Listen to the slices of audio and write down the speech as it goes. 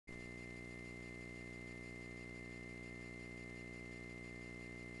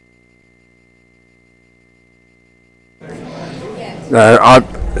I.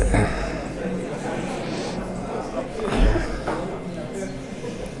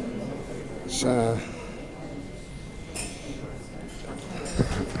 So.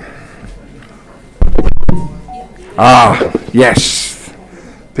 Yes,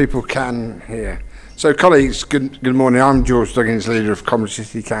 people can hear. So, colleagues, good morning. I'm George Duggins, leader of Coventry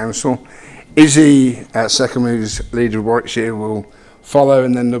City Council. Izzy, second who's leader of Warwickshire, will follow,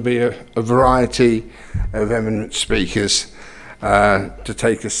 and then there'll be a variety of eminent speakers to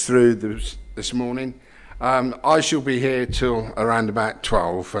take us through this morning. I shall be here till around about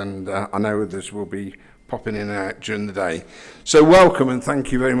 12, and I know others will be popping in and out during the day. So welcome, and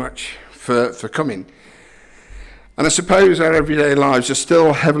thank you very much for coming. And I suppose our everyday lives are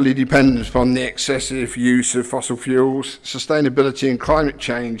still heavily dependent upon the excessive use of fossil fuels. Sustainability and climate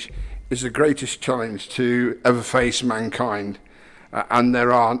change is the greatest challenge to ever face mankind, and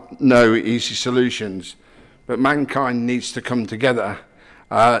there are no easy solutions. But mankind needs to come together,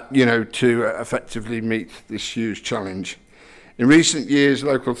 to effectively meet this huge challenge. In recent years,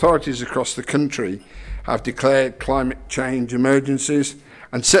 local authorities across the country have declared climate change emergencies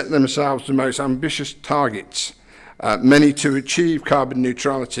and set themselves the most ambitious targets, many to achieve carbon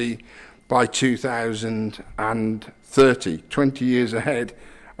neutrality by 2030, 20 years ahead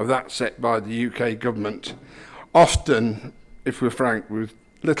of that set by the UK government, often, if we're frank, with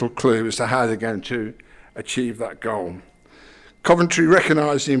little clue as to how they're going to achieve that goal. Coventry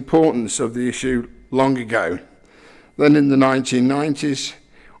recognised the importance of the issue long ago. Then in the 1990s,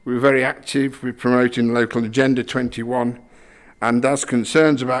 we were very active with promoting local Agenda 21, and as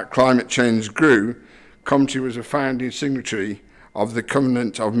concerns about climate change grew, Coventry was a founding signatory of the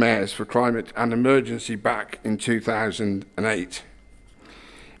Covenant of Mayors for Climate and Emergency back in 2008.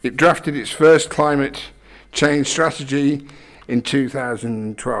 It drafted its first climate change strategy in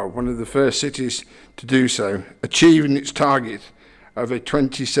 2012, one of the first cities to do so, achieving its target of a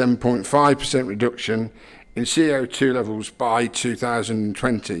 27.5% reduction in CO2 levels by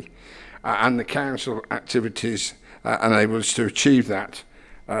 2020. And the council activities enable us to achieve that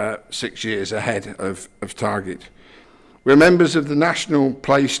 6 years ahead of target. We're members of the National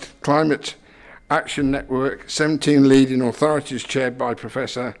Placed Climate Action Network, 17 leading authorities chaired by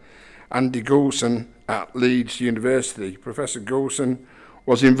Professor Andy Goulson at Leeds University. Professor Goulson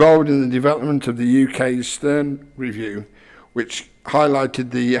was involved in the development of the UK's Stern Review, which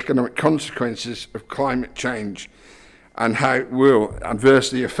highlighted the economic consequences of climate change and how it will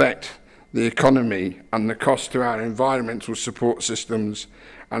adversely affect the economy and the cost to our environmental support systems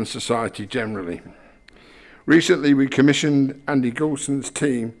and society generally. Recently, we commissioned Andy Goulson's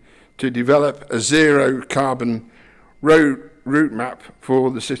team to develop a zero carbon route map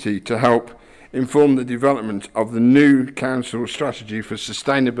for the city to help inform the development of the new council strategy for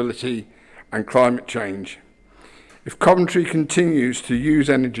sustainability and climate change. If Coventry continues to use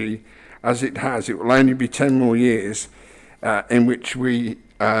energy as it has, it will only be 10 more years in which we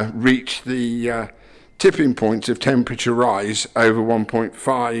reach the tipping points of temperature rise over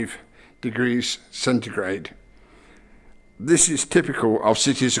 1.5 degrees centigrade. This is typical of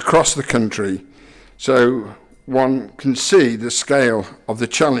cities across the country, so one can see the scale of the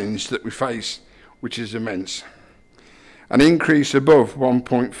challenge that we face, which is immense. An increase above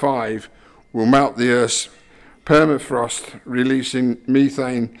 1.5 will melt the Earth's permafrost, releasing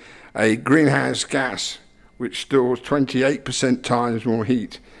methane, a greenhouse gas which stores 28% times more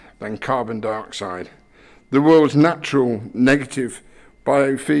heat than carbon dioxide. The world's natural negative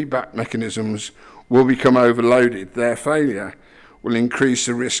biofeedback mechanisms will become overloaded. Their failure will increase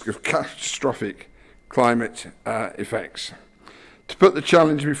the risk of catastrophic climate effects. To put the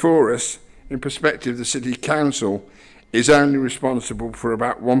challenge before us in perspective, the City Council is only responsible for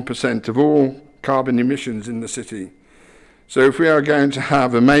about 1% of all carbon emissions in the city. So if we are going to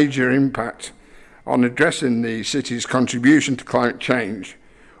have a major impact on addressing the city's contribution to climate change,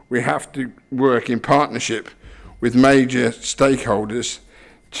 we have to work in partnership with major stakeholders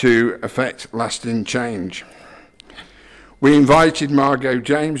to effect lasting change. We invited Margot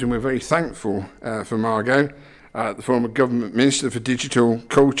James, and we're very thankful for Margot, the former Government Minister for Digital,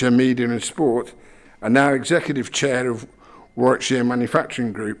 Culture, Media and Sport, and now Executive Chair of Warwickshire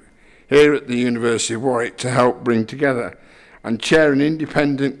Manufacturing Group, here at the University of Warwick, to help bring together and chair an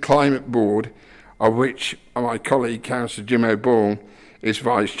independent climate board, of which my colleague, Councillor Jim O'Ball, is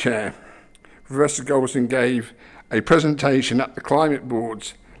Vice Chair. Professor Goulson gave a presentation at the Climate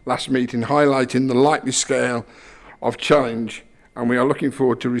Board's last meeting highlighting the likely scale of challenge, and we are looking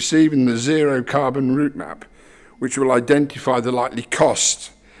forward to receiving the zero carbon route map, which will identify the likely costs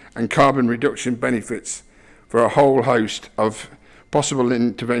and carbon reduction benefits for a whole host of possible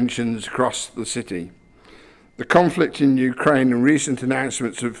interventions across the city. The conflict in Ukraine and recent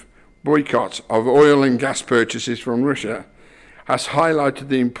announcements of boycott of oil and gas purchases from Russia has highlighted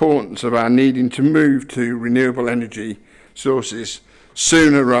the importance of our needing to move to renewable energy sources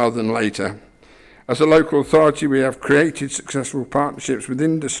sooner rather than later. As a local authority, we have created successful partnerships with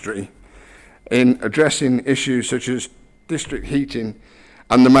industry in addressing issues such as district heating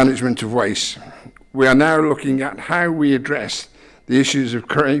and the management of waste. We are now looking at how we address the issues of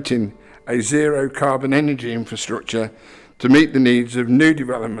creating a zero carbon energy infrastructure to meet the needs of new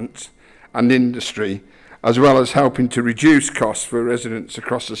developments and industry, as well as helping to reduce costs for residents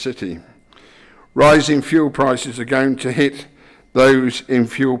across the city. Rising fuel prices are going to hit those in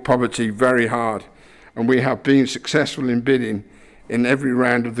fuel poverty very hard, and we have been successful in bidding in every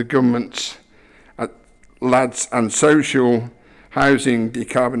round of the government's LADS and social housing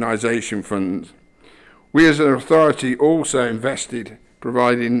decarbonisation funds. We as an authority also invested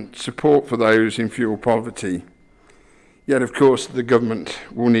providing support for those in fuel poverty. Yet of course the government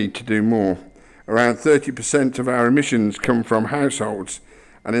will need to do more. Around 30% of our emissions come from households,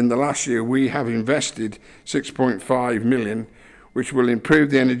 and in the last year we have invested 6.5 million, which will improve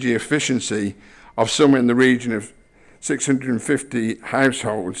the energy efficiency of somewhere in the region of 650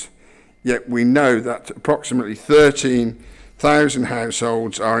 households. Yet we know that approximately 13,000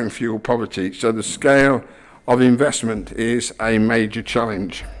 households are in fuel poverty, so the scale of investment is a major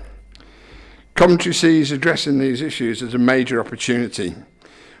challenge. Coventry sees addressing these issues as a major opportunity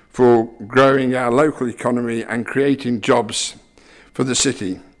for growing our local economy and creating jobs for the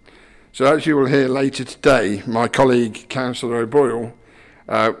city. So as you will hear later today, my colleague Councillor O'Boyle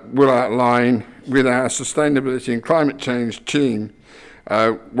will outline with our sustainability and climate change team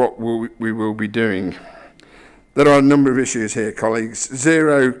what we will be doing. There are a number of issues here, colleagues.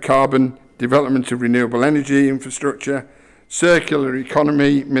 Zero carbon, development of renewable energy infrastructure, circular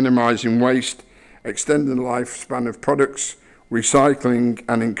economy, minimising waste, extending the lifespan of products, recycling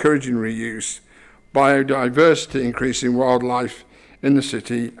and encouraging reuse, biodiversity, increasing wildlife in the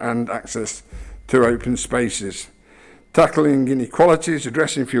city and access to open spaces, tackling inequalities,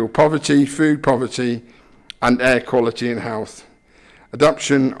 addressing fuel poverty, food poverty and air quality and health,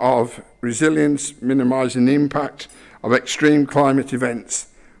 adoption of resilience, minimising the impact of extreme climate events,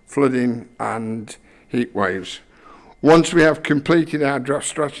 flooding and heat waves. Once we have completed our draft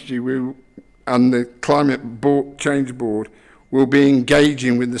strategy, and the Climate Change Board will be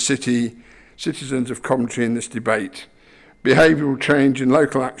engaging with the citizens of Coventry in this debate. Behavioural change and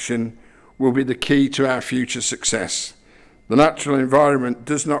local action will be the key to our future success. The natural environment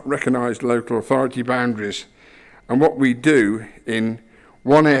does not recognise local authority boundaries, and what we do in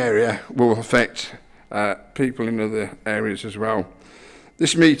one area will affect people in other areas as well.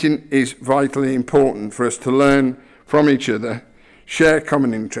 This meeting is vitally important for us to learn from each other, share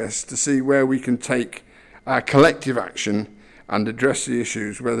common interests to see where we can take our collective action and address the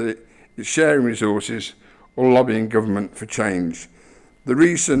issues, whether it's sharing resources or lobbying government for change. The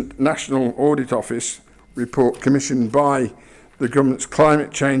recent National Audit Office report commissioned by the government's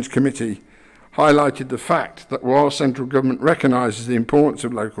Climate Change Committee highlighted the fact that while central government recognises the importance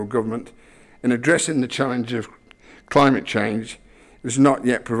of local government in addressing the challenge of climate change, it has not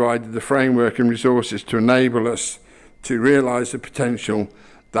yet provided the framework and resources to enable us to realise the potential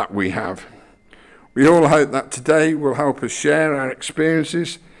that we have. We all hope that today will help us share our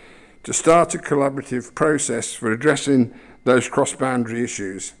experiences to start a collaborative process for addressing those cross-boundary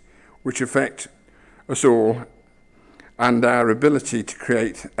issues which affect us all and our ability to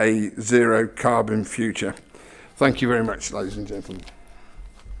create a zero carbon future. Thank you very much, ladies and gentlemen.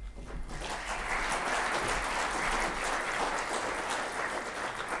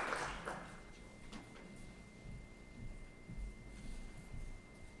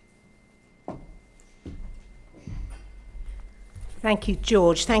 Thank you,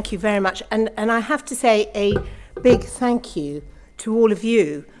 George. Thank you very much. And I have to say a big thank you to all of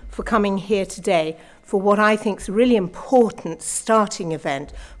you for coming here today for what I think is a really important starting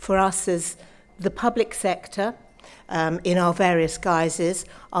event for us as the public sector in our various guises,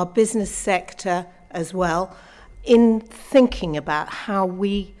 our business sector as well, in thinking about how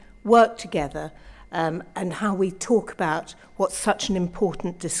we work together and how we talk about what's such an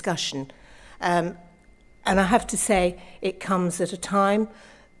important discussion. And I have to say, it comes at a time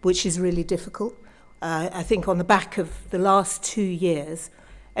which is really difficult. I think on the back of the last 2 years,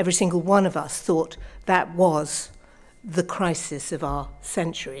 every single one of us thought that was the crisis of our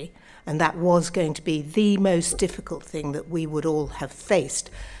century, and that was going to be the most difficult thing that we would all have faced,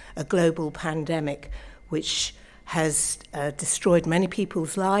 a global pandemic which has destroyed many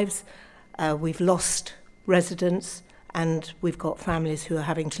people's lives. We've lost residents, and we've got families who are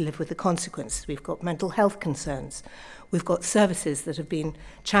having to live with the consequences. We've got mental health concerns. We've got services that have been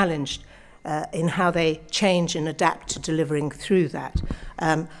challenged in how they change and adapt to delivering through that.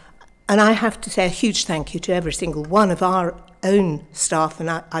 And I have to say a huge thank you to every single one of our own staff,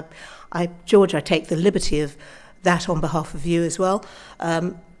 and George, I take the liberty of that on behalf of you as well.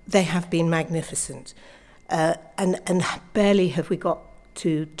 They have been magnificent. And barely have we got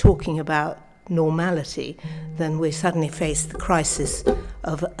to talking about normality, then we suddenly face the crisis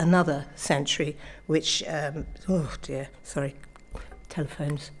of another century, which, oh dear, sorry,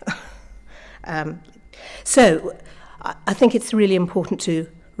 telephones. So I think it's really important to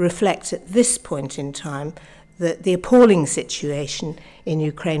reflect at this point in time that the appalling situation in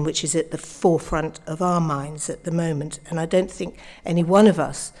Ukraine, which is at the forefront of our minds at the moment, and I don't think any one of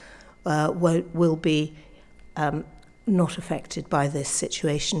us will be not affected by this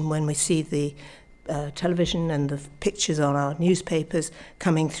situation when we see the television and the pictures on our newspapers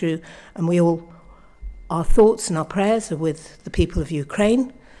coming through, and our thoughts and our prayers are with the people of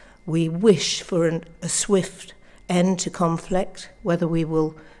Ukraine. We wish for a swift end to conflict, whether we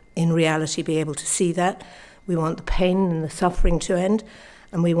will in reality be able to see that. We want the pain and the suffering to end,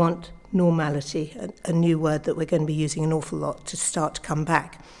 and we want normality, a new word that we're going to be using an awful lot, to start to come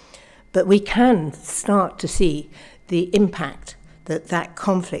back. But we can start to see the impact that that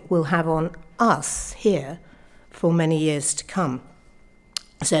conflict will have on us here for many years to come.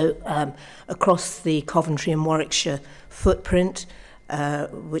 So across the Coventry and Warwickshire footprint,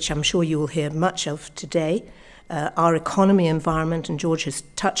 which I'm sure you will hear much of today, our economy environment, and George has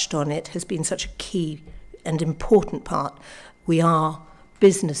touched on it, has been such a key and important part. We are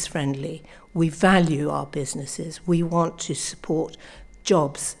business friendly. We value our businesses. We want to support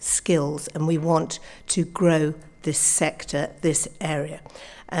jobs, skills, and we want to grow this sector, this area.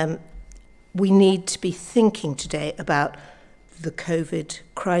 We need to be thinking today about the COVID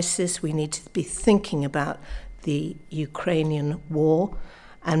crisis. We need to be thinking about the Ukrainian war,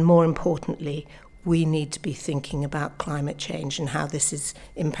 and more importantly, we need to be thinking about climate change and how this is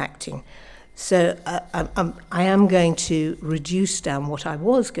impacting. So I am going to reduce down what I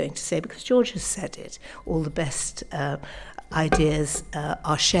was going to say, because George has said it. All the best ideas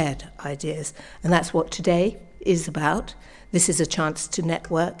are shared ideas, and that's what today is about. This is a chance to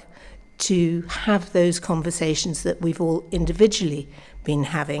network, to have those conversations that we've all individually been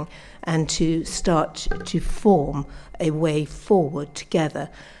having, and to start to form a way forward together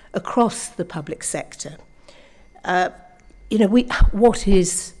across the public sector. What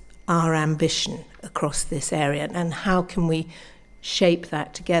is our ambition across this area, and how can we shape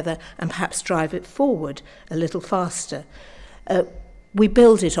that together and perhaps drive it forward a little faster? We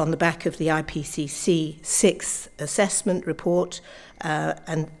build it on the back of the IPCC 6th assessment report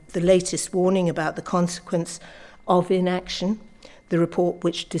and the latest warning about the consequence of inaction, the report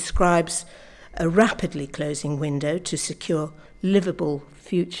which describes a rapidly closing window to secure livable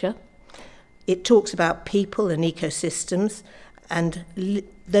future. It talks about people and ecosystems, and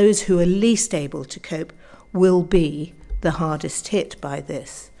those who are least able to cope will be the hardest hit by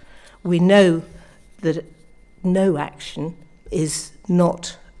this. We know that no action is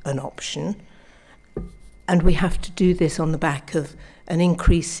not an option, and we have to do this on the back of an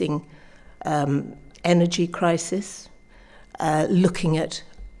increasing energy crisis, looking at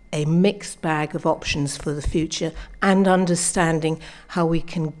a mixed bag of options for the future, and understanding how we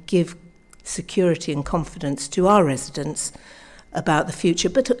can give security and confidence to our residents about the future,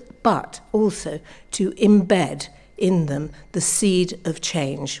 but also to embed in them the seed of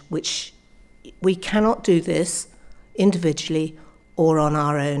change, which we cannot do this individually or on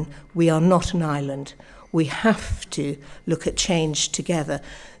our own. We are not an island. We have to look at change together.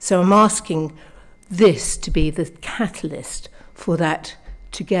 So I'm asking this to be the catalyst for that.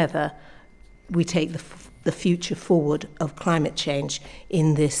 Together we take the future forward of climate change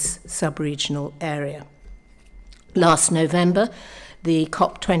in this sub-regional area. Last November, the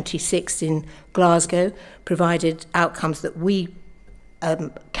COP26 in Glasgow provided outcomes that we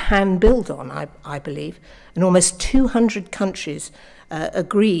can build on, I believe, and almost 200 countries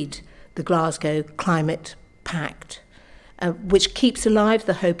agreed the Glasgow Climate Pact, which keeps alive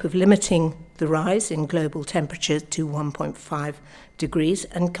the hope of limiting the rise in global temperature to 1.5 degrees,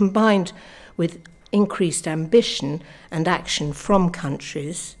 and combined with increased ambition and action from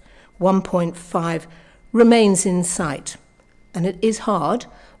countries, 1.5 remains in sight. And it is hard,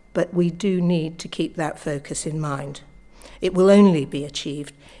 but we do need to keep that focus in mind. It will only be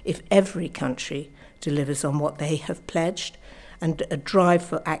achieved if every country delivers on what they have pledged, and a drive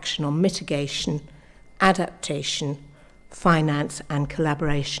for action on mitigation, adaptation, finance and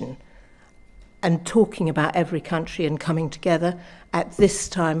collaboration. and talking about every country and coming together at this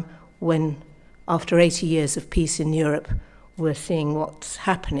time when, after 80 years of peace in Europe, we're seeing what's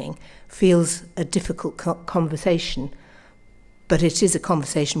happening, feels a difficult conversation. But it is a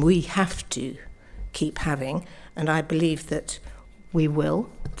conversation we have to keep having, and I believe that we will,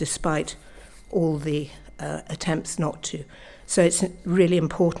 despite all the attempts not to. So it's really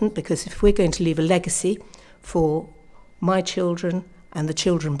important, because if we're going to leave a legacy for my children and the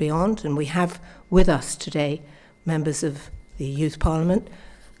children beyond, and we have with us today members of the Youth Parliament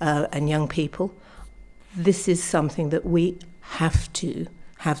and young people, this is something that we have to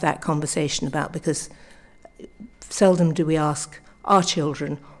have that conversation about, because seldom do we ask our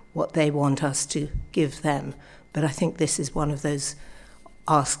children what they want us to give them. But I think this is one of those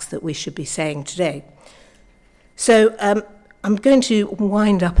asks that we should be saying today. So I'm going to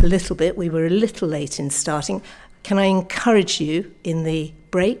wind up a little bit. We were a little late in starting. Can I encourage you in the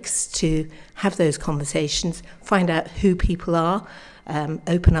breaks to have those conversations, find out who people are,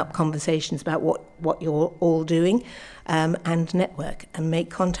 open up conversations about what you're all doing, and network and make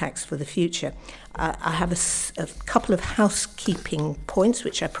contacts for the future. I have a couple of housekeeping points,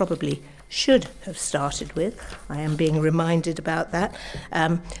 which I probably should have started with. I am being reminded about that.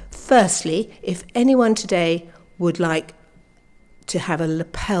 Firstly, if anyone today would like to have a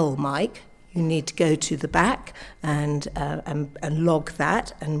lapel mic, you need to go to the back and log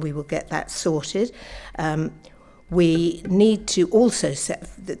that, and we will get that sorted. We need to also set,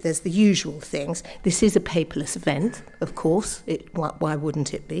 there's the usual things. This is a paperless event, of course. Why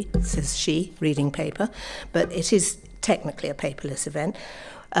wouldn't it be, says she, reading paper. But it is technically a paperless event.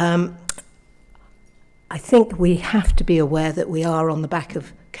 I think we have to be aware that we are on the back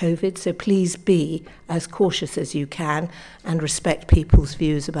of COVID, so please be as cautious as you can and respect people's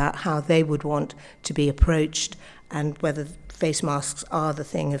views about how they would want to be approached and whether face masks are the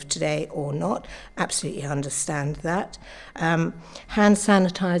thing of today or not. Absolutely understand that. Hand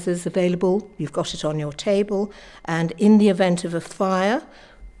sanitizers available, you've got it on your table, and in the event of a fire,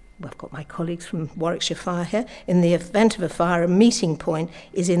 I've got my colleagues from Warwickshire Fire here. In the event of a fire, a meeting point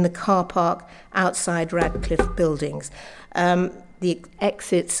is in the car park outside Radcliffe buildings. The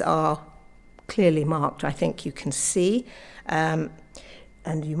exits are clearly marked, I think you can see. And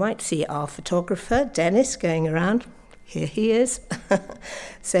you might see our photographer, Dennis, going around. Here he is.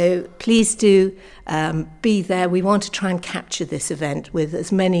 So please do be there. We want to try and capture this event with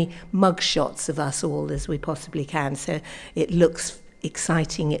as many mug shots of us all as we possibly can. So it looks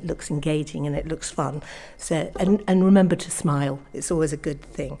exciting, it looks engaging, and it looks fun. So and remember to smile. It's always a good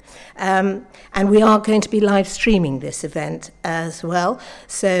thing. And we are going to be live streaming this event as well.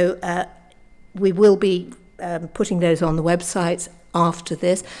 So we will be putting those on the websites after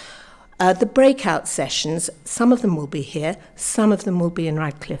this. The breakout sessions, some of them will be here, some of them will be in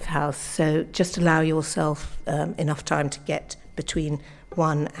Radcliffe House. So just allow yourself enough time to get between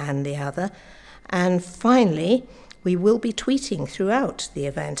one and the other. And finally, we will be tweeting throughout the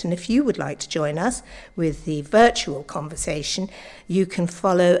event, and if you would like to join us with the virtual conversation, you can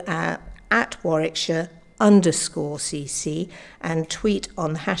follow at Warwickshire_CC and tweet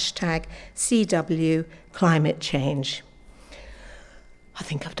on the hashtag CW Climate Change. I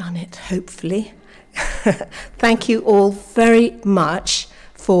think I've done it, hopefully. Thank you all very much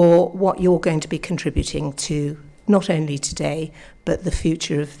for what you're going to be contributing to, not only today, but the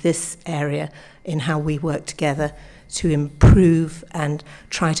future of this area in how we work together to improve and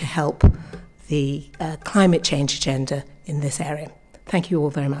try to help the climate change agenda in this area. Thank you all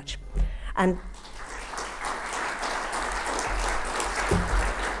very much. And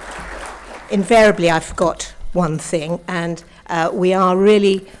invariably, I forgot one thing, and we are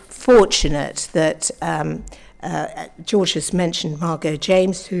really fortunate that George has mentioned Margot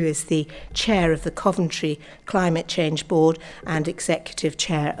James, who is the chair of the Coventry Climate Change Board and executive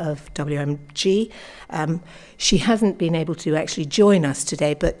chair of WMG. She hasn't been able to actually join us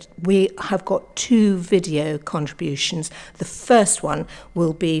today, but we have got two video contributions. The first one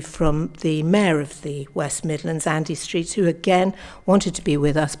will be from the Mayor of the West Midlands, Andy Streets, who again wanted to be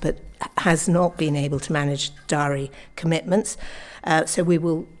with us but has not been able to manage diary commitments. So we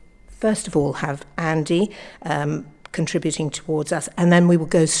will first of all have Andy contributing towards us, and then we will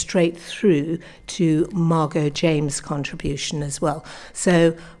go straight through to Margot James' contribution as well.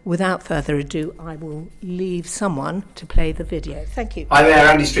 So without further ado, I will leave someone to play the video. Thank you. Hi there,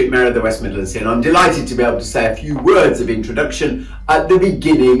 Andy Street, Mayor of the West Midlands here, and I'm delighted to be able to say a few words of introduction at the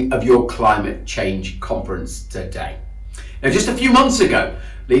beginning of your climate change conference today. Now, just a few months ago,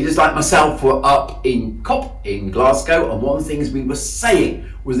 leaders like myself were up in COP in Glasgow, and one of the things we were saying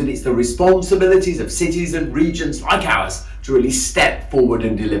was that it's the responsibilities of cities and regions like ours to really step forward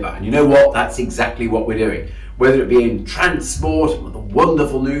and deliver. And you know what? That's exactly what we're doing. Whether it be in transport, with the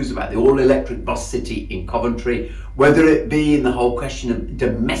wonderful news about the all-electric bus city in Coventry, whether it be in the whole question of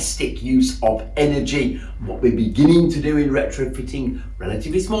domestic use of energy, what we're beginning to do in retrofitting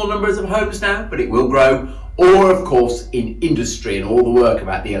relatively small numbers of homes now, but it will grow, or of course in industry and all the work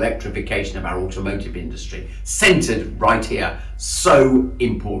about the electrification of our automotive industry, centred right here, so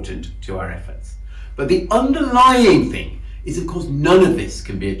important to our efforts. But the underlying thing is, of course, none of this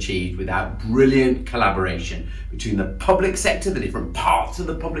can be achieved without brilliant collaboration between the public sector, the different parts of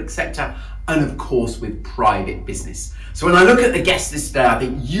the public sector, and of course with private business. So when I look at the guests this day, I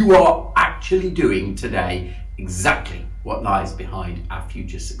think you are actually doing today exactly what lies behind our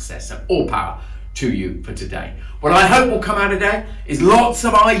future success. So all power to you for today. What I hope will come out today is lots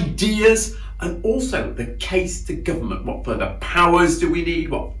of ideas, and also the case to government. What further powers do we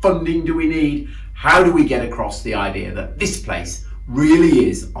need? What funding do we need? How do we get across the idea that this place really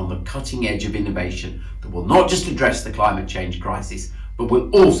is on the cutting edge of innovation that will not just address the climate change crisis, but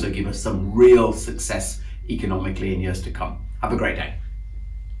will also give us some real success economically in years to come. Have a great day.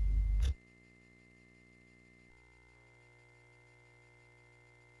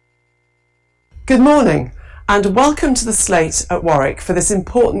 Good morning and welcome to the slate at Warwick for this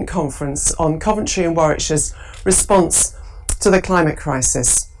important conference on Coventry and Warwickshire's response to the climate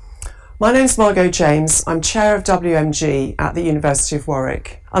crisis. My name's Margot James, I'm Chair of WMG at the University of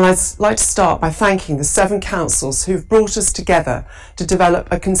Warwick, and I'd like to start by thanking the 7 councils who've brought us together to develop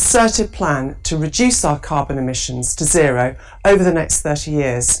a concerted plan to reduce our carbon emissions to zero over the next 30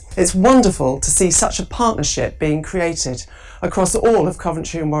 years. It's wonderful to see such a partnership being created across all of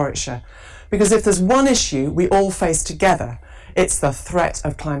Coventry and Warwickshire, because if there's one issue we all face together, it's the threat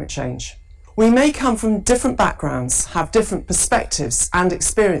of climate change. We may come from different backgrounds, have different perspectives and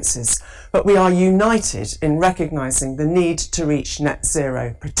experiences, but we are united in recognising the need to reach net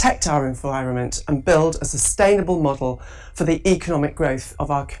zero, protect our environment and build a sustainable model for the economic growth of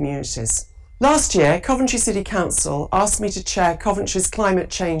our communities. Last year, Coventry City Council asked me to chair Coventry's Climate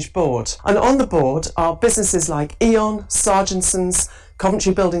Change Board, and on the board are businesses like E.ON, Sargensons,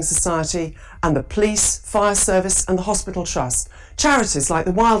 Coventry Building Society and the Police, Fire Service and the Hospital Trust, charities like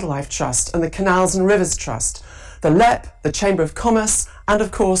the Wildlife Trust and the Canals and Rivers Trust, the LEP, the Chamber of Commerce and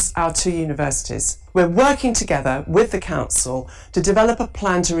of course our 2 universities. We're working together with the Council to develop a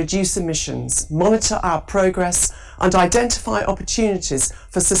plan to reduce emissions, monitor our progress and identify opportunities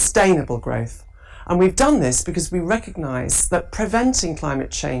for sustainable growth. And we've done this because we recognise that preventing climate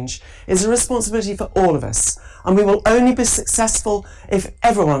change is a responsibility for all of us, and we will only be successful if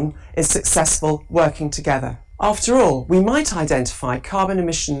everyone is successful working together. After all, we might identify carbon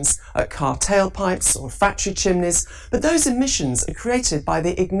emissions at car tailpipes or factory chimneys, but those emissions are created by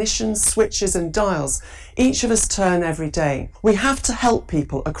the ignition switches and dials each of us turn every day. We have to help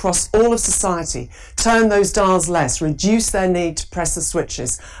people across all of society turn those dials less, reduce their need to press the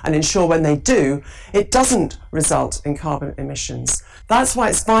switches, and ensure when they do, it doesn't result in carbon emissions. That's why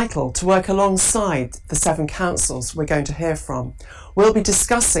it's vital to work alongside the 7 councils we're going to hear from. We'll be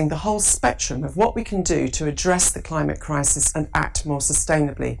discussing the whole spectrum of what we can do to address the climate crisis and act more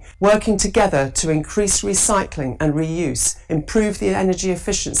sustainably, working together to increase recycling and reuse, improve the energy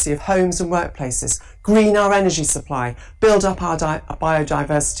efficiency of homes and workplaces, green our energy supply, build up our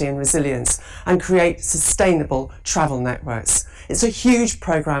biodiversity and resilience, and create sustainable travel networks. It's a huge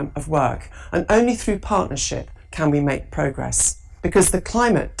programme of work, and only through partnership can we make progress. Because the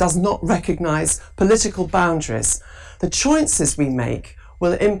climate does not recognise political boundaries. The choices we make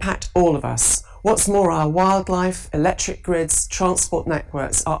will impact all of us. What's more, our wildlife, electric grids, transport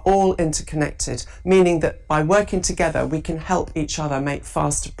networks are all interconnected, meaning that by working together we can help each other make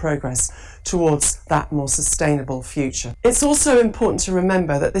faster progress towards that more sustainable future. It's also important to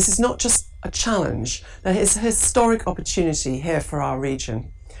remember that this is not just a challenge, there is a historic opportunity here for our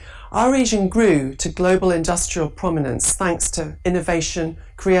region. Our region grew to global industrial prominence thanks to innovation,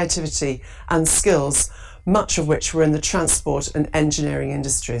 creativity and skills, much of which were in the transport and engineering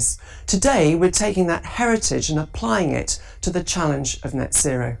industries. Today, we're taking that heritage and applying it to the challenge of net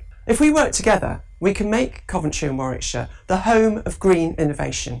zero. If we work together, we can make Coventry and Warwickshire the home of green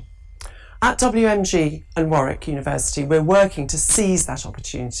innovation. At WMG and Warwick University, we're working to seize that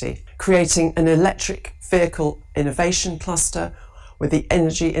opportunity, creating an electric vehicle innovation cluster, with the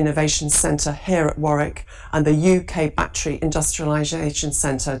Energy Innovation Centre here at Warwick and the UK Battery Industrialisation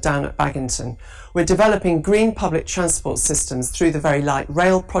Centre down at Baginton. We're developing green public transport systems through the Very Light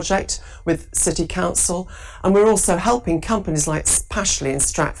Rail project with City Council, and we're also helping companies like Pashley and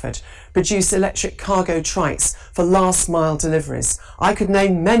Stratford produce electric cargo trikes for last mile deliveries. I could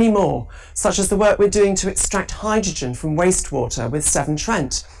name many more, such as the work we're doing to extract hydrogen from wastewater with Severn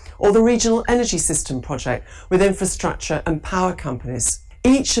Trent, or the Regional Energy System project with infrastructure and power companies.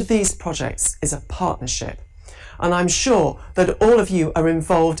 Each of these projects is a partnership, and I'm sure that all of you are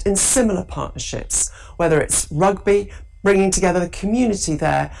involved in similar partnerships, whether it's rugby, bringing together the community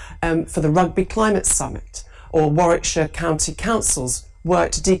there for the Rugby Climate Summit, or Warwickshire County Council's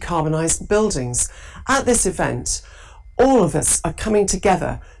work to decarbonise buildings. At this event, all of us are coming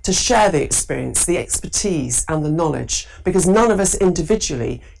together to share the experience, the expertise and the knowledge, because none of us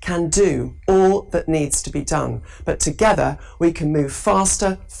individually can do all that needs to be done. But together we can move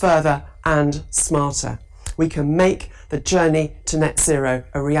faster, further and smarter. We can make the journey to net zero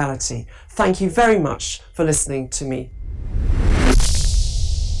a reality. Thank you very much for listening to me.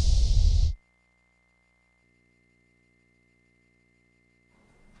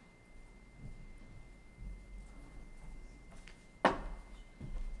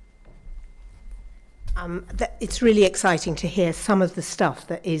 It's really exciting to hear some of the stuff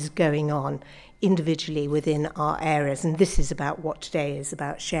that is going on individually within our areas, and this is about what today is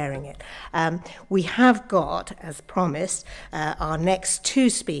about, sharing it. We have got, as promised, our next two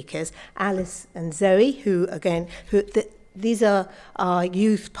speakers, Alice and Zoe, these are our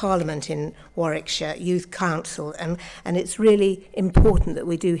youth parliament in Warwickshire, youth council, and it's really important that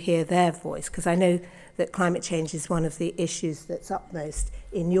we do hear their voice, because I know that climate change is one of the issues that's upmost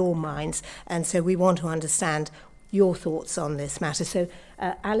in your minds, and so we want to understand your thoughts on this matter. So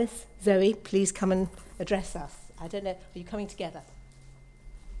Alice, Zoe, please come and address us. I don't know, are you coming together?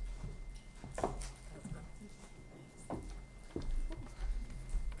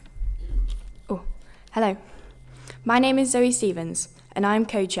 Oh, hello. My name is Zoe Stevens, and I'm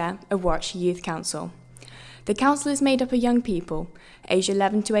co-chair of Warwickshire Youth Council. The council is made up of young people aged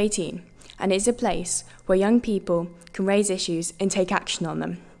 11 to 18, and it's a place where young people can raise issues and take action on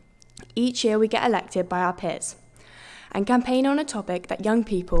them. Each year we get elected by our peers and campaign on a topic that young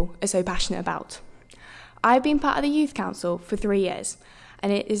people are so passionate about. I've been part of the Youth Council for 3 years,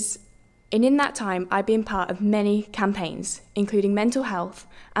 and in that time I've been part of many campaigns, including mental health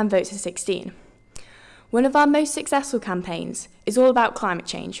and Vote to 16. One of our most successful campaigns is all about climate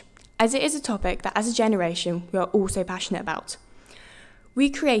change, as it is a topic that as a generation we are all so passionate about. We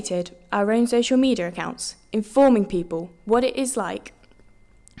created our own social media accounts, informing people what it is like,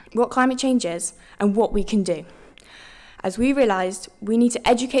 what climate change is, and what we can do, as we realised we need to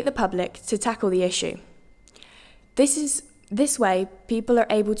educate the public to tackle the issue. This way, people are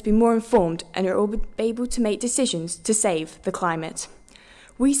able to be more informed and are able to make decisions to save the climate.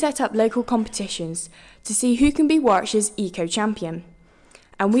 We set up local competitions to see who can be Warwickshire's eco-champion,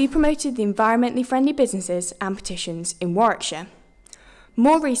 and we promoted the environmentally friendly businesses and petitions in Warwickshire.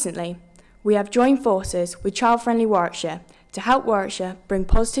 More recently, we have joined forces with Child Friendly Warwickshire to help Warwickshire bring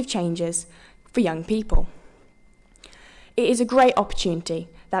positive changes for young people. It is a great opportunity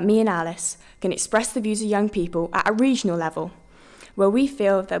that me and Alice can express the views of young people at a regional level, where we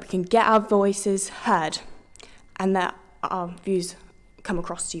feel that we can get our voices heard and that our views come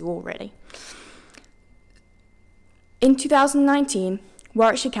across to you all, really. In 2019,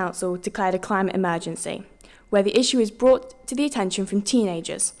 Warwickshire Council declared a climate emergency, where the issue is brought to the attention from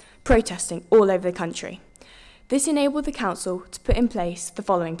teenagers protesting all over the country. This enabled the council to put in place the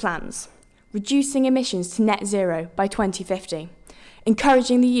following plans: reducing emissions to net zero by 2050,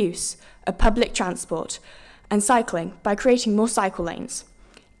 encouraging the use of public transport and cycling by creating more cycle lanes,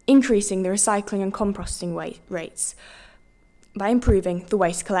 increasing the recycling and composting rates by improving the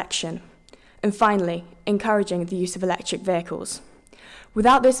waste collection, and finally, encouraging the use of electric vehicles.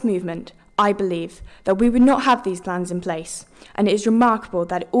 Without this movement, I believe that we would not have these plans in place, and it is remarkable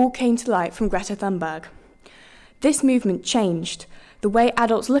that it all came to light from Greta Thunberg. This movement changed the way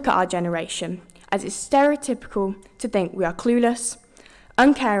adults look at our generation, as it's stereotypical to think we are clueless,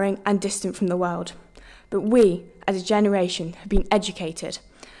 uncaring and distant from the world. But we, as a generation, have been educated,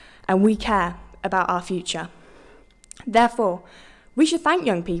 and we care about our future. Therefore, we should thank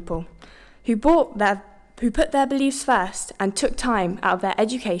young people who put their beliefs first and took time out of their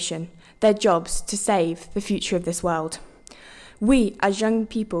education, their jobs, to save the future of this world. We, as young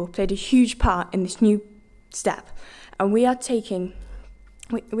people, played a huge part in this new step, and we are taking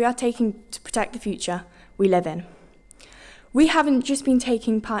to protect the future we live in. We haven't just been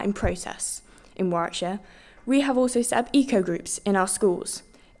taking part in protests in Warwickshire, We have also set up eco-groups in our schools,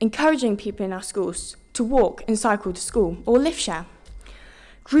 encouraging people in our schools to walk and cycle to school or lift share.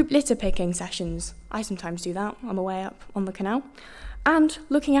 Group litter picking sessions, I sometimes do that on my way up on the canal, and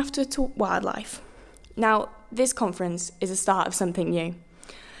looking after wildlife. Now, this conference is a start of something new,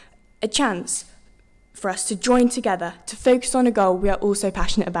 a chance for us to join together to focus on a goal we are also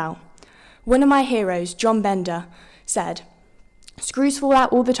passionate about. One of my heroes, John Bender, said, "Screws fall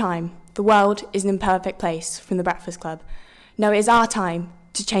out all the time. The world is an imperfect place," from the Breakfast Club. Now it is our time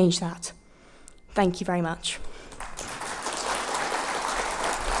to change that. Thank you very much.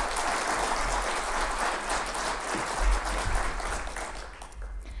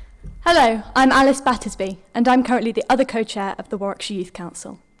 Hello, I'm Alice Battersby, and I'm currently the other co-chair of the Warwickshire Youth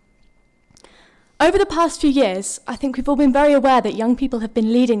Council. Over the past few years, I think we've all been very aware that young people have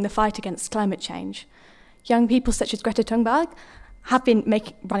been leading the fight against climate change. Young people such as Greta Thunberg have been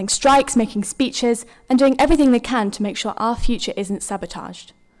running strikes, making speeches, and doing everything they can to make sure our future isn't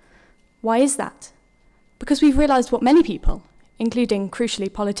sabotaged. Why is that? Because we've realised what many people, including,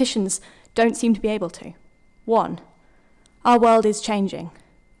 crucially, politicians, don't seem to be able to. 1, our world is changing.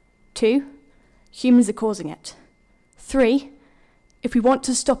 2, humans are causing it. 3, if we want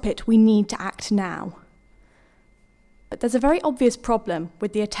to stop it, we need to act now. But there's a very obvious problem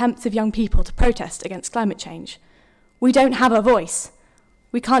with the attempts of young people to protest against climate change. We don't have a voice.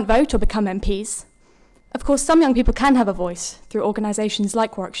 We can't vote or become MPs. Of course, some young people can have a voice through organisations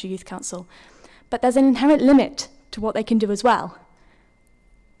like Warwickshire Youth Council, but there's an inherent limit to what they can do as well.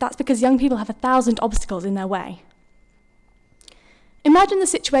 That's because young people have 1,000 obstacles in their way. Imagine the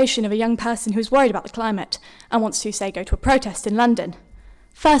situation of a young person who's worried about the climate and wants to, say, go to a protest in London.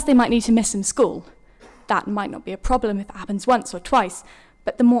 First, they might need to miss some school. That might not be a problem if it happens once or twice,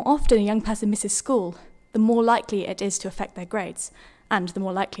 but the more often a young person misses school, the more likely it is to affect their grades, and the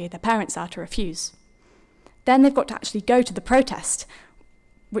more likely their parents are to refuse. Then they've got to actually go to the protest,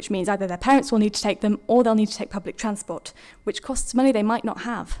 which means either their parents will need to take them or they'll need to take public transport, which costs money they might not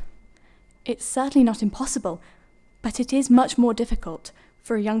have. It's certainly not impossible, but it is much more difficult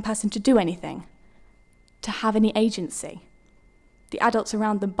for a young person to do anything, to have any agency. The adults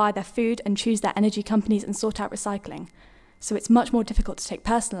around them buy their food and choose their energy companies and sort out recycling, so it's much more difficult to take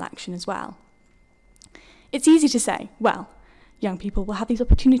personal action as well. It's easy to say, well, young people will have these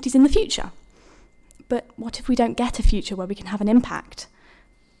opportunities in the future. But what if we don't get a future where we can have an impact?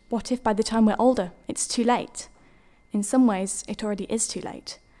 What if by the time we're older, it's too late? In some ways, it already is too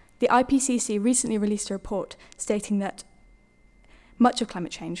late. The IPCC recently released a report stating that much of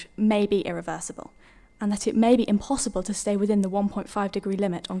climate change may be irreversible, and that it may be impossible to stay within the 1.5 degree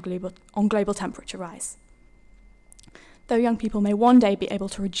limit on global temperature rise. Though young people may one day be able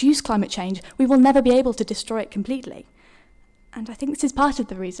to reduce climate change, we will never be able to destroy it completely. And I think this is part of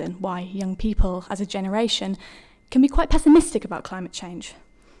the reason why young people, as a generation, can be quite pessimistic about climate change,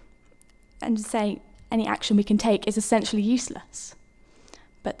 and say any action we can take is essentially useless.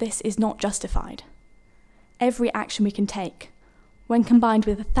 But this is not justified. Every action we can take, when combined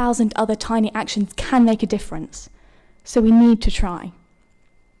with 1,000 other tiny actions, can make a difference. So we need to try.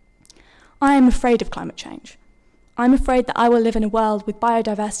 I am afraid of climate change. I'm afraid that I will live in a world with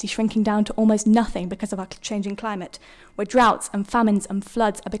biodiversity shrinking down to almost nothing because of our changing climate, where droughts and famines and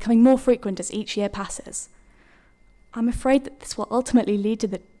floods are becoming more frequent as each year passes. I'm afraid that this will ultimately lead to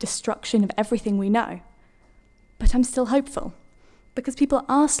the destruction of everything we know. But I'm still hopeful, because people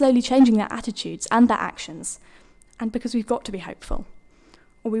are slowly changing their attitudes and their actions, and because we've got to be hopeful,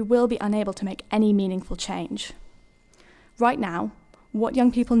 or we will be unable to make any meaningful change. Right now, what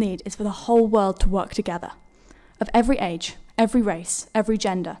young people need is for the whole world to work together. Of every age, every race, every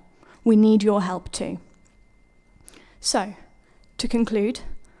gender, we need your help too. So, to conclude,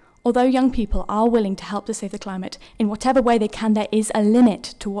 although young people are willing to help to save the climate in whatever way they can, there is a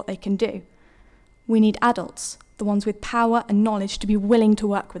limit to what they can do. We need adults, the ones with power and knowledge, to be willing to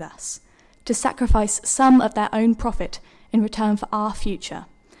work with us, to sacrifice some of their own profit in return for our future,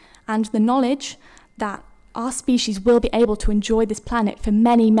 and the knowledge that our species will be able to enjoy this planet for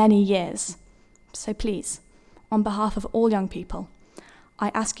many, many years. So please, on behalf of all young people,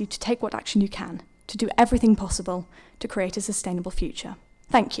 I ask you to take what action you can, to do everything possible to create a sustainable future.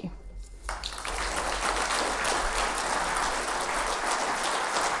 Thank you.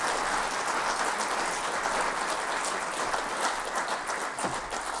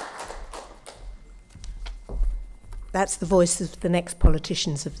 That's the voice of the next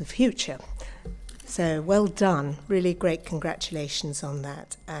politicians of the future. So well done, really great congratulations on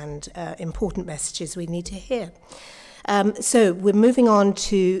that, and important messages we need to hear. So we're moving on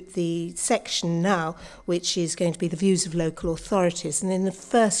to the section now, which is going to be the views of local authorities. And in the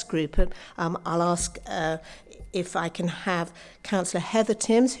first group, I'll ask if I can have Councillor Heather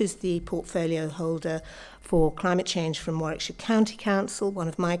Timms, who's the portfolio holder for climate change from Warwickshire County Council, one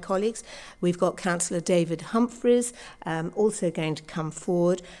of my colleagues. We've got Councillor David Humphreys also going to come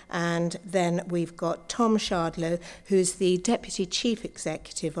forward, and then we've got Tom Shardlow, who's the Deputy Chief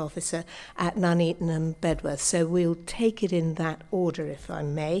Executive Officer at Nuneaton and Bedworth. So we'll take it in that order, if I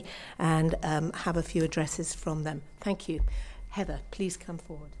may, and have a few addresses from them. Thank you. Heather, please come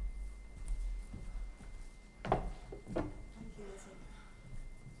forward.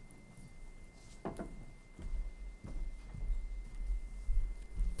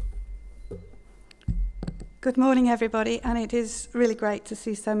 Good morning, everybody, and it is really great to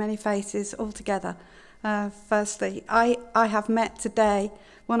see so many faces all together. Firstly, I have met today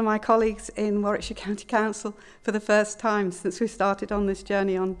one of my colleagues in Warwickshire County Council for the first time since we started on this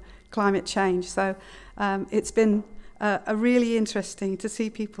journey on climate change. So it's been a really interesting to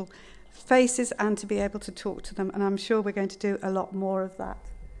see people's faces and to be able to talk to them, and I'm sure we're going to do a lot more of that.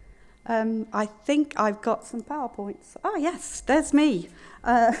 I think I've got some PowerPoints. Oh, yes, there's me.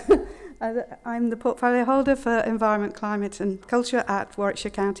 I'm the portfolio holder for Environment, Climate and Culture at Warwickshire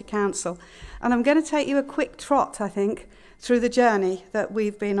County Council. And I'm going to take you a quick trot, I think, through the journey that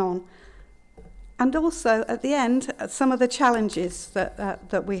we've been on. And also, at the end, some of the challenges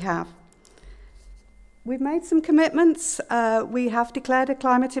that we have. We've made some commitments. We have declared a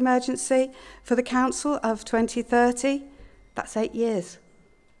climate emergency for the Council of 2030. That's 8 years.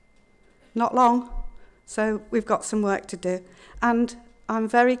 Not long. So we've got some work to do. And I'm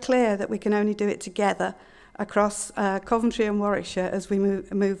very clear that we can only do it together across Coventry and Warwickshire as we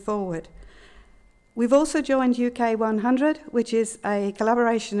move forward. We've also joined UK 100, which is a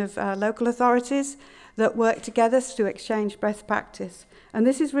collaboration of local authorities that work together to exchange best practice. And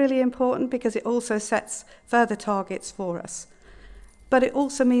this is really important because it also sets further targets for us. But it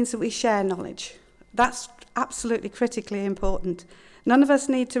also means that we share knowledge. That's absolutely critically important. None of us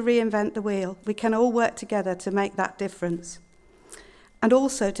need to reinvent the wheel. We can all work together to make that difference. And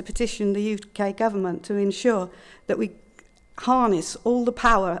also to petition the UK government to ensure that we harness all the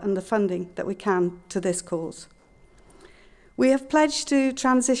power and the funding that we can to this cause. We have pledged to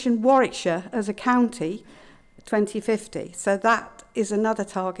transition Warwickshire as a county 2050, so that is another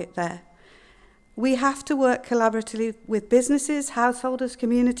target there. We have to work collaboratively with businesses, householders,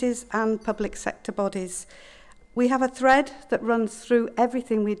 communities and public sector bodies. We have a thread that runs through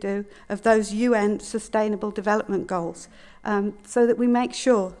everything we do of those UN Sustainable Development Goals, so that we make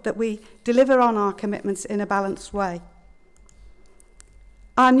sure that we deliver on our commitments in a balanced way.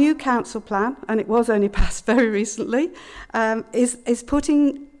 Our new council plan, and it was only passed very recently, is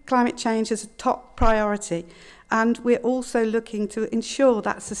putting climate change as a top priority, and we're also looking to ensure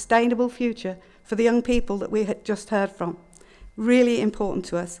that sustainable future for the young people that we had just heard from. Really important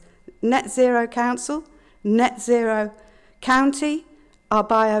to us. Net Zero Council, Net Zero County, our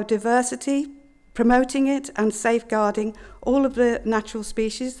biodiversity, promoting it and safeguarding all of the natural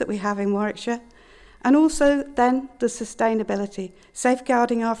species that we have in Warwickshire, and also then the sustainability,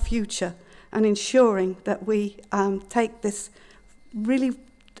 safeguarding our future and ensuring that we take this really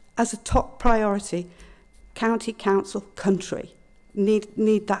as a top priority. County, council, country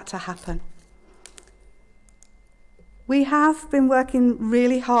need that to happen. We have been working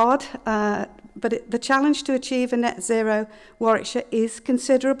really hard, but the challenge to achieve a net zero Warwickshire is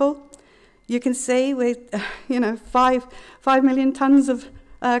considerable. You can see with 5 million tonnes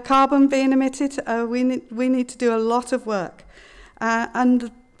of carbon being emitted, we need to do a lot of work. And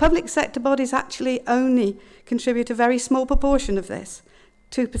the public sector bodies actually only contribute a very small proportion of this,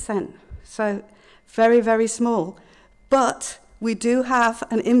 2%. So very, very small. But we do have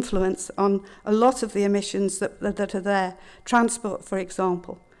an influence on a lot of the emissions that are there. Transport, for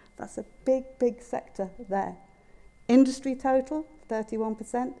example. That's a big, big sector there. Industry total,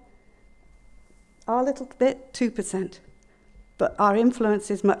 31%. Our little bit, 2%. But our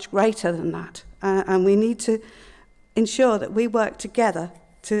influence is much greater than that. And we need to ensure that we work together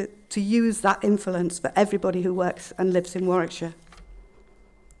to use that influence for everybody who works and lives in Warwickshire.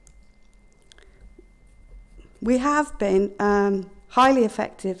 We have been highly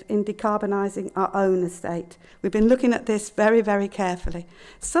effective in decarbonising our own estate. We've been looking at this very, very carefully.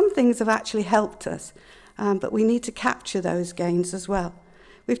 Some things have actually helped us, but we need to capture those gains as well.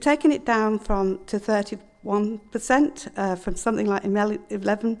 We've taken it down to 31%, from something like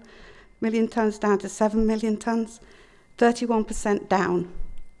 11 million tonnes down to 7 million tonnes, 31% down.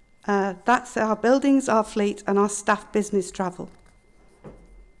 That's our buildings, our fleet and our staff business travel.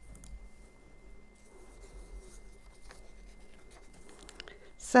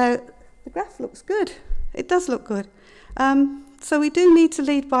 So the graph looks good. It does look good. So we do need to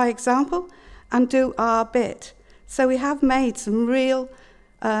lead by example and do our bit. So we have made some real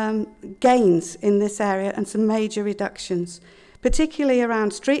gains in this area and some major reductions, particularly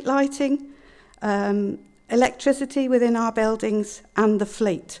around street lighting, electricity within our buildings and the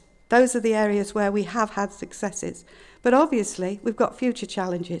fleet. Those are the areas where we have had successes. But obviously, we've got future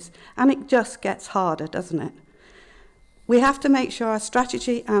challenges, and it just gets harder, doesn't it? We have to make sure our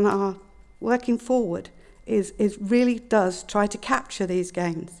strategy and our working forward is really does try to capture these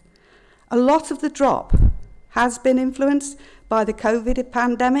gains. A lot of the drop has been influenced by the COVID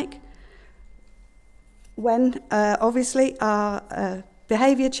pandemic, when obviously our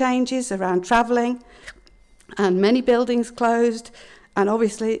behaviour changes around travelling and many buildings closed, and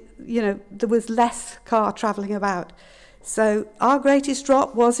obviously, you know, there was less car travelling about. So our greatest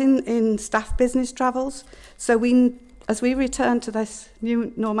drop was in staff business travels. So as we return to this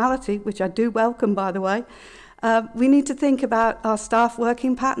new normality, which I do welcome, by the way, we need to think about our staff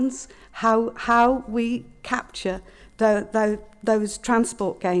working patterns, how we capture those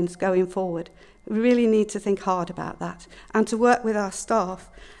transport gains going forward. We really need to think hard about that and to work with our staff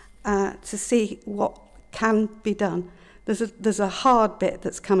to see what can be done. There's a hard bit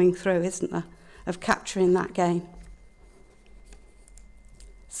that's coming through, isn't there, of capturing that gain.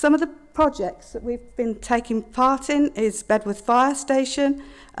 Some of the projects that we've been taking part in is Bedworth Fire Station.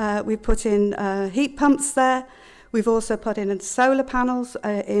 We've put in heat pumps there. We've also put in solar panels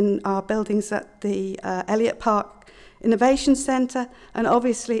in our buildings at the Elliott Park Innovation Centre, and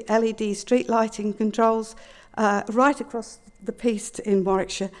obviously LED street lighting controls right across the piece in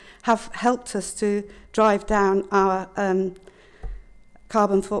Warwickshire have helped us to drive down our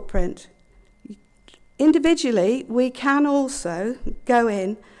carbon footprint. Individually, we can also go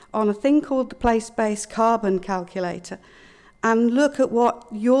in on a thing called the place-based carbon calculator and look at what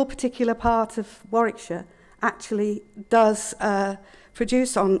your particular part of Warwickshire actually does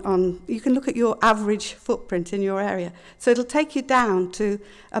produce on. You can look at your average footprint in your area. So it'll take you down to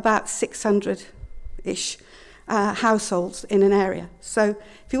about 600-ish households in an area. So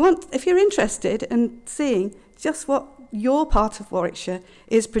if you're interested in seeing just what your part of Warwickshire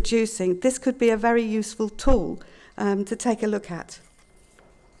is producing, this could be a very useful tool to take a look at.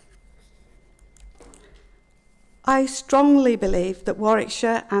 I strongly believe that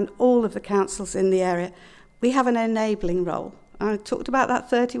Warwickshire and all of the councils in the area, we have an enabling role. I talked about that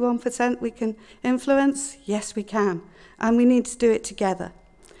 31% we can influence. Yes, we can. And we need to do it together.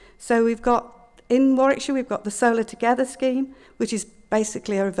 So in Warwickshire, we've got the Solar Together scheme, which is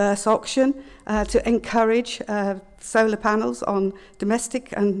basically a reverse auction to encourage solar panels on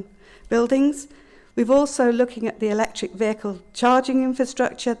domestic and buildings. We've also looking at the electric vehicle charging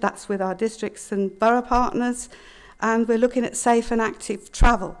infrastructure. That's with our districts and borough partners. And we're looking at safe and active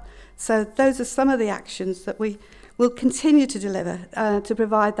travel. So those are some of the actions that we will continue to deliver to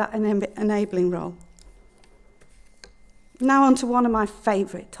provide that enabling role. Now on to one of my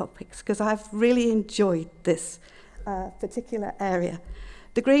favourite topics, because I've really enjoyed this particular area.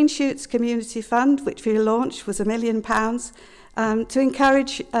 The Green Shoots Community Fund, which we launched, was £1 million to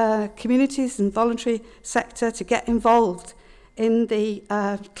encourage communities and voluntary sector to get involved in the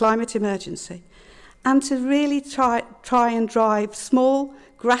climate emergency and to really try and drive small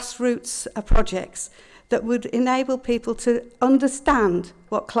grassroots projects that would enable people to understand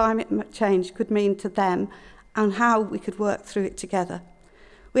what climate change could mean to them and how we could work through it together.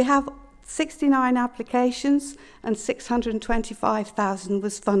 We have 69 applications and 625,000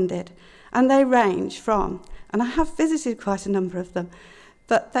 was funded, and they range from, and I have visited quite a number of them,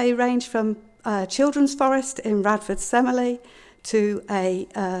 but they range from children's forest in Radford Semele to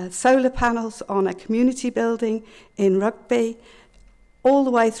solar panels on a community building in Rugby, all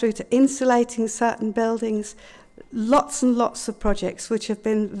the way through to insulating certain buildings. Lots and lots of projects which have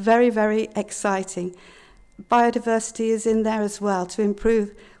been very, very exciting. Biodiversity is in there as well to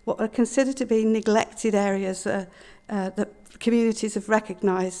improve what are considered to be neglected areas that communities have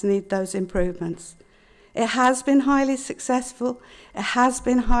recognised need those improvements. It has been highly successful. It has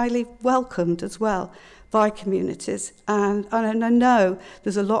been highly welcomed as well by communities. And I know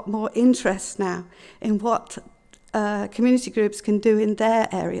there's a lot more interest now in what community groups can do in their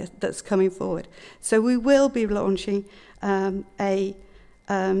area that's coming forward. So we will be launching a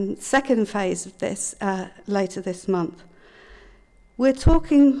second phase of this later this month. We're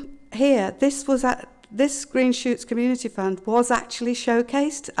talking here, this Green Shoots Community Fund was actually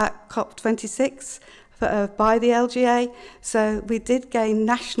showcased at COP26 by the LGA, so we did gain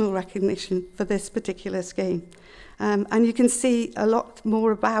national recognition for this particular scheme. And you can see a lot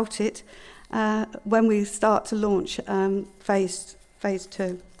more about it when we start to launch phase phase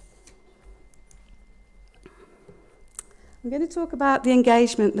 2. I'm going to talk about the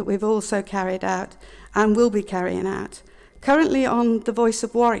engagement that we've also carried out and will be carrying out. Currently on the Voice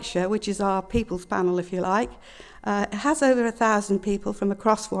of Warwickshire, which is our people's panel, if you like, it has over 1,000 people from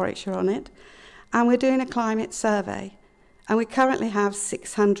across Warwickshire on it, and we're doing a climate survey. And we currently have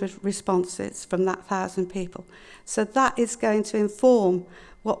 600 responses from that 1,000 people. So that is going to inform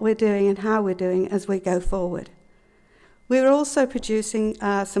what we're doing and how we're doing as we go forward. We're also producing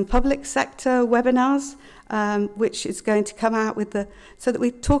some public sector webinars, which is going to come out with so that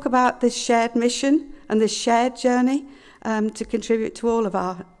we talk about this shared mission and this shared journey to contribute to all of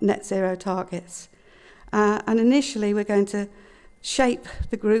our net zero targets. And initially, we're going to shape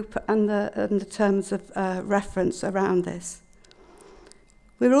the group and the terms of reference around this.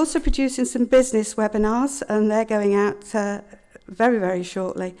 We're also producing some business webinars, and they're going out very, very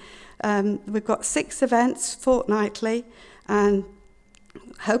shortly. We've got 6 events fortnightly, and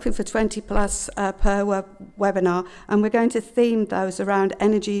hoping for 20 plus per webinar, and we're going to theme those around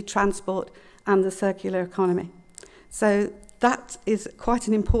energy, transport, and the circular economy. So that is quite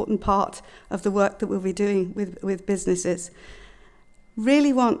an important part of the work that we'll be doing with businesses.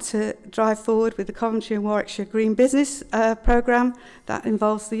 Really want to drive forward with the Coventry and Warwickshire Green Business Programme that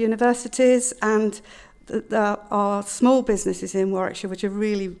involves the universities and our small businesses in Warwickshire, which are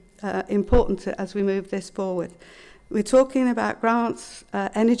really important as we move this forward. We're talking about grants,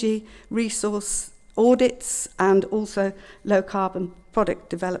 energy, resource audits, and also low carbon product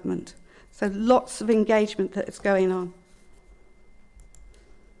development. So lots of engagement that is going on.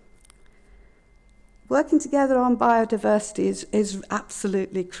 Working together on biodiversity is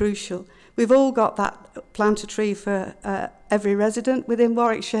absolutely crucial. We've all got that plant a tree for every resident within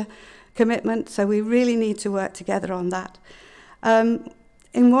Warwickshire commitment, so we really need to work together on that.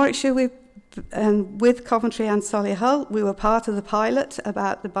 In Warwickshire, with Coventry and Solihull, we were part of the pilot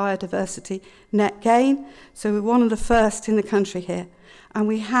about the biodiversity net gain, so we're one of the first in the country here, and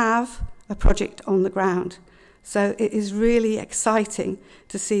we have a project on the ground. So it is really exciting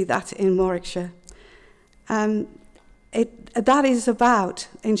to see that in Warwickshire. That is about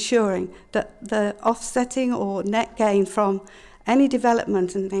ensuring that the offsetting or net gain from any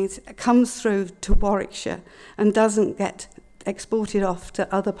development and things comes through to Warwickshire and doesn't get exported off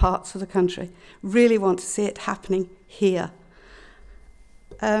to other parts of the country. Really want to see it happening here.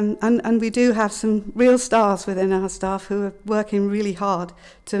 And we do have some real stars within our staff who are working really hard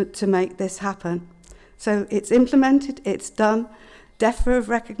to make this happen. So it's implemented, it's done. DEFRA have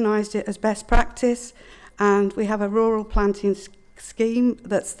recognised it as best practice, and we have a rural planting scheme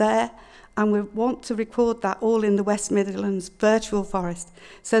that's there, and we want to record that all in the West Midlands virtual forest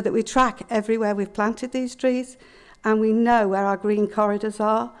so that we track everywhere we've planted these trees, and we know where our green corridors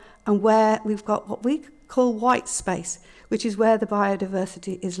are and where we've got what we call white space, which is where the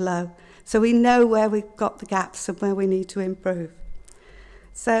biodiversity is low. So we know where we've got the gaps and where we need to improve.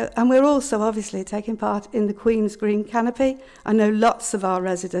 So, and we're also obviously taking part in the Queen's Green Canopy. I know lots of our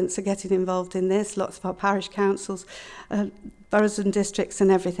residents are getting involved in this, lots of our parish councils, boroughs and districts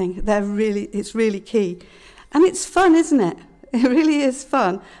and everything. It's really key. And it's fun, isn't it? It really is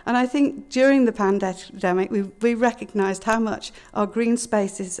fun. And I think during the pandemic, we recognised how much our green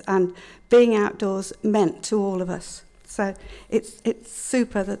spaces and being outdoors meant to all of us. So it's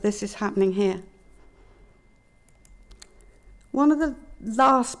super that this is happening here. One of the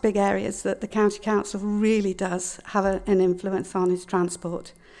last big areas that the County Council really does have an influence on is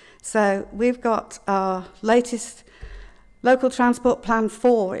transport. So we've got our latest Local Transport Plan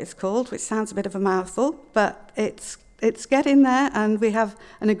 4, it's called, which sounds a bit of a mouthful, but it's getting there, and we have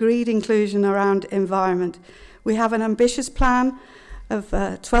an agreed inclusion around environment. We have an ambitious plan of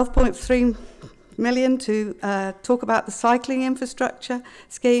 12.3 million to talk about the cycling infrastructure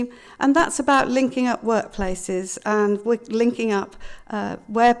scheme, and that's about linking up workplaces and linking up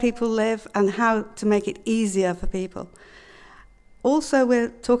where people live and how to make it easier for people. Also, we're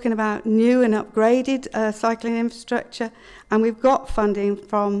talking about new and upgraded cycling infrastructure, and we've got funding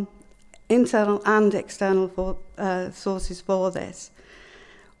from internal and external sources for this.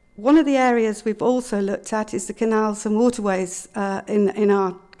 One of the areas we've also looked at is the canals and waterways in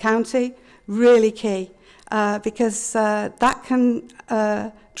our county. Really key, because that can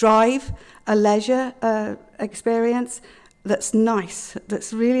drive a leisure experience that's nice,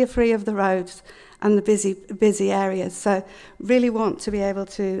 that's really free of the roads and the busy areas. So really want to be able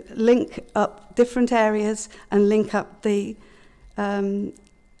to link up different areas and link up the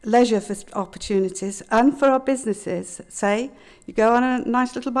leisure for opportunities and for our businesses. Say you go on a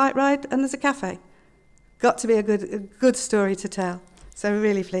nice little bike ride and there's a cafe. Got to be a good story to tell. So we're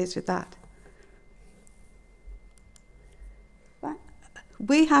really pleased with that.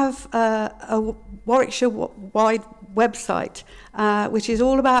 We have a Warwickshire-wide website, which is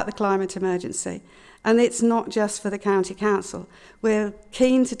all about the climate emergency. And it's not just for the county council. We're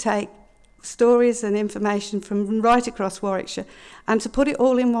keen to take stories and information from right across Warwickshire and to put it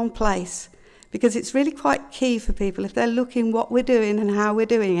all in one place, because it's really quite key for people. If they're looking what we're doing and how we're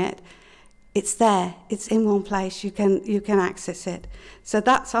doing it, it's there, it's in one place, you can access it. So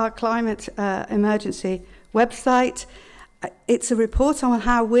that's our climate emergency website. It's a report on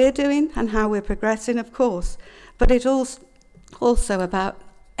how we're doing and how we're progressing, of course, but it's also about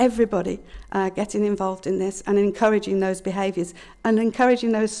everybody getting involved in this and encouraging those behaviours and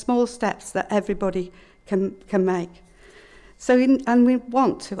encouraging those small steps that everybody can make. So, and we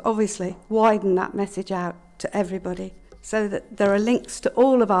want to obviously widen that message out to everybody, so that there are links to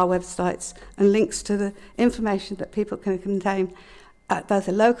all of our websites and links to the information that people can contain at both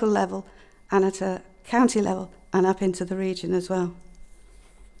a local level and at a county level and up into the region as well.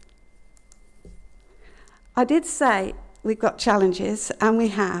 I did say we've got challenges, and we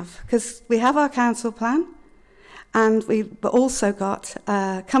have, because we have our council plan, and we've also got,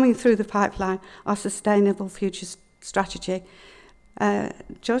 coming through the pipeline, our Sustainable Future Strategy.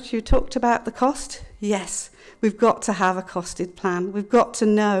 Josh, you talked about the cost. Yes, we've got to have a costed plan. We've got to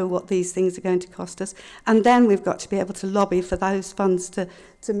know what these things are going to cost us, and then we've got to be able to lobby for those funds to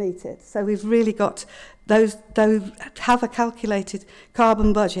meet it. So we've really got those have a calculated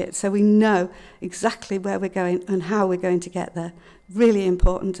carbon budget, so we know exactly where we're going and how we're going to get there. Really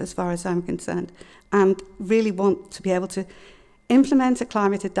important as far as I'm concerned, and really want to be able to implement a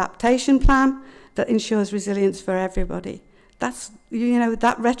climate adaptation plan that ensures resilience for everybody. That's, you know,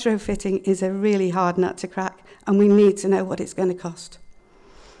 that retrofitting is a really hard nut to crack, and we need to know what it's going to cost.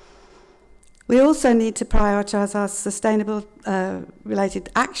 We also need to prioritise our sustainable related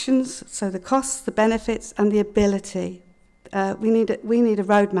actions, so the costs, the benefits and the ability. We need a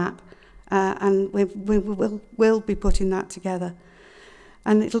roadmap, and we'll be putting that together.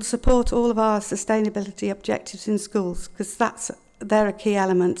 And it'll support all of our sustainability objectives in schools, because they're a key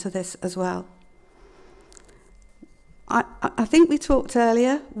element to this as well. I think we talked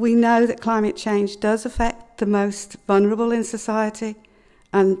earlier, we know that climate change does affect the most vulnerable in society,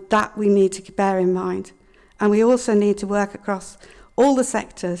 and that we need to bear in mind. And we also need to work across all the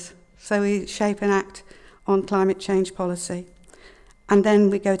sectors, so we shape and act on climate change policy. And then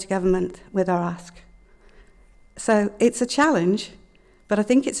we go to government with our ask. So it's a challenge, but I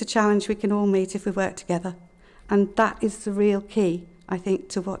think it's a challenge we can all meet if we work together. And that is the real key, I think,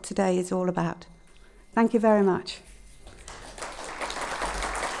 to what today is all about. Thank you very much.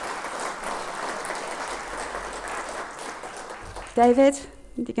 David,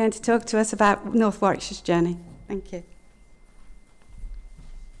 you're going to talk to us about North Warwickshire's journey. Thank you.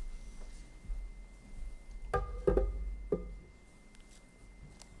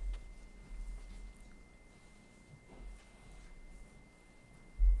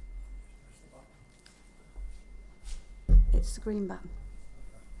 It's the green button.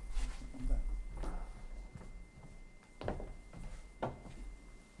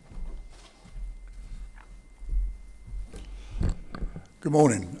 Good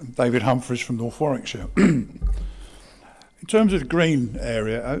morning, I'm David Humphreys from North Warwickshire. In terms of the green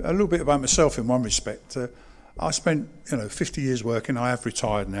area, a little bit about myself in one respect. I spent 50 years working, I have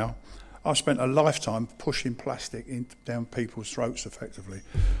retired now. I've spent a lifetime pushing plastic down people's throats effectively.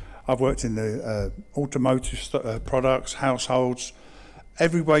 I've worked in the automotive products, households.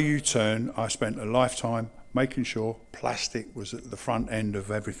 Everywhere you turn, I spent a lifetime making sure plastic was at the front end of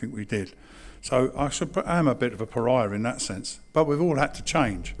everything we did. So I am a bit of a pariah in that sense, but we've all had to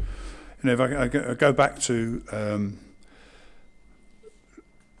change. If I go back to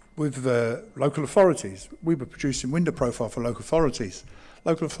with local authorities, we were producing window profile for local authorities.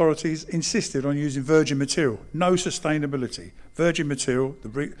 Local authorities insisted on using virgin material, no sustainability. Virgin material,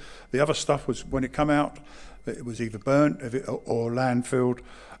 the other stuff was, when it came out, it was either burnt or landfilled,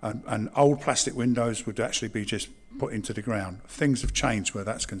 and old plastic windows would actually be just put into the ground. Things have changed where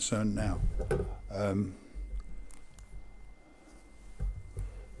that's concerned now.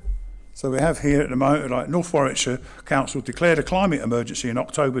 So we have here at the moment, like North Warwickshire Council declared a climate emergency in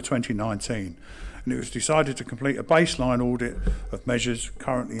October 2019, and it was decided to complete a baseline audit of measures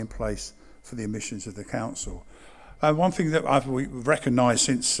currently in place for the emissions of the council. One thing that we've recognised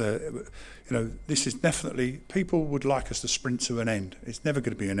since, this is definitely, people would like us to sprint to an end. It's never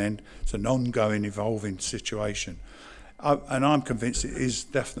going to be an end. It's an ongoing, evolving situation. And I'm convinced it is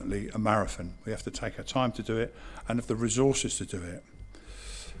definitely a marathon. We have to take our time to do it and have the resources to do it.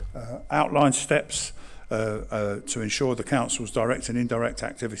 Outline steps to ensure the council's direct and indirect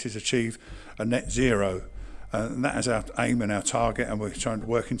activities achieve a net zero And that is our aim and our target, and we're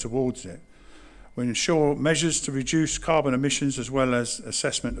working towards it. We ensure measures to reduce carbon emissions as well as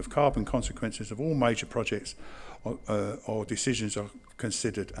assessment of carbon consequences of all major projects or decisions are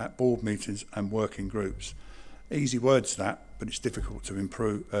considered at board meetings and working groups. Easy words that, but it's difficult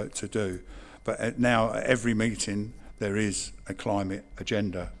to to do. But now at every meeting there is a climate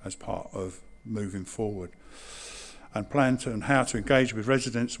agenda as part of moving forward. And plan on how to engage with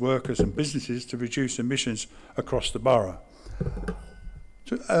residents, workers and businesses to reduce emissions across the borough.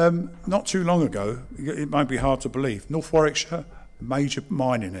 Not too long ago, it might be hard to believe, North Warwickshire, major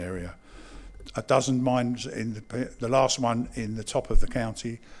mining area. A dozen mines, the last one in the top of the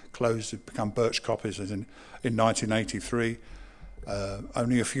county closed, had become birch coppers in 1983.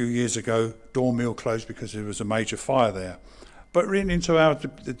 Only a few years ago, Dawn Mill closed because there was a major fire there. But written into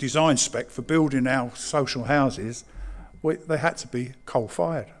the design spec for building our social houses, they had to be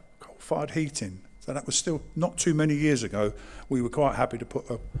coal-fired heating. So that was still not too many years ago. We were quite happy to put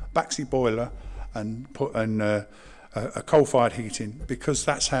a backseat boiler and put in a coal-fired heating because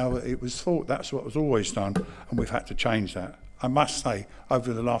that's how it was thought. That's what was always done, and we've had to change that. I must say,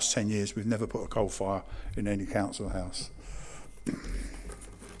 over the last 10 years, we've never put a coal fire in any council house.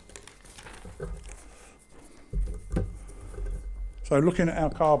 So looking at our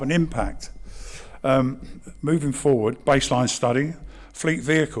carbon impact, moving forward, baseline study, fleet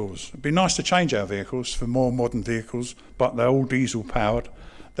vehicles. It'd be nice to change our vehicles for more modern vehicles, but they're all diesel powered.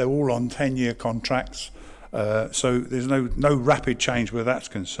 They're all on 10-year contracts. So there's no rapid change where that's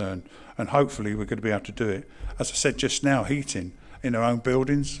concerned. And hopefully we're going to be able to do it. As I said just now, heating in our own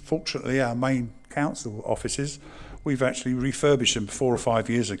buildings. Fortunately, our main council offices, we've actually refurbished them 4 or 5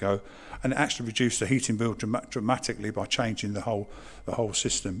 years ago and actually reduced the heating bill dramatically by changing the whole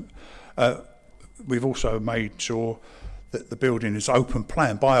system. We've also made sure that the building is open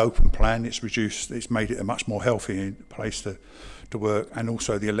plan. By open plan, it's made it a much more healthy place to work, and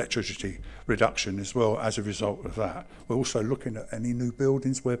also the electricity reduction as well as a result of that. We're also looking at any new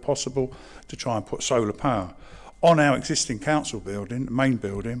buildings where possible to try and put solar power. On our existing council building, main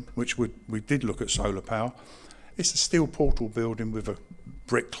building, which we did look at solar power, it's a steel portal building with a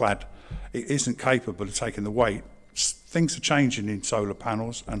brick clad. It isn't capable of taking the weight. Things are changing in solar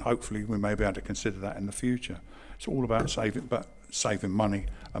panels, and hopefully we may be able to consider that in the future. It's all about saving money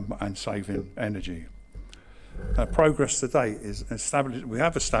and saving energy. Progress to date is we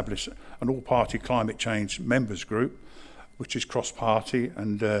have established an all-party climate change members group, which is cross-party,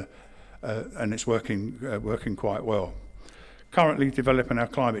 and it's working quite well. Currently developing our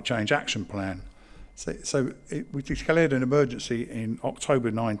climate change action plan. We declared an emergency in October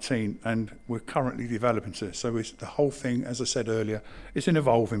 19, and we're currently developing this. So the whole thing, as I said earlier, is an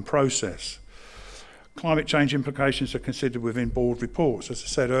evolving process. Climate change implications are considered within board reports. As I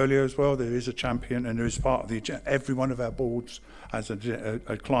said earlier as well, there is a champion, and there is part of the every one of our boards has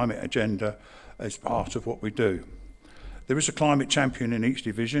a climate agenda as part of what we do. There is a climate champion in each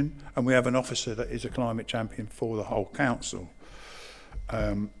division, and we have an officer that is a climate champion for the whole council.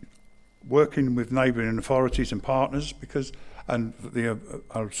 Working with neighbouring authorities and partners,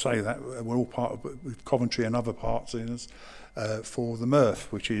 I'll say that we're all part of with Coventry and other parts in us for the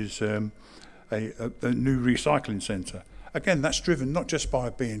MRF, which is a new recycling centre. Again, that's driven not just by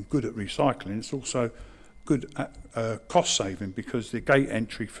being good at recycling, it's also good at cost saving, because the gate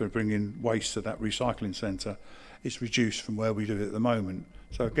entry for bringing waste to that recycling centre is reduced from where we do it at the moment.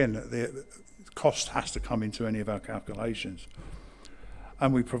 So again, the cost has to come into any of our calculations.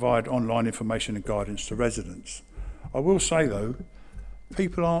 And we provide online information and guidance to residents. I will say though,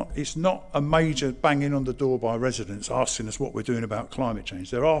 it's not a major banging on the door by residents asking us what we're doing about climate change.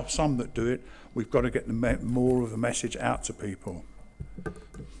 There are some that do it. We've got to get more of the message out to people.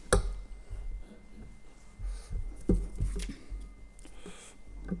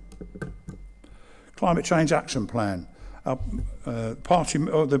 Climate Change Action Plan. The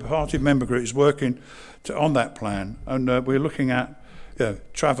party member group is working on that plan, and we're looking at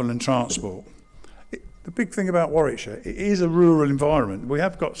travel and transport. The big thing about Warwickshire, it is a rural environment. We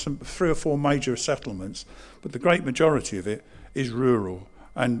have got 3 or 4 major settlements, but the great majority of it is rural.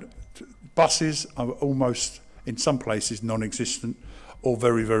 And buses are almost, in some places, non-existent or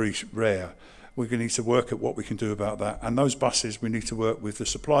very, very rare. We're going to need to work at what we can do about that. And those buses, we need to work with the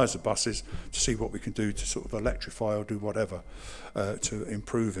suppliers of buses to see what we can do to sort of electrify or do whatever to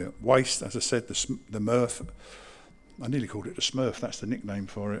improve it. Waste, as I said, the MRF, I nearly called it the Smurf, that's the nickname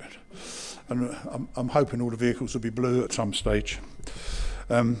for it. And I'm hoping all the vehicles will be blue at some stage.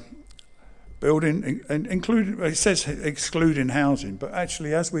 Building, including, it says excluding housing, but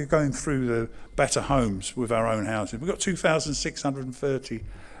actually as we're going through the better homes with our own housing, we've got 2,630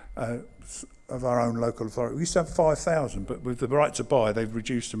 of our own local authority. We used to have 5,000, but with the right to buy, they've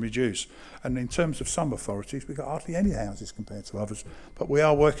reduced and reduced. And in terms of some authorities, we've got hardly any houses compared to others. But we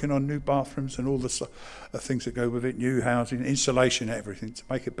are working on new bathrooms and all the things that go with it, new housing, insulation, everything, to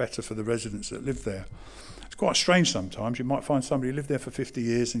make it better for the residents that live there. It's quite strange sometimes. You might find somebody who lived there for 50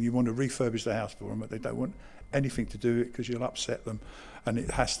 years and you want to refurbish the house for them, but they don't want anything to do with it because you'll upset them. And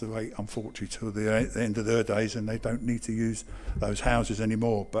it has to wait, unfortunately, till the end of their days, and they don't need to use those houses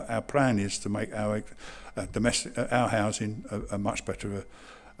anymore. But our plan is to make our our housing a much better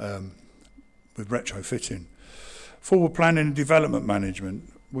with retrofitting. Forward planning and development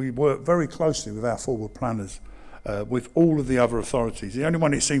management. We work very closely with our forward planners, with all of the other authorities. The only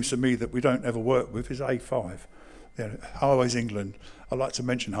one it seems to me that we don't ever work with is A5. Highways England. I like to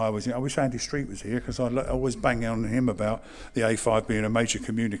mention Highways England. I wish Andy Street was here because I always bang on him about the A5 being a major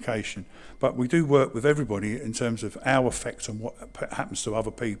communication. But we do work with everybody in terms of our effect on what happens to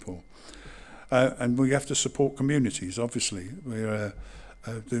other people. And we have to support communities, obviously. We're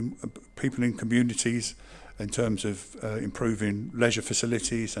doing people in communities in terms of improving leisure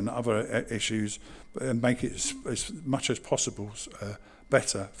facilities and other issues, and make it as much as possible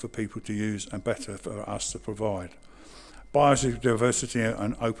better for people to use and better for us to provide. Biodiversity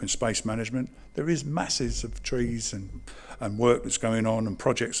and open space management. There is masses of trees and work that's going on, and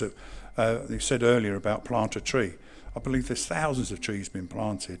projects that you said earlier about plant a tree. I believe there's thousands of trees being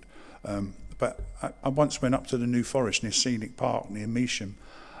planted. But I once went up to the New Forest near Scenic Park near Measham,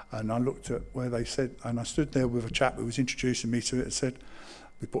 and I looked at where they said, and I stood there with a chap who was introducing me to it and said,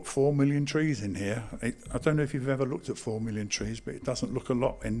 we put 4 million trees in here. I don't know if you've ever looked at 4 million trees, but it doesn't look a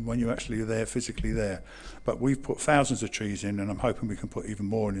lot in when you're actually there, physically there. But we've put thousands of trees in, and I'm hoping we can put even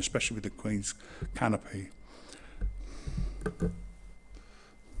more in, especially with the Queen's canopy.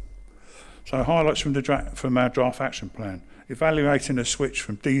 So highlights from our draft action plan. Evaluating a switch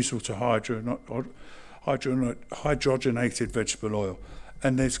from diesel to hydrogenated vegetable oil.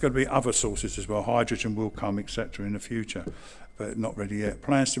 And there's going to be other sources as well. Hydrogen will come, etc., in the future, but not ready yet.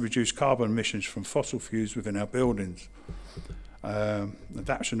 Plans to reduce carbon emissions from fossil fuels within our buildings.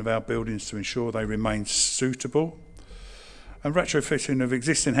 Adaptation of our buildings to ensure they remain suitable. And retrofitting of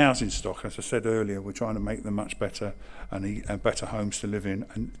existing housing stock. As I said earlier, we're trying to make them much better and better homes to live in,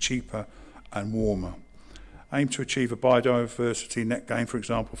 and cheaper and warmer. Aim to achieve a biodiversity net gain, for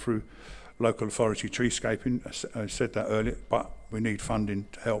example, through local authority treescaping. I said that earlier, but we need funding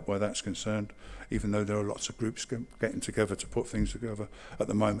to help where that's concerned, even though there are lots of groups getting together to put things together at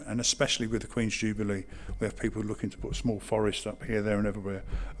the moment, and especially with the Queen's Jubilee, we have people looking to put small forests up here, there and everywhere,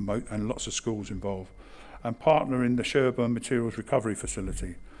 and lots of schools involved. And partner in the Sherburn Materials Recovery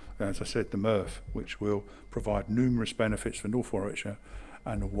Facility, as I said, the MRF, which will provide numerous benefits for North Warwickshire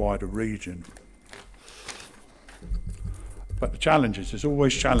and a wider region. But the challenges, there's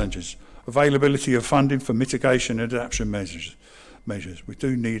always challenges. Availability of funding for mitigation and adaptation measures. We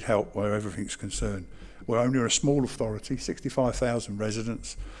do need help where everything's concerned. We're only a small authority, 65,000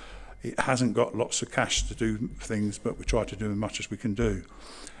 residents. It hasn't got lots of cash to do things, but we try to do as much as we can do.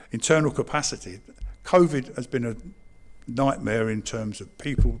 Internal capacity. COVID has been a nightmare in terms of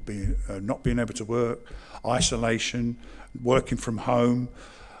people not being able to work, isolation, working from home,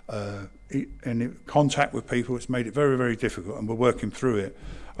 and contact with people. It's made it very, very difficult, and we're working through it.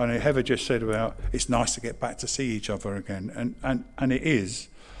 And Heather just said about it's nice to get back to see each other again, and it is,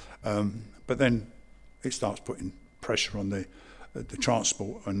 but then it starts putting pressure on the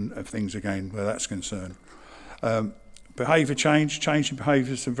transport and things again where that's concerned. Behaviour change, changing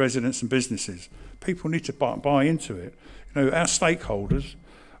behaviours of residents and businesses. People need to buy into it. You know, our stakeholders.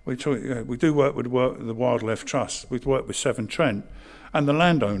 We do work with the Wildlife Trust. We've worked with Severn Trent, and the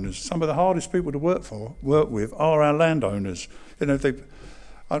landowners. Some of the hardest people to work with are our landowners. You know,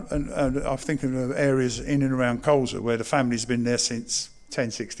 and I'm thinking of areas in and around Colza where the family's been there since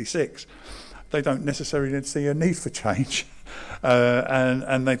 1066. They don't necessarily see a need for change,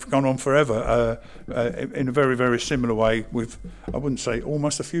 and they've gone on forever in a very, very similar way with, I wouldn't say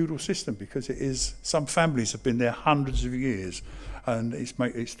almost a feudal system, because it is. Some families have been there hundreds of years, and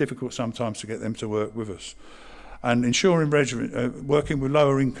it's difficult sometimes to get them to work with us. And ensuring working with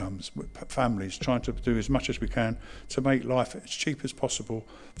lower incomes, with families, trying to do as much as we can to make life as cheap as possible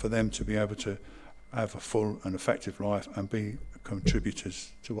for them to be able to have a full and effective life and be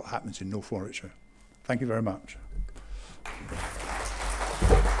contributors to what happens in North Warwickshire. Thank you very much.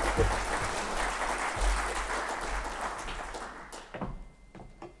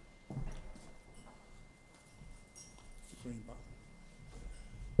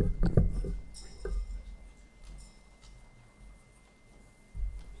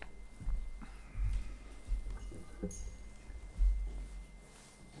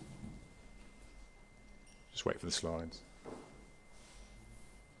 Just wait for the slides.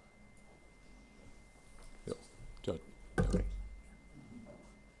 Okay.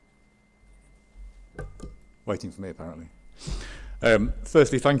 Waiting for me, apparently.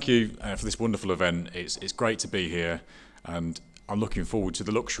 Firstly, thank you for this wonderful event. It's great to be here, and I'm looking forward to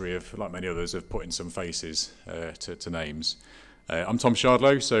the luxury of, like many others, of putting some faces to names. I'm Tom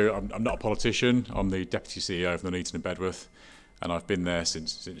Shardlow, so I'm not a politician. I'm the Deputy CEO of Nuneaton and Bedworth, and I've been there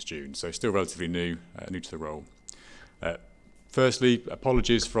since June, so still relatively new to the role. Firstly,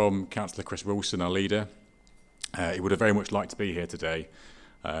 apologies from Councillor Chris Wilson, our leader. He would have very much liked to be here today,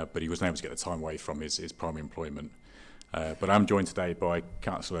 but he wasn't able to get the time away from his primary employment. But I'm joined today by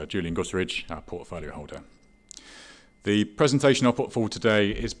Councillor Julian Gutteridge, our portfolio holder. The presentation I'll put forward today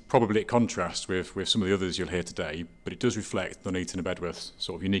is probably at contrast with some of the others you'll hear today, but it does reflect Nuneaton and Bedworth's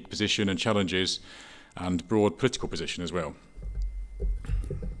sort of unique position and challenges and broad political position as well.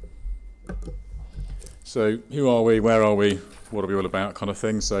 So who are we, where are we, what are we all about kind of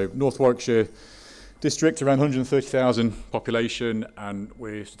thing. So North Warwickshire district, around 130,000 population, and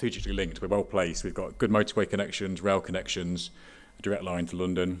we're strategically linked. We're well placed. We've got good motorway connections, rail connections, a direct line to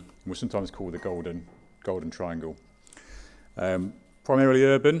London. We're sometimes called the Golden Triangle. Primarily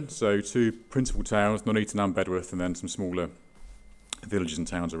urban, so 2 principal towns, Nuneaton and Bedworth, and then some smaller villages and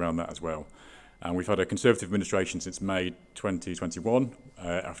towns around that as well. And we've had a Conservative administration since May 2021,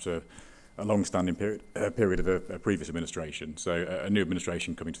 after a long-standing period of a previous administration. So a new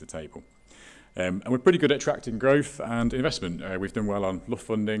administration coming to the table. And we're pretty good at attracting growth and investment. We've done well on LUF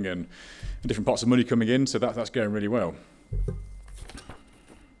funding and different pots of money coming in, so that's going really well.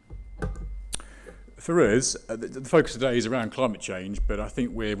 For us, the focus today is around climate change, but I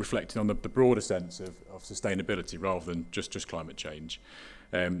think we're reflecting on the broader sense of sustainability rather than just climate change.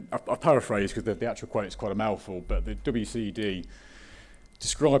 I'll paraphrase because the actual quote is quite a mouthful, but the WCD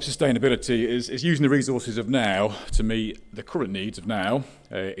describes sustainability as using the resources of now to meet the current needs of now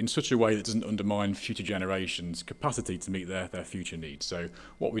in such a way that doesn't undermine future generations' capacity to meet their future needs. So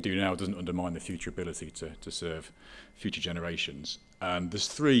what we do now doesn't undermine the future ability to serve future generations. And there's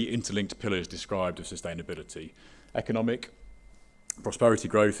 3 interlinked pillars described of sustainability: economic, prosperity,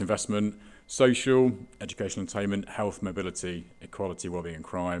 growth, investment; social, education, attainment; health, mobility, equality, wellbeing and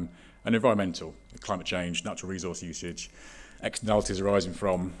crime; and environmental, climate change, natural resource usage, externalities arising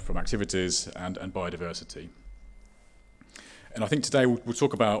from activities, and biodiversity. And I think today we'll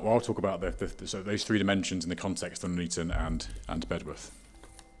talk about, or I'll talk about so those 3 dimensions in the context of Nuneaton and Bedworth.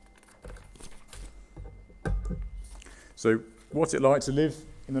 So what's it like to live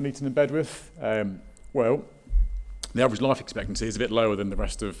in Nuneaton and Bedworth? Well, the average life expectancy is a bit lower than the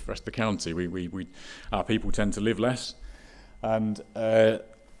rest of the county. Our people tend to live less, and they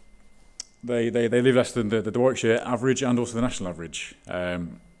live less than the Warwickshire average and also the national average.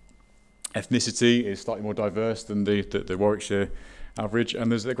 Ethnicity is slightly more diverse than the Warwickshire average,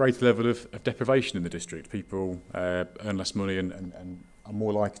 and there's a greater level of deprivation in the district. People earn less money and are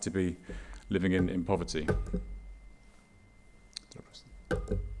more likely to be living in poverty.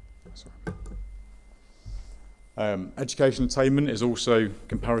 Education attainment is also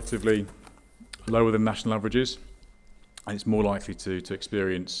comparatively lower than national averages, and it's more likely to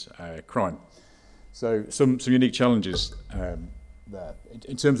experience crime. So some unique challenges there.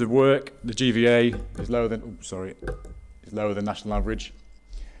 In terms of work, the GVA is lower than national average.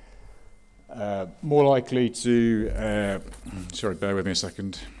 More likely to sorry, bear with me a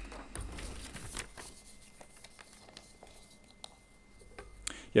second.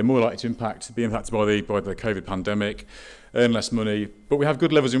 Yeah, more likely to be impacted by the COVID pandemic, earn less money, but we have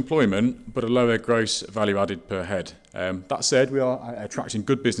good levels of employment, but a lower gross value added per head. That said, we are attracting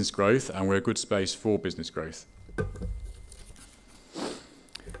good business growth, and we're a good space for business growth.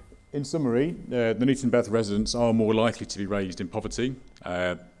 In summary, the Nuneaton and Bedworth residents are more likely to be raised in poverty.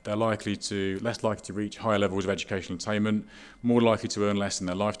 They're less likely to reach higher levels of educational attainment, more likely to earn less in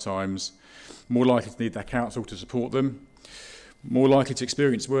their lifetimes, more likely to need their council to support them, more likely to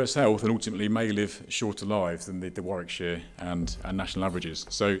experience worse health, and ultimately may live shorter lives than the Warwickshire and national averages.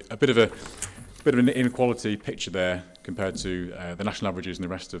 So a bit of an inequality picture there compared to the national averages and the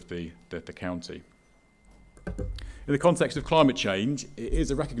rest of the county. In the context of climate change, it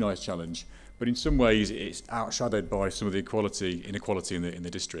is a recognised challenge, but in some ways it's outshadowed by some of the inequality in the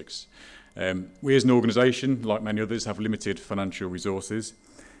districts. We as an organisation, like many others, have limited financial resources,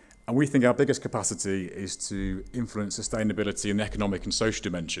 and we think our biggest capacity is to influence sustainability in the economic and social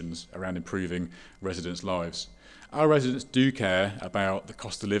dimensions around improving residents' lives. Our residents do care about the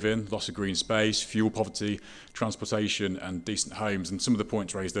cost of living, loss of green space, fuel poverty, transportation and decent homes, and some of the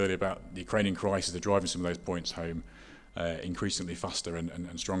points raised earlier about the Ukrainian crisis are driving some of those points home increasingly faster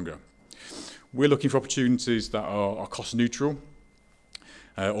and stronger. We're looking for opportunities that are cost neutral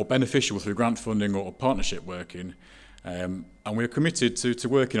or beneficial through grant funding or partnership working. And we're committed to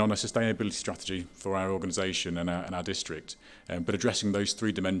working on a sustainability strategy for our organisation and our district, but addressing those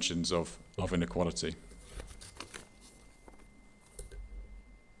three dimensions of inequality.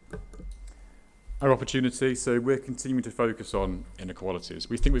 Our opportunity, so we're continuing to focus on inequalities.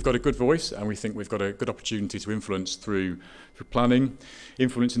 We think we've got a good voice and we think we've got a good opportunity to influence through planning,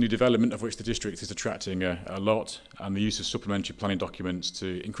 influencing new development, of which the district is attracting a lot, and the use of supplementary planning documents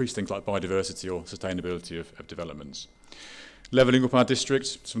to increase things like biodiversity or sustainability of developments. Levelling up our district,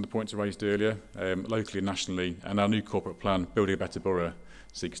 some of the points I raised earlier, locally and nationally, and our new corporate plan, Building a Better Borough,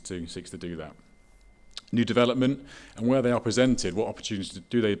 seeks to do that. New development, and where they are presented, what opportunities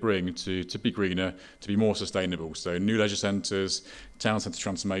do they bring to be greener, to be more sustainable? So new leisure centres, town centre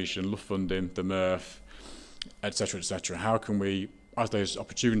transformation, LUF funding, the MRF, etc., etc. How can we, as those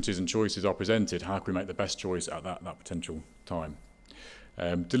opportunities and choices are presented, how can we make the best choice at that potential time?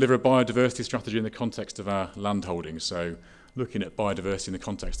 Deliver a biodiversity strategy in the context of our land holdings, so looking at biodiversity in the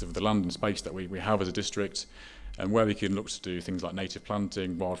context of the land and space that we have as a district, and where we can look to do things like native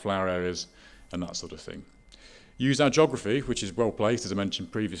planting, wildflower areas, and that sort of thing. Use our geography, which is well placed, as I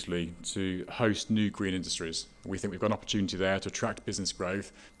mentioned previously, to host new green industries. We think we've got an opportunity there to attract business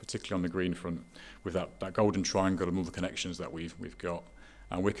growth, particularly on the green front, with that golden triangle and all the connections that we've got.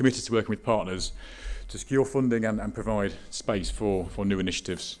 And we're committed to working with partners to secure funding and provide space for new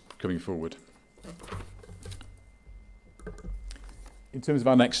initiatives coming forward. In terms of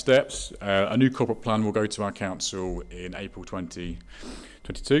our next steps, a new corporate plan will go to our council in April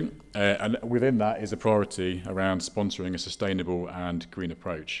 2022, and within that is a priority around sponsoring a sustainable and green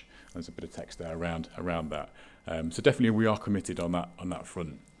approach. There's a bit of text there around that. So definitely we are committed on that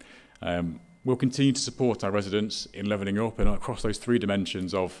front. We'll continue to support our residents in levelling up and across those three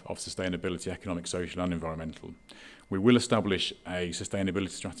dimensions of sustainability, economic, social and environmental. We will establish a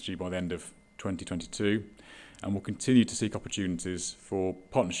sustainability strategy by the end of 2022, and we'll continue to seek opportunities for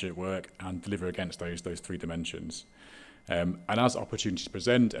partnership work and deliver against those three dimensions. And as opportunities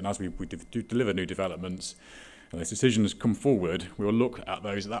present and as we do deliver new developments and those decisions come forward, we will look at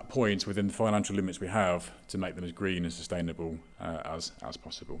those at that point within the financial limits we have to make them as green and sustainable as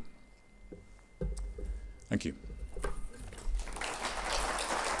possible. Thank you.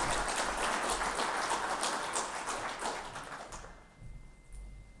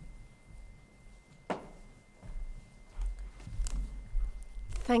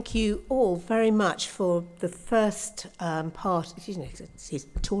 Thank you all very much for the first part. He's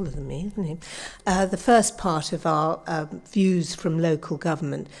taller than me, isn't he? The first part of our views from local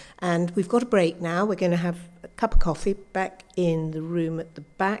government. And we've got a break now. We're going to have a cup of coffee back in the room at the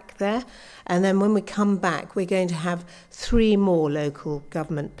back there. And then when we come back, we're going to have 3 more local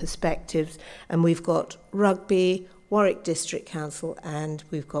government perspectives. And we've got Rugby, Warwick District Council, and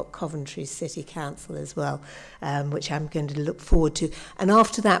we've got Coventry City Council as well, which I'm going to look forward to. And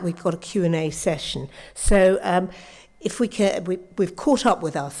after that, we've got a Q&A session. So if we can, we've caught up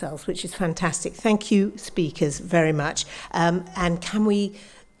with ourselves, which is fantastic. Thank you, speakers, very much. And can we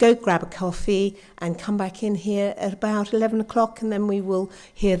go grab a coffee and come back in here at about 11 o'clock, and then we will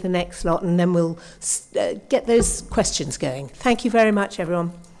hear the next lot, and then we'll get those questions going. Thank you very much,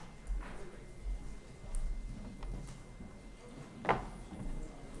 everyone.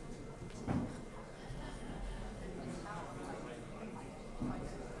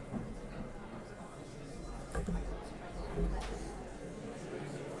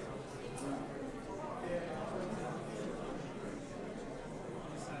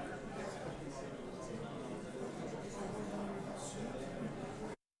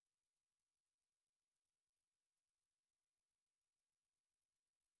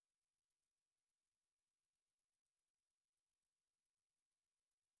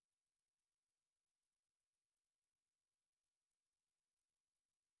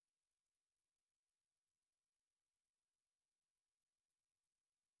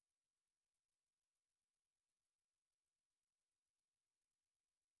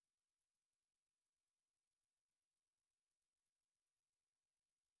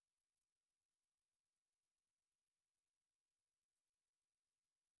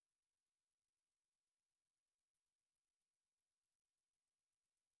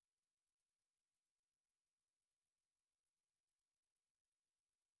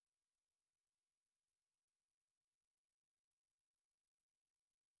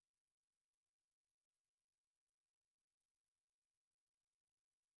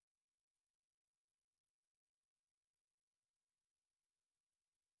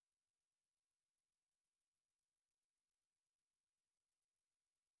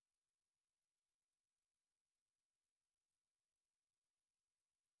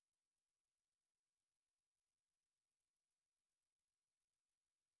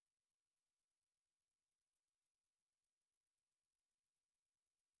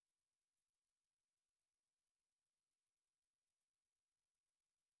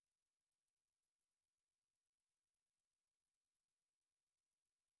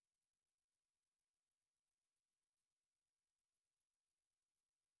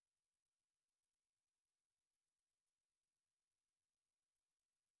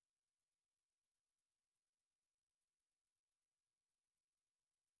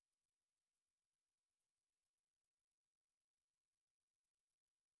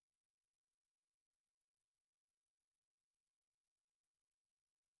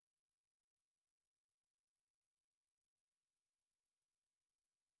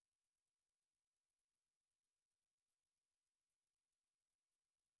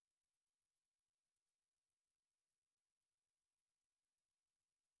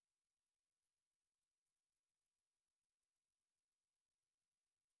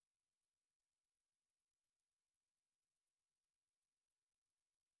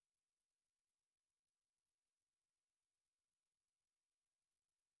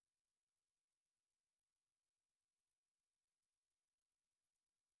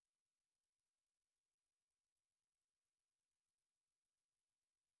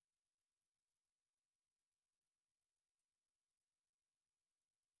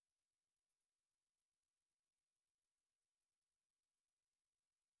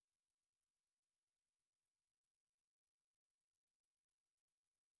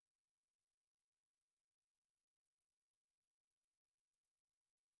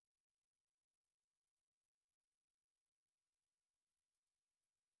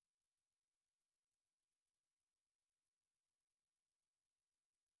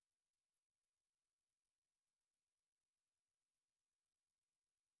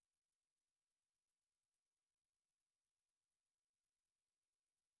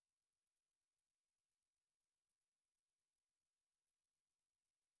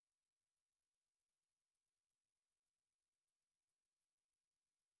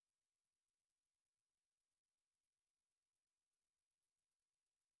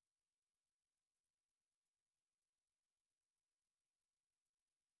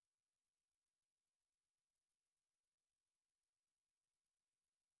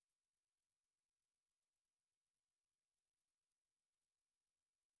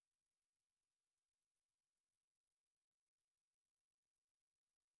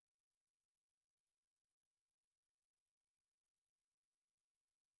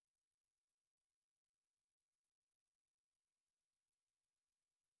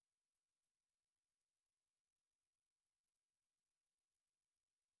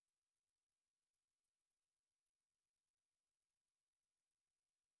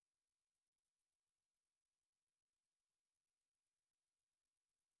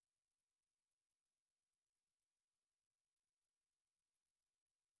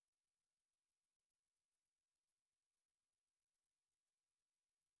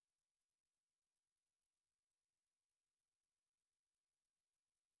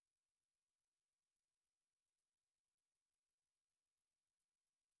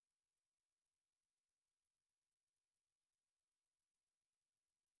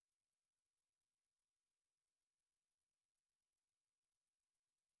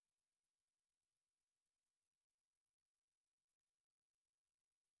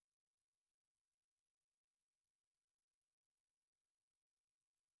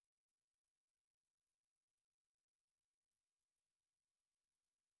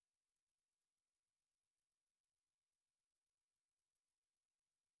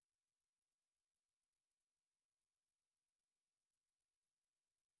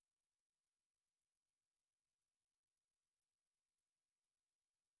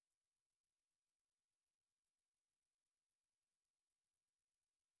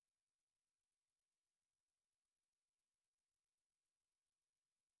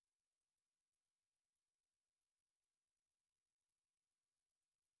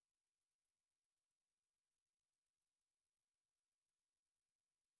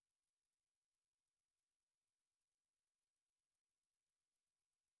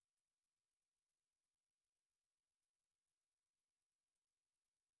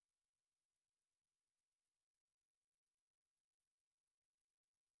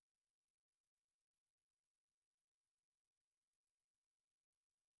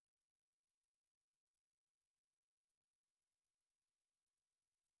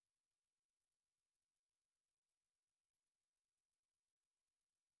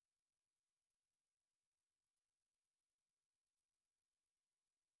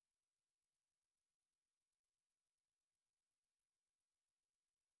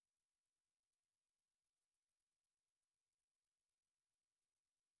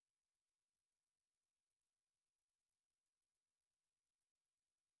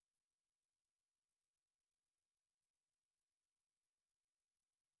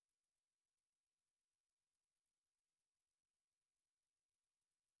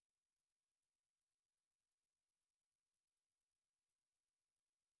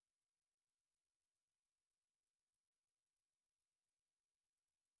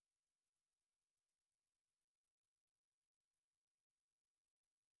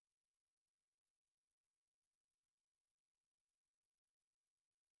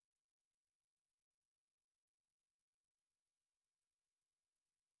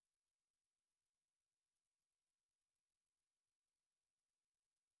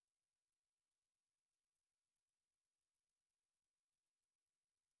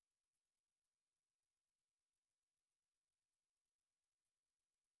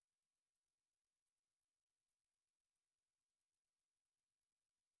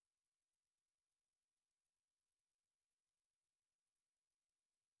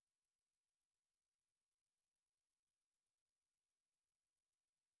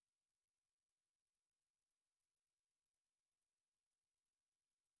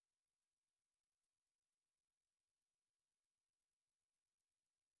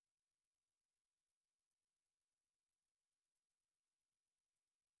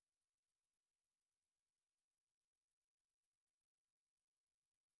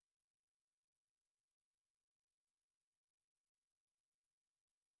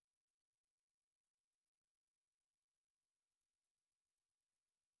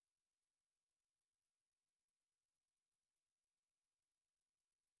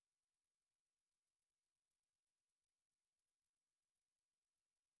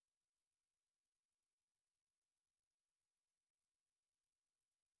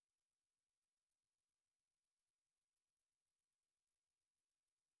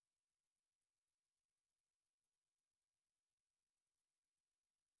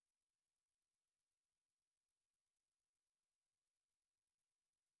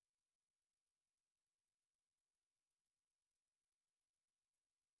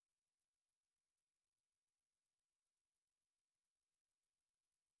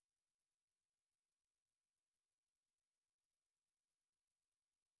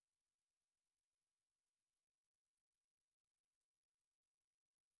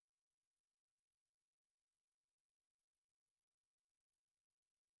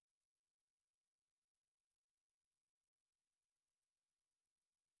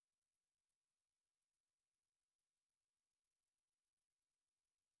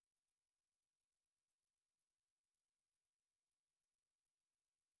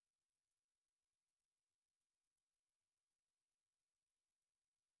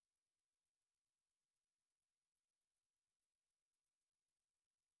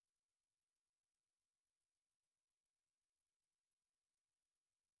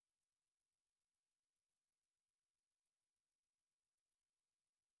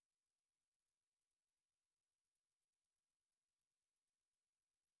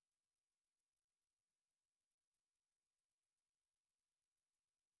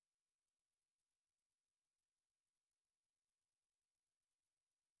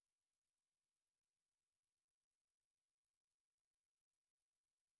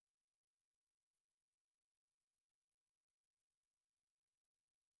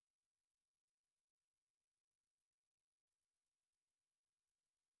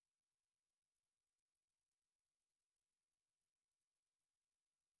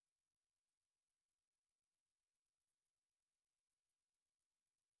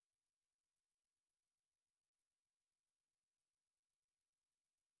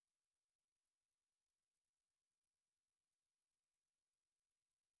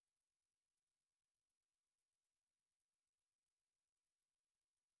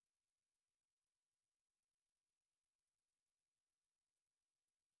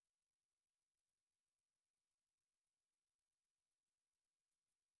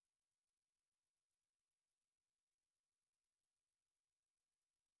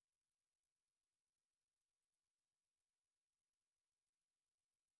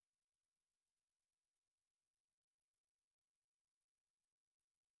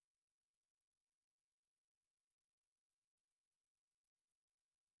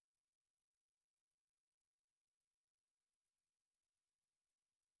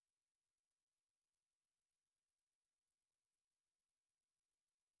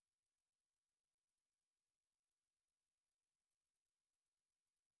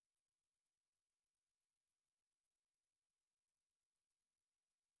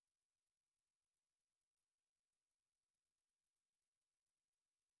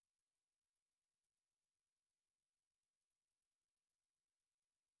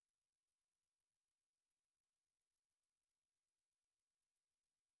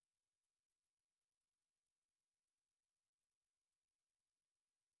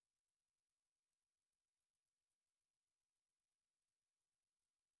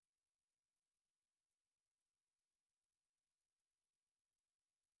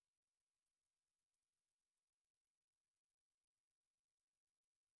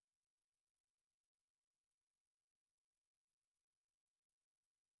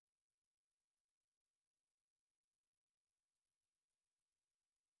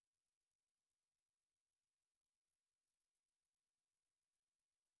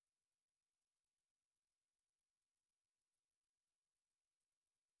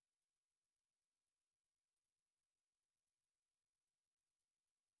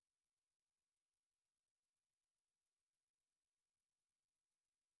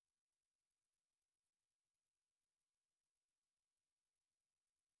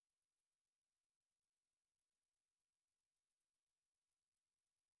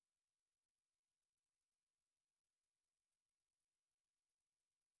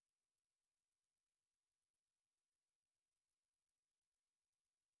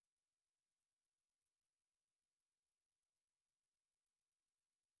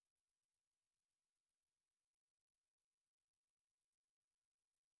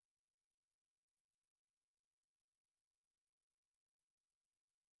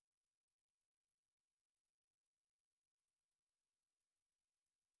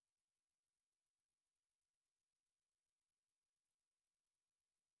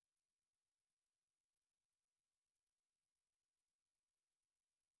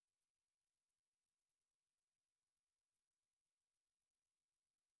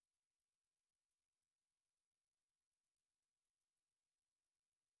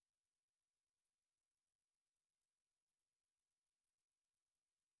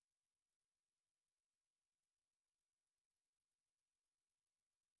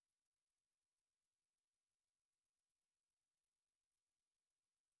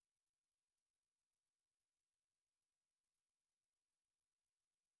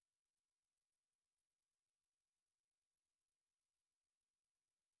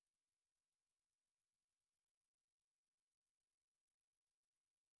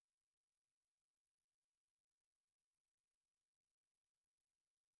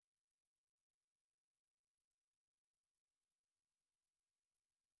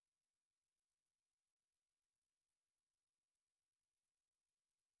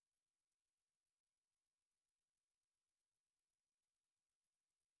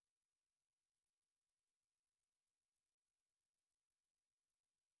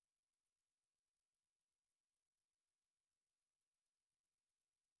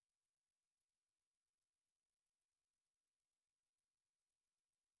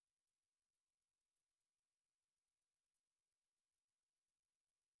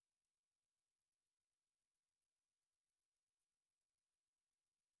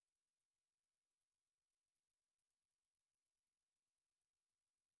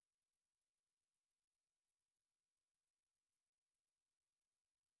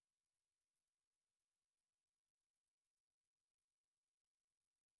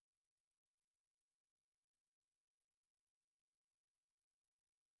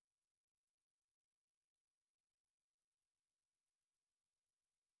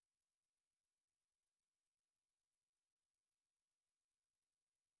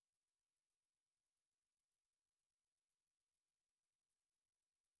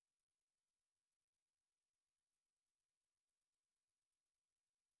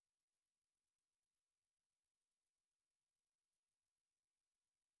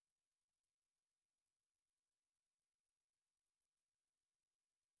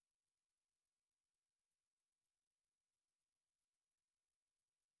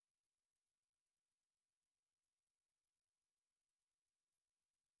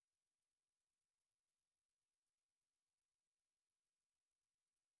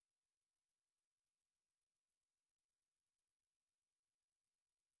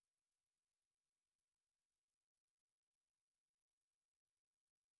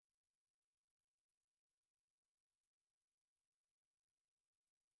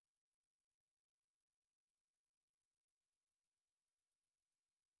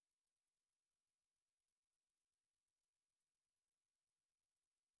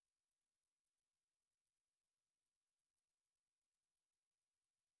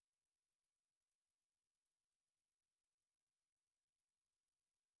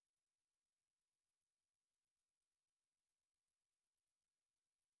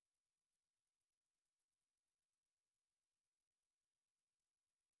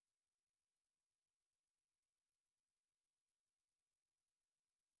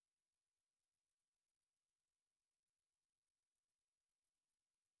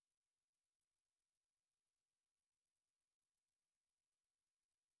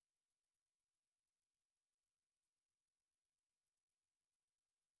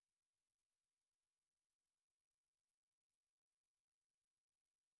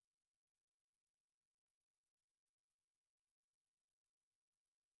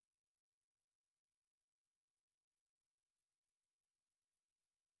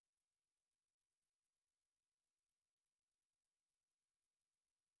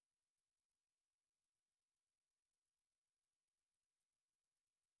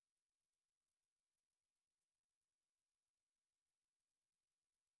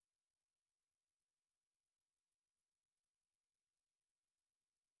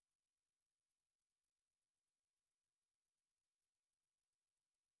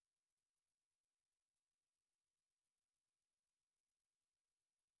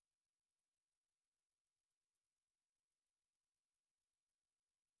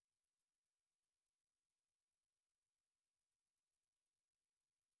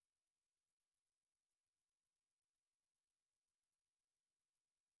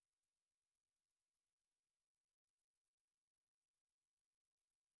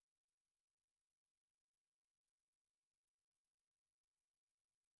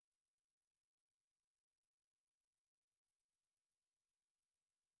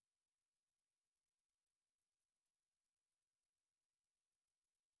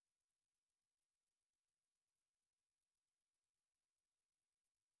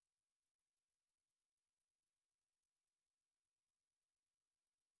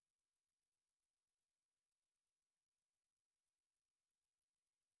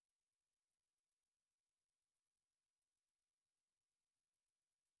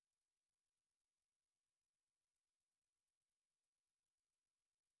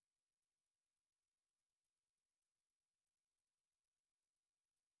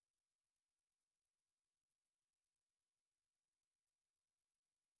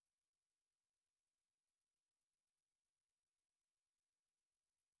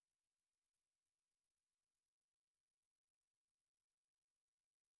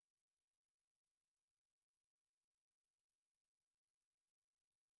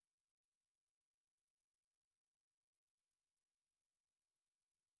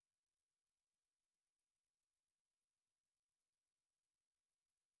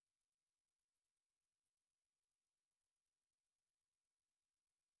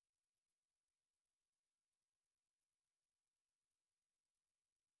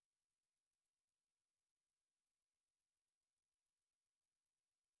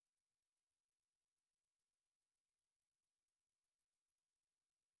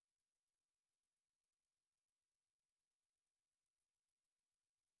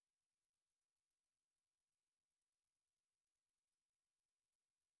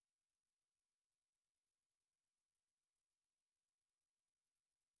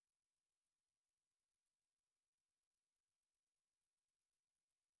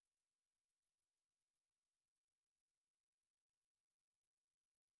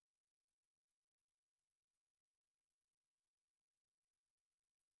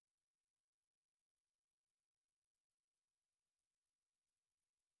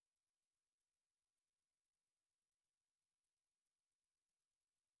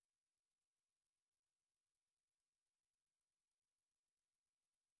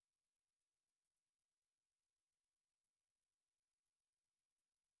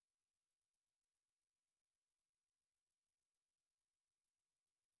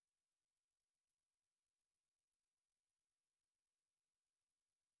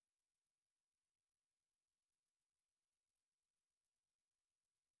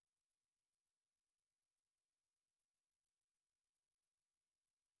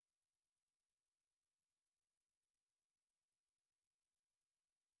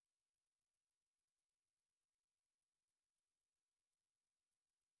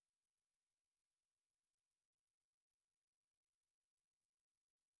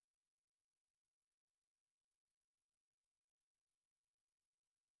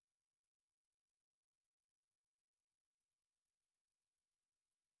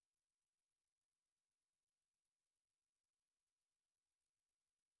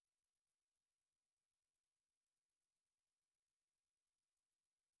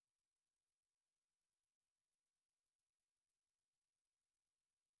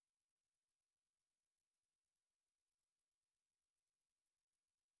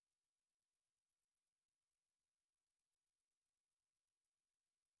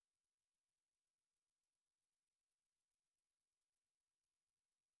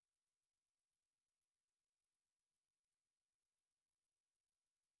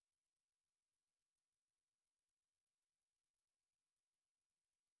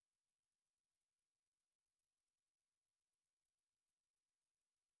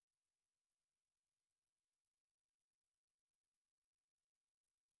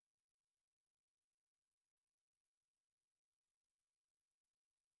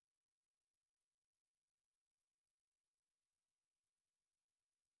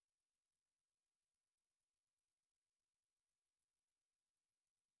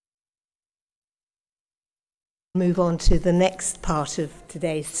 Move on to the next part of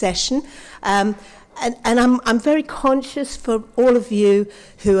today's session. And I'm very conscious for all of you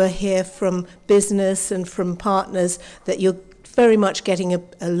who are here from business and from partners that you're very much getting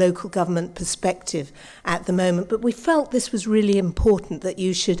a local government perspective at the moment. But we felt this was really important, that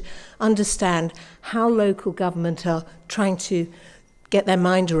you should understand how local government are trying to get their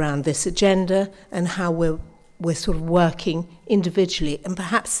mind around this agenda and how we're sort of working individually. And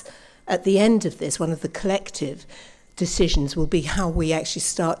perhaps at the end of this, one of the collective decisions will be how we actually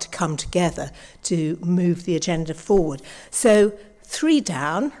start to come together to move the agenda forward. So 3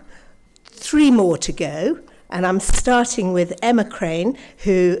 down, 3 more to go. And I'm starting with Emma Crane,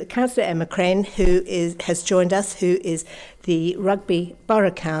 Councillor Emma Crane, who has joined us, who is the Rugby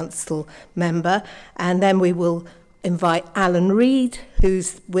Borough Council member. And then we will invite Alan Reid,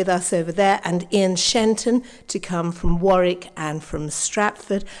 who's with us over there, and Ian Shenton to come from Warwick and from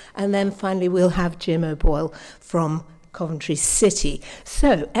Stratford. And then finally we'll have Jim O'Boyle from Coventry City.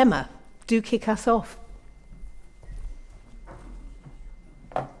 So, Emma, do kick us off.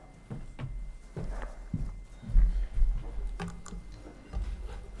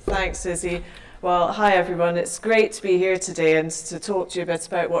 Thanks, Izzy. Well, hi everyone. It's great to be here today and to talk to you a bit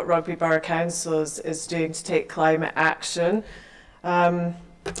about what Rugby Borough Council is doing to take climate action.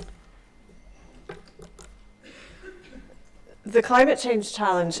 The climate change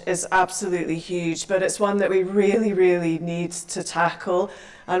challenge is absolutely huge, but it's one that we really, really need to tackle,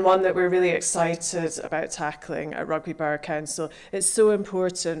 and one that we're really excited about tackling at Rugby Borough Council. It's so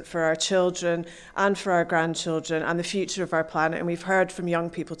important for our children and for our grandchildren and the future of our planet, and we've heard from young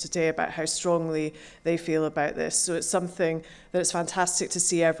people today about how strongly they feel about this. So it's something that it's fantastic to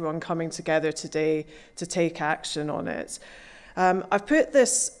see everyone coming together today to take action on it. I've put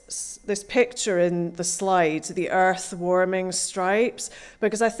this picture in the slide, the Earth warming stripes,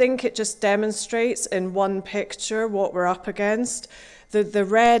 because I think it just demonstrates in one picture what we're up against. The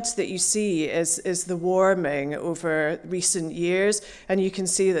red that you see is the warming over recent years, and you can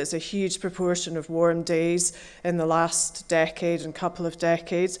see there's a huge proportion of warm days in the last decade and couple of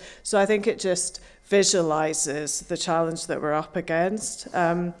decades. So I think it just visualises the challenge that we're up against.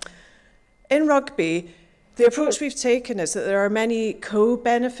 In rugby, the approach we've taken is that there are many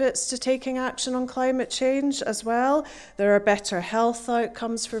co-benefits to taking action on climate change as well. There are better health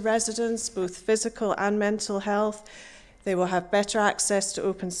outcomes for residents, both physical and mental health. They will have better access to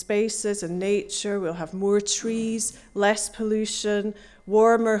open spaces and nature. We'll have more trees, less pollution,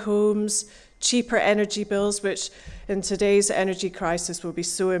 warmer homes, cheaper energy bills, which in today's energy crisis will be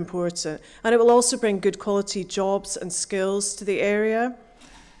so important. And it will also bring good quality jobs and skills to the area.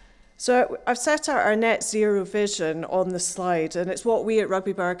 So I've set out our net zero vision on the slide, and it's what we at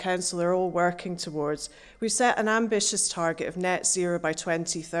Rugby Borough Council are all working towards. We've set an ambitious target of net zero by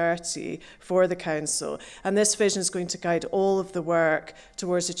 2030 for the council, and this vision is going to guide all of the work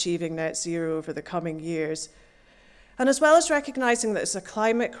towards achieving net zero over the coming years. And as well as recognising that it's a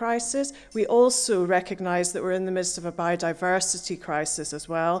climate crisis, we also recognise that we're in the midst of a biodiversity crisis as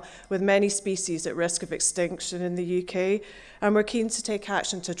well, with many species at risk of extinction in the UK. And we're keen to take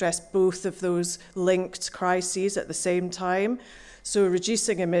action to address both of those linked crises at the same time. So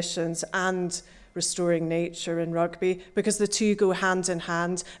reducing emissions and restoring nature in rugby, because the two go hand in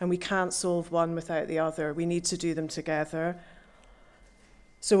hand and we can't solve one without the other. We need to do them together.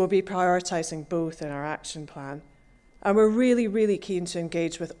 So we'll be prioritising both in our action plan. And we're really, really keen to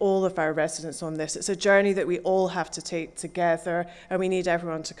engage with all of our residents on this. It's a journey that we all have to take together, and we need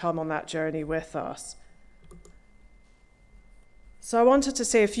everyone to come on that journey with us. So I wanted to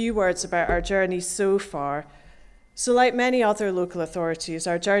say a few words about our journey so far. So like many other local authorities,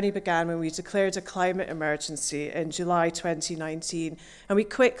 our journey began when we declared a climate emergency in July 2019, and we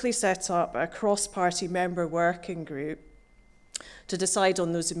quickly set up a cross-party member working group to decide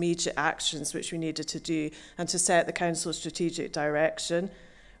on those immediate actions which we needed to do and to set the council's strategic direction.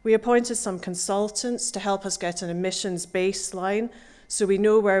 We appointed some consultants to help us get an emissions baseline so we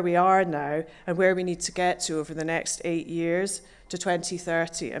know where we are now and where we need to get to over the next 8 years to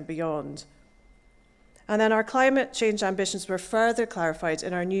 2030 and beyond. And then our climate change ambitions were further clarified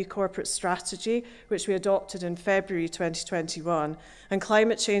in our new corporate strategy, which we adopted in February 2021. And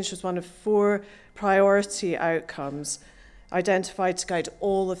climate change was one of 4 priority outcomes identified to guide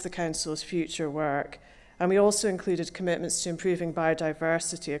all of the council's future work. And we also included commitments to improving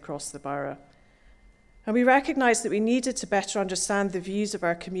biodiversity across the borough. And we recognised that we needed to better understand the views of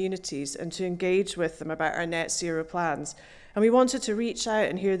our communities and to engage with them about our net zero plans. And we wanted to reach out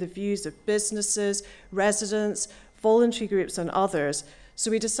and hear the views of businesses, residents, voluntary groups and others.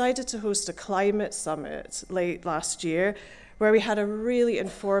 So we decided to host a climate summit late last year, where we had a really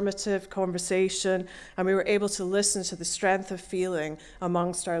informative conversation and we were able to listen to the strength of feeling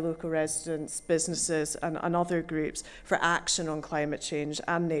amongst our local residents, businesses and other groups for action on climate change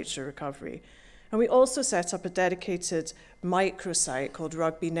and nature recovery. And we also set up a dedicated microsite called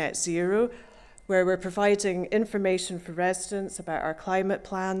Rugby Net Zero, where we're providing information for residents about our climate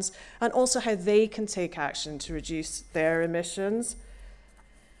plans and also how they can take action to reduce their emissions.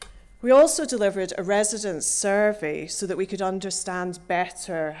 We also delivered a residents' survey so that we could understand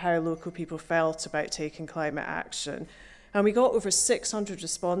better how local people felt about taking climate action. And we got over 600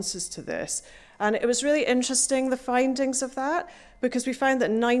 responses to this. And it was really interesting, the findings of that, because we found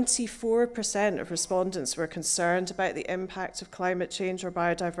that 94% of respondents were concerned about the impact of climate change or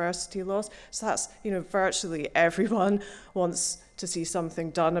biodiversity loss. So that's, virtually everyone wants to see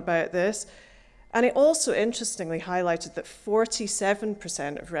something done about this. And it also interestingly highlighted that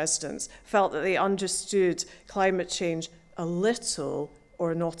 47% of residents felt that they understood climate change a little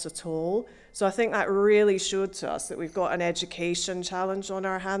or not at all. So I think that really showed to us that we've got an education challenge on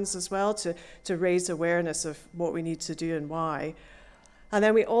our hands as well to raise awareness of what we need to do and why. And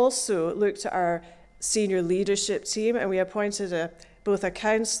then we also looked at our senior leadership team and we appointed both a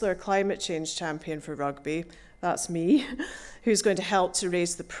councillor climate change champion for Rugby, that's me, who's going to help to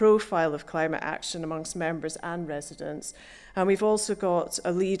raise the profile of climate action amongst members and residents. And we've also got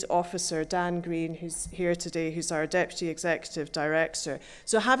a lead officer, Dan Green, who's here today, who's our Deputy Executive Director.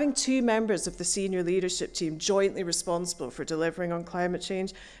 So having two members of the senior leadership team jointly responsible for delivering on climate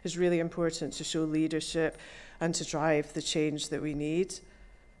change is really important to show leadership and to drive the change that we need.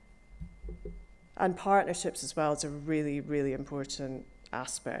 And partnerships as well is a really, really important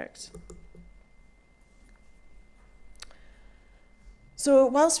aspect. So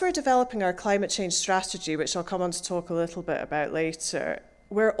whilst we're developing our climate change strategy, which I'll come on to talk a little bit about later,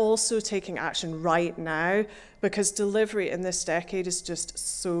 we're also taking action right now because delivery in this decade is just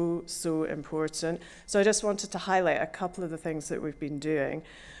so important. So I just wanted to highlight a couple of the things that we've been doing.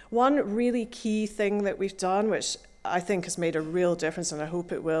 One really key thing that we've done, which I think has made a real difference, and I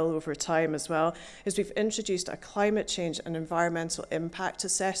hope it will over time as well, is we've introduced a climate change and environmental impact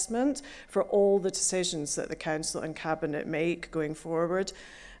assessment for all the decisions that the Council and Cabinet make going forward.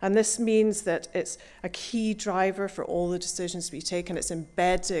 And this means that it's a key driver for all the decisions to be taken. It's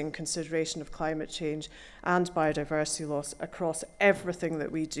embedding consideration of climate change and biodiversity loss across everything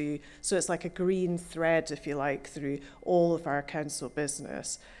that we do. So it's like a green thread, if you like, through all of our council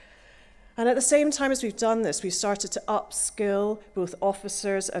business. And at the same time as we've done this, we've started to upskill both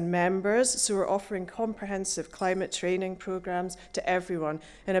officers and members. So we're offering comprehensive climate training programs to everyone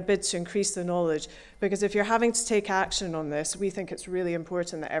in a bid to increase the knowledge. Because if you're having to take action on this, we think it's really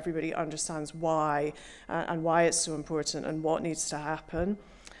important that everybody understands why and why it's so important and what needs to happen.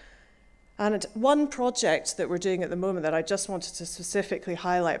 And one project that we're doing at the moment that I just wanted to specifically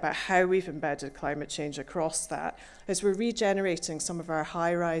highlight about how we've embedded climate change across that is we're regenerating some of our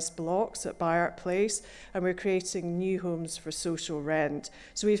high-rise blocks at Byart Place and we're creating new homes for social rent.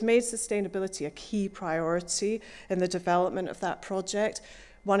 So we've made sustainability a key priority in the development of that project.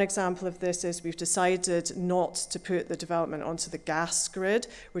 One example of this is we've decided not to put the development onto the gas grid.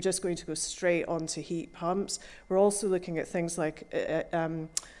 We're just going to go straight onto heat pumps. We're also looking at things like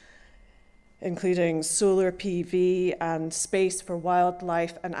including solar PV and space for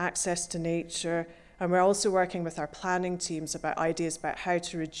wildlife and access to nature. And we're also working with our planning teams about ideas about how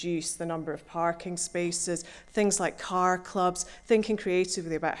to reduce the number of parking spaces, things like car clubs, thinking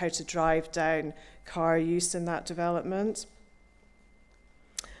creatively about how to drive down car use in that development.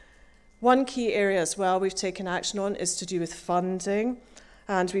 One key area as well we've taken action on is to do with funding.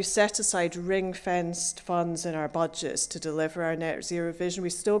 And we've set aside ring-fenced funds in our budgets to deliver our net zero vision.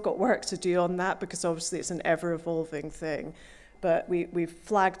 We've still got work to do on that because obviously it's an ever-evolving thing. But we've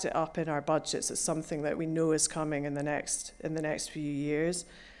flagged it up in our budgets as something that we know is coming in the next few years.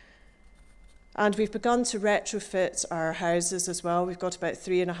 And we've begun to retrofit our houses as well. We've got about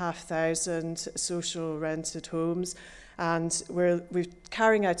 3,500 social rented homes. And we're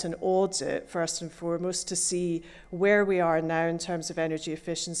carrying out an audit, first and foremost, to see where we are now in terms of energy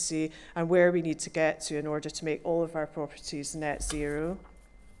efficiency and where we need to get to in order to make all of our properties net zero.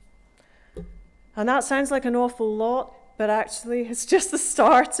 And that sounds like an awful lot, but actually it's just the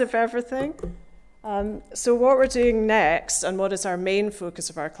start of everything. So what we're doing next, and what is our main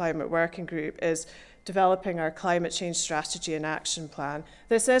focus of our climate working group, is developing our climate change strategy and action plan.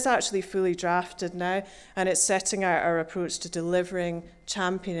 This is actually fully drafted now, and it's setting out our approach to delivering,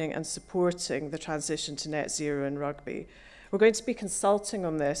 championing and supporting the transition to net zero in Rugby. We're going to be consulting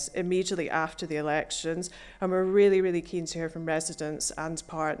on this immediately after the elections, and we're really, really keen to hear from residents and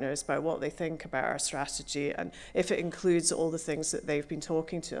partners about what they think about our strategy and if it includes all the things that they've been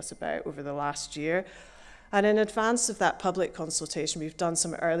talking to us about over the last year. And in advance of that public consultation, we've done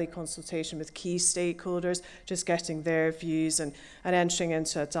some early consultation with key stakeholders, just getting their views and entering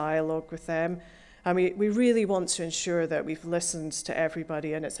into a dialogue with them. And we really want to ensure that we've listened to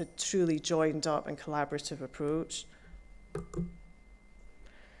everybody and it's a truly joined up and collaborative approach.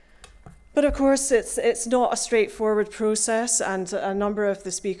 But of course, it's not a straightforward process, and a number of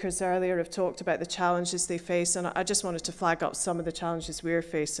the speakers earlier have talked about the challenges they face, and I just wanted to flag up some of the challenges we're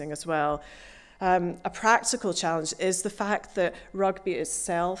facing as well. A practical challenge is the fact that Rugby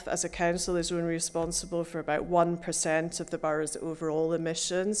itself, as a council, is only responsible for about 1% of the borough's overall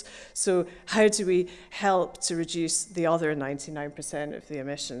emissions. So how do we help to reduce the other 99% of the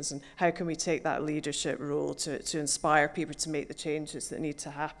emissions? And how can we take that leadership role to inspire people to make the changes that need to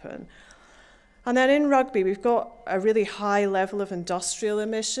happen? And then in Rugby, we've got a really high level of industrial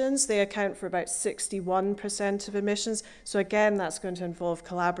emissions. They account for about 61% of emissions. So again, that's going to involve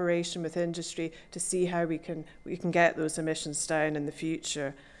collaboration with industry to see how we can get those emissions down in the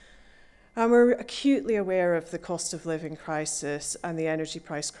future. And we're acutely aware of the cost of living crisis and the energy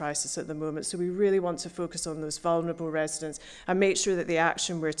price crisis at the moment. So we really want to focus on those vulnerable residents and make sure that the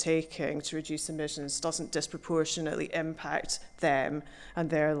action we're taking to reduce emissions doesn't disproportionately impact them and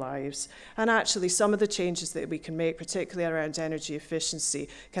their lives. And actually, some of the changes that we can make, particularly around energy efficiency,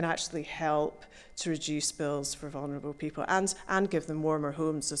 can actually help to reduce bills for vulnerable people and give them warmer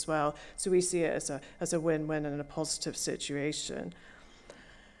homes as well. So we see it as a win-win and a positive situation.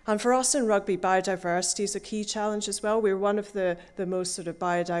 And for us in Rugby, biodiversity is a key challenge as well. We're one of the most sort of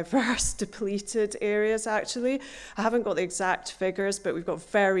biodiverse depleted areas, actually. I haven't got the exact figures, but we've got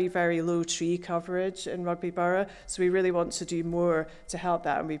very, very low tree coverage in Rugby Borough. So we really want to do more to help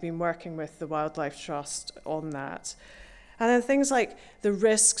that, and we've been working with the Wildlife Trust on that. And then things like the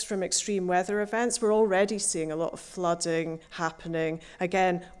risks from extreme weather events, we're already seeing a lot of flooding happening.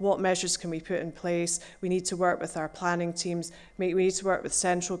 Again, what measures can we put in place? We need to work with our planning teams. We need to work with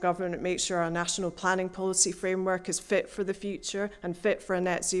central government, make sure our national planning policy framework is fit for the future and fit for a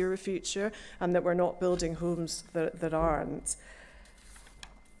net zero future, and that we're not building homes that aren't.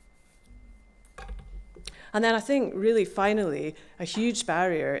 And then I think really finally, a huge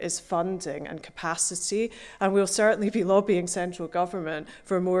barrier is funding and capacity, and we'll certainly be lobbying central government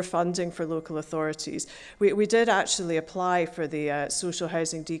for more funding for local authorities. We did actually apply for the Social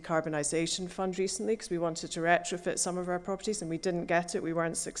Housing Decarbonisation Fund recently because we wanted to retrofit some of our properties and we didn't get it, we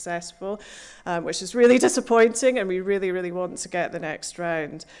weren't successful, which is really disappointing, and we really, really want to get the next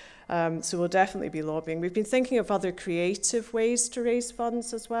round. So we'll definitely be lobbying. We've been thinking of other creative ways to raise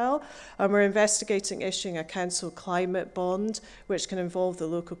funds as well. We're investigating issuing a council climate bond, which can involve the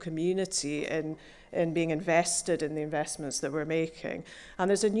local community in being invested in the investments that we're making. And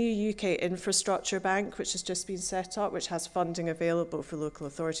there's a new UK infrastructure bank, which has just been set up, which has funding available for local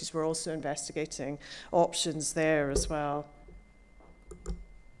authorities. We're also investigating options there as well.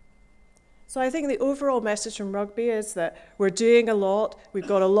 So I think the overall message from Rugby is that we're doing a lot, we've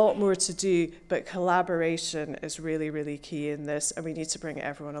got a lot more to do, but collaboration is really, really key in this, and we need to bring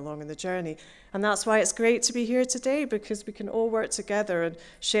everyone along in the journey. And that's why it's great to be here today, because we can all work together and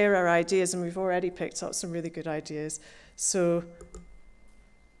share our ideas, and we've already picked up some really good ideas. So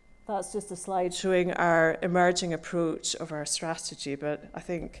that's just a slide showing our emerging approach of our strategy, but I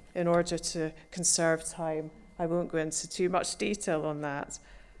think in order to conserve time, I won't go into too much detail on that.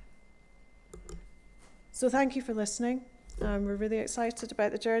 So thank you for listening. We're really excited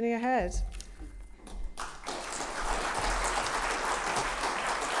about the journey ahead.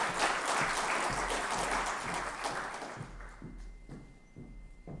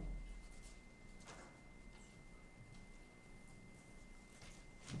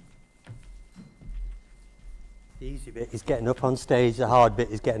 The easy bit is getting up on stage, the hard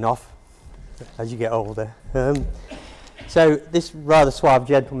bit is getting off as you get older. So this rather suave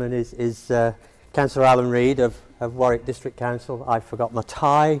gentleman is Councillor Alan Reid of Warwick District Council. I forgot my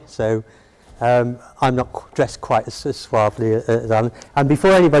tie, so I'm not dressed quite as suavely as Alan. And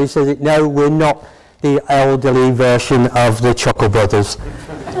before anybody says it, no, we're not the elderly version of the Chuckle Brothers.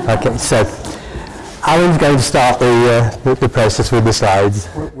 Okay, so Alan's going to start the process with the slides.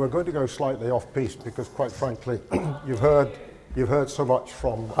 We're going to go slightly off-piste because, quite frankly, you've heard so much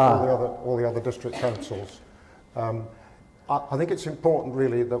from all the other district councils. I think it's important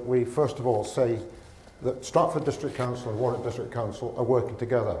really that we first of all say that Stratford District Council and Warwick District Council are working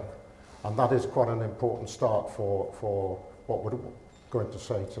together, and that is quite an important start for what we're going to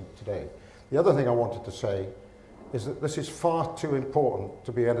say today. The other thing I wanted to say is that this is far too important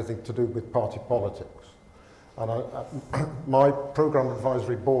to be anything to do with party politics. And my Programme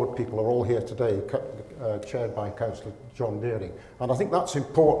Advisory Board people are all here today, chaired by Councillor John Deering. And I think that's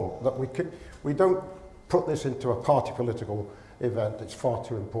important, that we don't put this into a party political event. It's far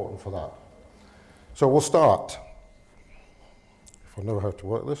too important for that. So we'll start. If I know how to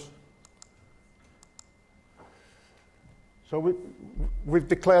work this. So we've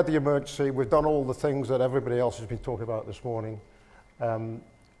declared the emergency. We've done all the things that everybody else has been talking about this morning. And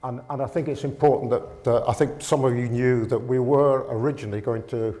I think it's important that I think some of you knew that we were originally going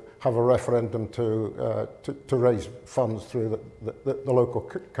to have a referendum to raise funds through the local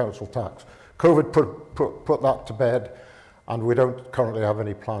council tax. COVID put that to bed, and we don't currently have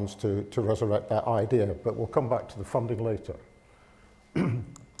any plans to resurrect that idea, but we'll come back to the funding later.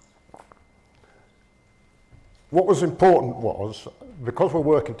 What was important was, because we're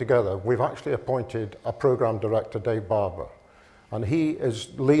working together, we've actually appointed a programme director, Dave Barber, and he is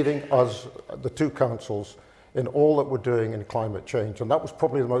leading us, the two councils, in all that we're doing in climate change, and that was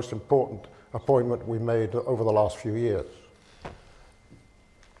probably the most important appointment we made over the last few years.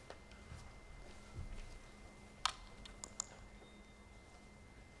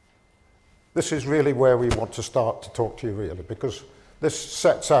 This is really where we want to start to talk to you, really, because this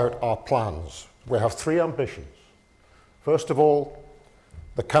sets out our plans. We have three ambitions. First of all,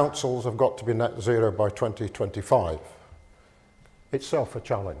 the councils have got to be net zero by 2025. Itself a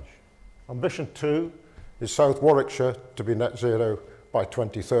challenge. Ambition 2 is South Warwickshire to be net zero by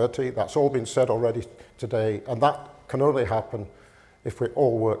 2030. That's all been said already today, and that can only happen if we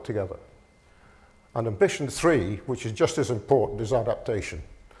all work together. And ambition 3, which is just as important, is adaptation.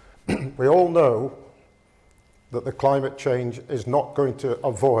 We all know that the climate change is not going to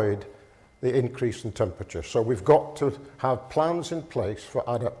avoid the increase in temperature. So we've got to have plans in place for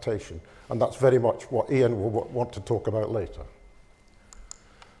adaptation, and that's very much what Ian will want to talk about later.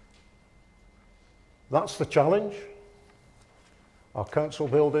 That's the challenge. Our council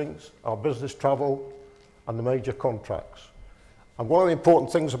buildings, our business travel, and the major contracts. And one of the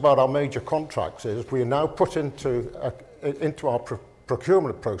important things about our major contracts is we now put into our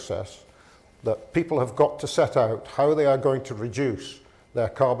procurement process that people have got to set out how they are going to reduce their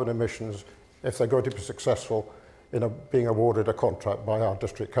carbon emissions if they're going to be successful in being awarded a contract by our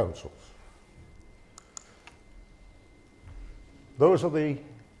district councils. Those are the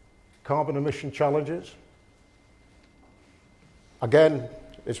carbon emission challenges. Again,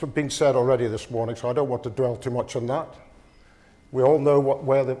 it's been said already this morning, so I don't want to dwell too much on that. We all know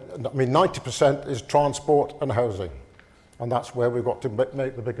where 90% is transport and housing, and that's where we've got to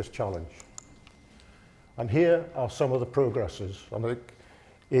make the biggest challenge. And here are some of the progresses. And I think,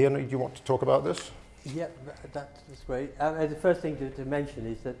 Ian, do you want to talk about this? Yeah, that's great. The first thing to mention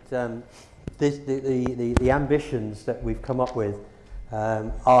is that the ambitions that we've come up with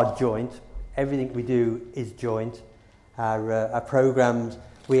are joint. Everything we do is joint. Our programmes,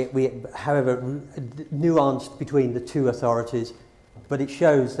 however, nuanced between the two authorities, but it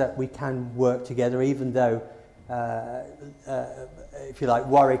shows that we can work together, even though, if you like,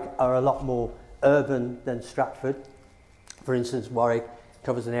 Warwick are a lot more urban than Stratford. For instance, Warwick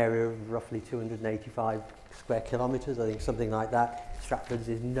covers an area of roughly 285 square kilometres, I think, something like that. Stratford's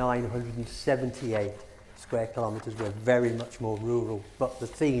is 978 square kilometres. We're very much more rural, but the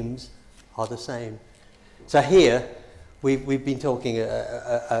themes are the same. So here, we've been talking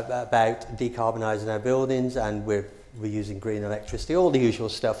about decarbonising our buildings, and we're using green electricity, all the usual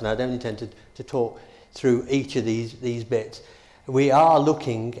stuff, and I don't intend to talk through each of these bits. We are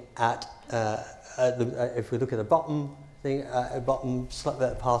looking at, if we look at the bottom thing, bottom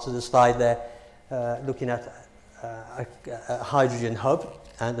part of the slide there, looking at a hydrogen hub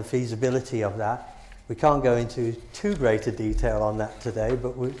and the feasibility of that. We can't go into too great a detail on that today,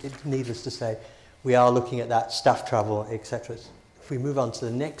 but needless to say, we are looking at that, staff travel, etc. If we move on to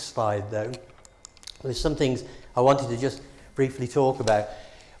the next slide, though, there's some things I wanted to just briefly talk about.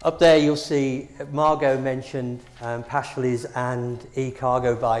 Up there you'll see Margot mentioned Pashley's and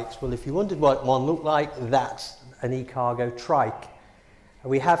e-cargo bikes. Well, if you wondered what one looked like, that's an e-cargo trike.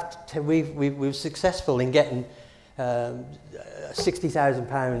 We were successful in getting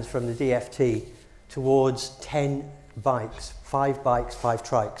 £60,000 from the DFT towards 10 bikes, 5 bikes, 5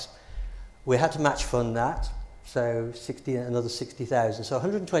 trikes. We had to match fund that, so another 60,000, so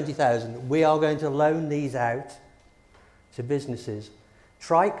 120,000. We are going to loan these out to businesses.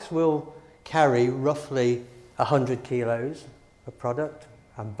 Trikes will carry roughly 100 kilos of product,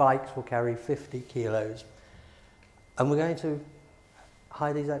 and bikes will carry 50 kilos. And we're going to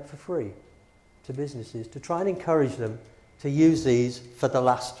hire these out for free to businesses to try and encourage them to use these for the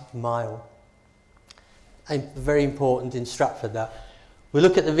last mile. and very important in Stratford. That we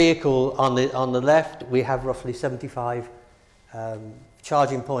look at the vehicle on the left, we have roughly 75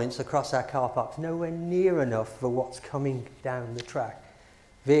 charging points across our car parks, nowhere near enough for what's coming down the track.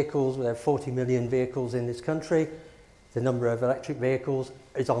 Vehicles, we have 40 million vehicles in this country. The number of electric vehicles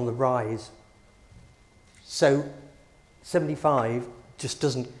is on the rise. So 75 just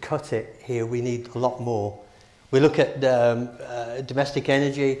doesn't cut it here. We need a lot more. We look at domestic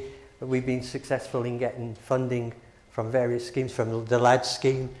energy. We've been successful in getting funding from various schemes, from the LAD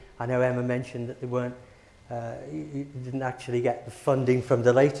scheme. I know Emma mentioned that they weren't, you didn't actually get the funding from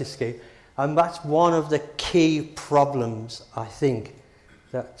the latest scheme. And that's one of the key problems, I think,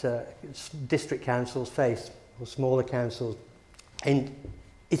 that district councils face, or smaller councils. And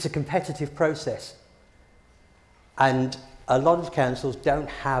it's a competitive process. And a lot of councils don't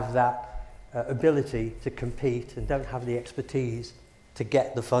have that ability to compete and don't have the expertise to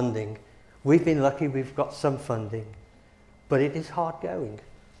get the funding. We've been lucky, we've got some funding, but it is hard going.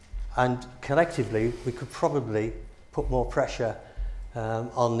 And collectively, we could probably put more pressure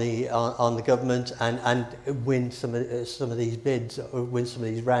on the government and win some of these bids, or win some of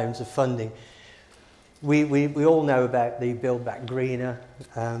these rounds of funding. We all know about the Build Back Greener,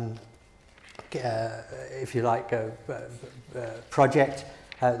 if you like, project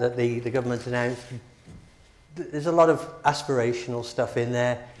that the government announced. There's a lot of aspirational stuff in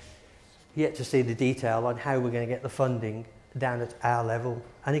there. Yet to see the detail on how we're going to get the funding down at our level.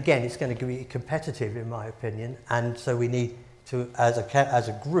 And again, it's going to be competitive, in my opinion. And so we need to, as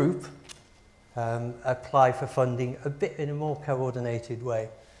a group, apply for funding a bit in a more coordinated way.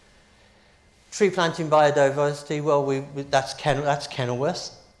 Tree planting, biodiversity, well, that's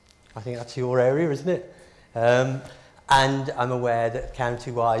Kenilworth. I think that's your area, isn't it? And I'm aware that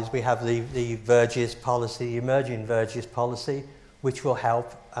county-wise we have the verges policy, emerging verges policy, which will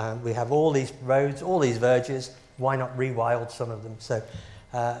help. We have all these roads, all these verges. Why not rewild some of them? So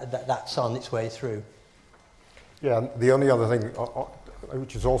that's on its way through. Yeah, the only other thing,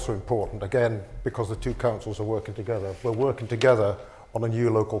 which is also important, again, because the two councils are working together, we're working together on a new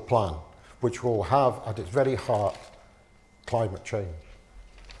local plan, which will have at its very heart climate change.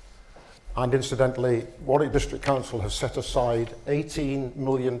 And incidentally, Warwick District Council has set aside £18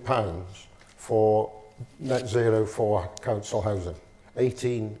 million for net zero for council housing.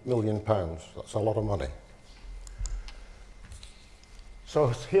 £18 million, that's a lot of money. So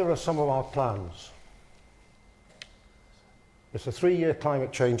here are some of our plans. It's a 3-year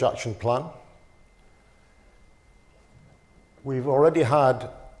climate change action plan. We've already had,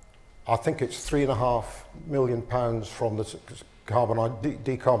 I think it's £3.5 million from the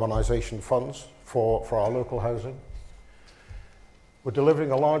decarbonisation funds for our local housing. We're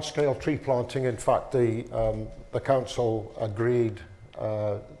delivering a large-scale tree planting. In fact, the council agreed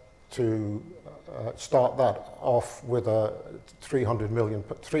to start that off with a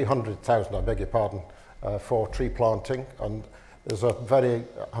 300,000, I beg your pardon, for tree planting. And there's a very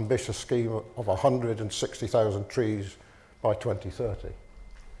ambitious scheme of 160,000 trees by 2030.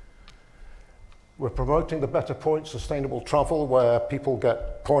 We're promoting the Better Point sustainable travel, where people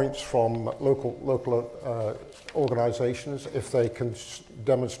get points from local organisations if they can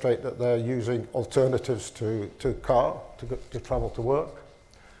demonstrate that they're using alternatives to car to travel to work.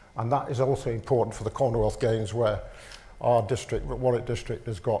 And that is also important for the Commonwealth Games, where our district, Warwick District,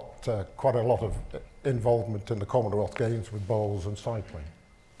 has got quite a lot of involvement in the Commonwealth Games with bowls and cycling.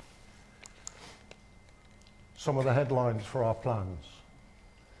 Some of the headlines for our plans.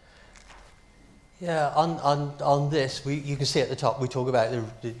 Yeah, on this, you can see at the top, we talk about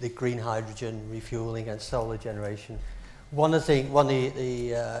the green hydrogen refuelling and solar generation. One of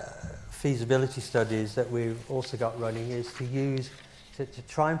the feasibility studies that we've also got running is to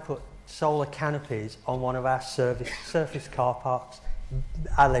try and put solar canopies on one of our surface car parks,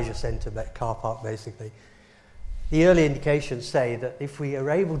 our leisure centre car park basically. The early indications say that if we are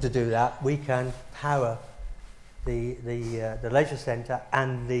able to do that, we can power the leisure centre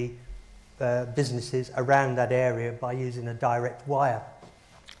and the businesses around that area by using a direct wire.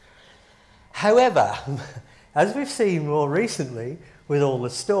 However, as we've seen more recently with all the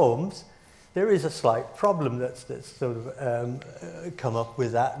storms, there is a slight problem that's sort of come up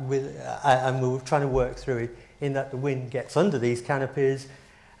with that, and we're trying to work through it, in that the wind gets under these canopies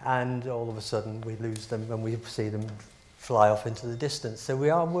and all of a sudden we lose them and we see them fly off into the distance. So we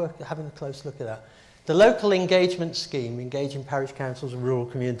are having a close look at that. The local engagement scheme, engaging parish councils and rural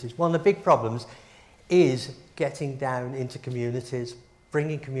communities, one of the big problems is getting down into communities,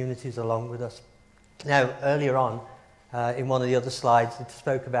 bringing communities along with us. Now, earlier on, in one of the other slides, it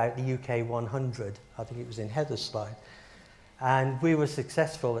spoke about the UK 100. I think it was in Heather's slide. And we were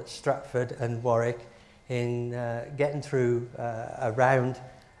successful at Stratford and Warwick in getting through a round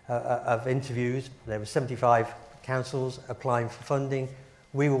of interviews. There were 75 councils applying for funding.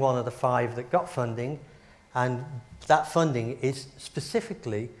 We were one of the 5 that got funding, and that funding is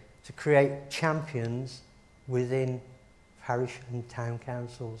specifically to create champions within parish and town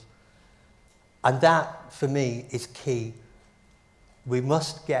councils. And that, for me, is key. We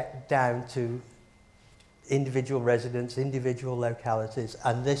must get down to individual residents, individual localities,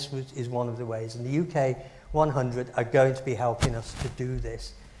 and this is one of the ways. And the UK 100 are going to be helping us to do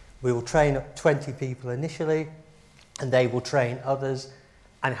this. We will train up 20 people initially, and they will train others,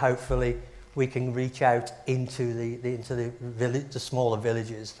 and hopefully we can reach out into the smaller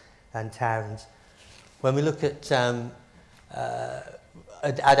villages and towns. When we look at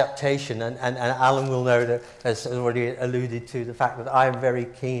adaptation, and Alan will know that, has already alluded to the fact that I am very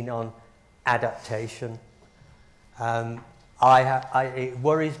keen on adaptation. It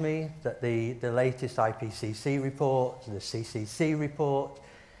worries me that the latest IPCC report, the CCC report,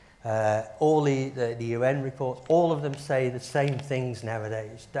 all the UN reports, all of them say the same things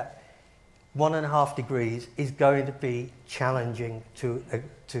nowadays, that 1.5 degrees is going to be challenging to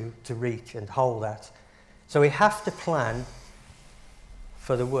reach and hold at. So we have to plan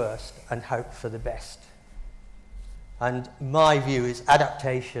for the worst and hope for the best. And my view is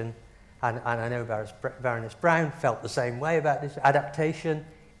adaptation, and I know Baroness Brown felt the same way about this, adaptation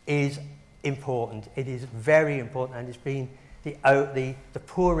is important. It is very important, and it's been the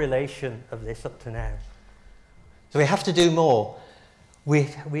poor relation of this up to now. So we have to do more. We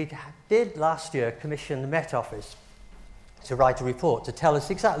did last year commission the Met Office to write a report to tell us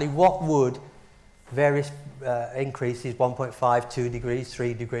exactly what would various increases, 1.5, 2 degrees,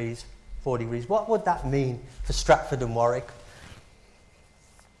 3 degrees, 4 degrees, what would that mean for Stratford and Warwick?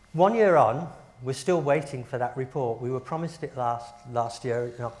 1 year on, we're still waiting for that report. We were promised it last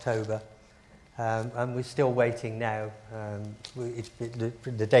year in October, and we're still waiting now.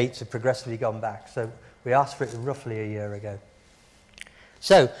 The dates have progressively gone back, so we asked for it roughly a year ago.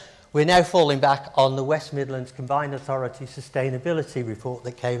 So we're now falling back on the West Midlands Combined Authority Sustainability Report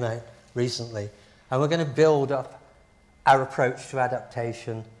that came out recently, and we're going to build up our approach to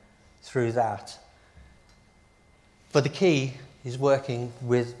adaptation through that. But the key is working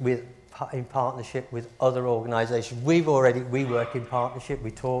in partnership with other organisations. We work in partnership,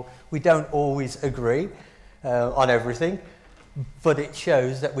 we talk, we don't always agree on everything, but it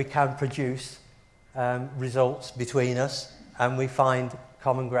shows that we can produce results between us, and we find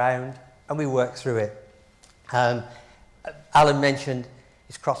common ground and we work through it. Alan mentioned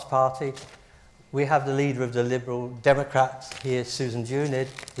it's cross-party. We have the leader of the Liberal Democrats here, Susan Junid,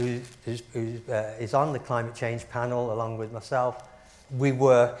 who is on the climate change panel along with myself. We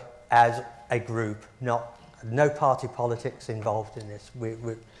work as a group, no party politics involved in this.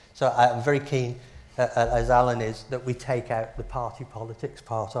 So I'm very keen, as Alan is, that we take out the party politics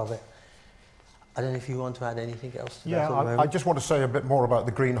part of it. I don't know if you want to add anything else to that. Yeah, I just want to say a bit more about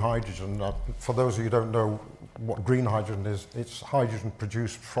the green hydrogen. For those of you who don't know what green hydrogen is, it's hydrogen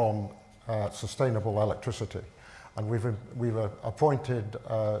produced from sustainable electricity. And we've appointed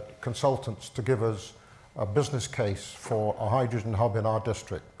consultants to give us a business case for a hydrogen hub in our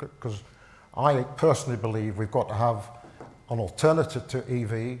district, because I personally believe we've got to have an alternative to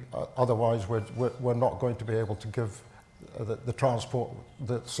EV, otherwise we're not going to be able to give the transport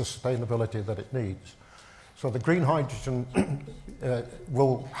the sustainability that it needs. So the green hydrogen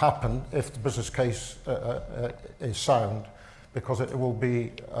will happen if the business case is sound, because it will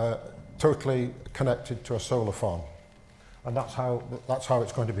be totally connected to a solar farm, and that's how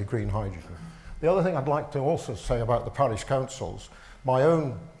it's going to be green hydrogen. The other thing I'd like to also say about the parish councils, my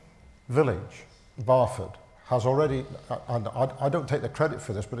own village, Barford, has already, and I don't take the credit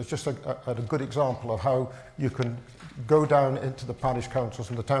for this, but it's just a good example of how you can go down into the parish councils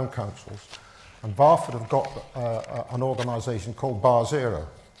and the town councils. And Barford have got an organisation called Bar Zero,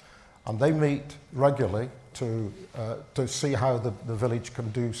 and they meet regularly to see how the village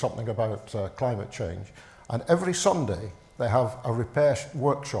can do something about climate change. And every Sunday they have a repair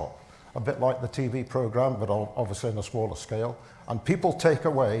workshop, a bit like the TV programme, but obviously on a smaller scale. And people take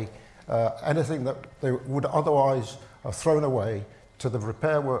away anything that they would otherwise have thrown away to the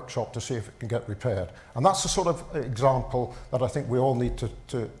repair workshop to see if it can get repaired. And that's the sort of example that I think we all need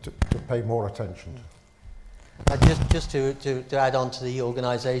to pay more attention to. Just to add on to the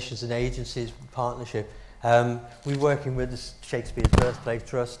organisations and agencies partnership, we're working with the Shakespeare's Birthplace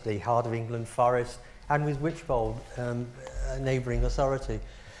Trust, the Heart of England Forest, and with Wychbold, a neighbouring authority.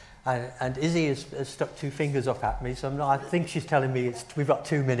 And Izzy has stuck 2 fingers up at me, so I think she's telling me we've got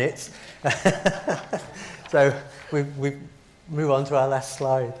 2 minutes. So we move on to our last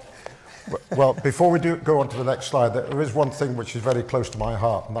slide. Well, before we go on to the next slide, there is one thing which is very close to my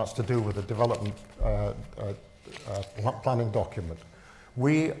heart, and that's to do with the development planning document.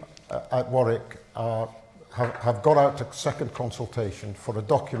 We at Warwick have got out to second consultation for a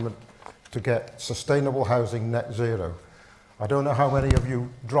document to get sustainable housing net zero. I don't know how many of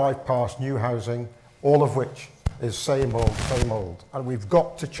you drive past new housing, all of which is same old. And we've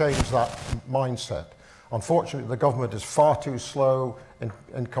got to change that mindset. Unfortunately, the government is far too slow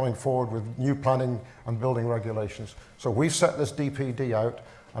in coming forward with new planning and building regulations. So we've set this DPD out,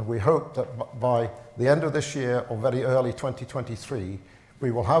 and we hope that by the end of this year or very early 2023,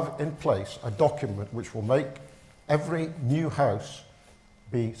 we will have in place a document which will make every new house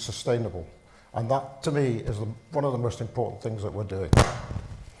be sustainable. And that, to me, is one of the most important things that we're doing.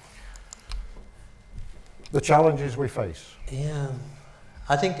 The challenges we face. Yeah,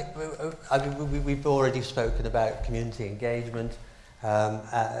 I think we've already spoken about community engagement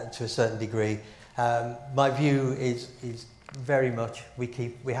to a certain degree. My view is very much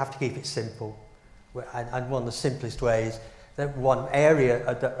we have to keep it simple, and one of the simplest ways, that one area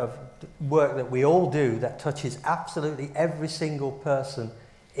of work that we all do that touches absolutely every single person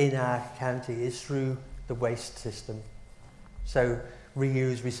in our county is through the waste system. So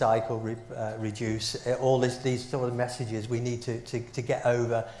reuse, recycle, reduce, all these sort of messages we need to get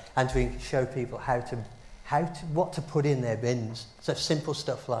over, and to show people what to put in their bins. So simple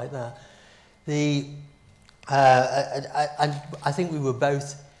stuff like that. And I think we were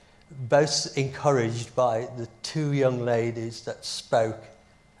both encouraged by the two young ladies that spoke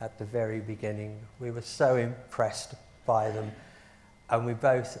at the very beginning. We were so impressed by them, and we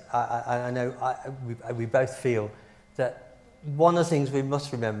both, we both feel that one of the things we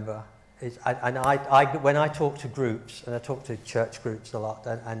must remember is, when I talk to groups, and I talk to church groups a lot,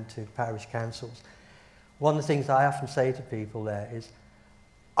 and to parish councils, one of the things I often say to people there is,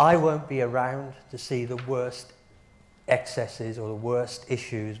 I won't be around to see the worst excesses or the worst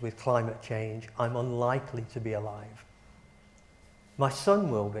issues with climate change. I'm unlikely to be alive. My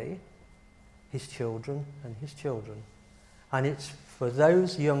son will be, his children and his children. And it's for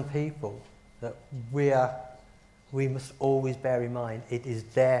those young people that we must always bear in mind, it is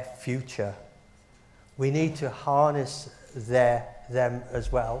their future. We need to harness them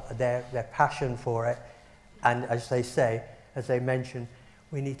as well, their passion for it. And as they say, as they mention,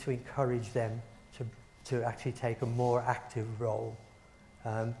 we need to encourage them to actually take a more active role.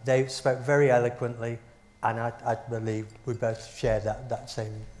 They spoke very eloquently, and I believe we both share that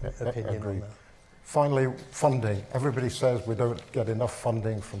same opinion on that. Finally, funding. Everybody says we don't get enough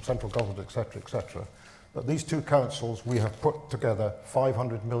funding from central government, etc., etc. But these two councils, we have put together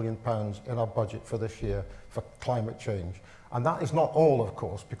 £500 million in our budget for this year for climate change. And that is not all, of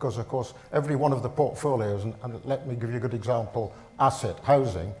course, because, of course, every one of the portfolios, and let me give you a good example, asset,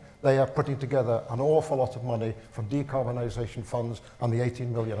 housing, they are putting together an awful lot of money from decarbonisation funds and the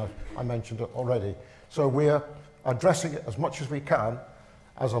 18 million I mentioned already. So we are addressing it as much as we can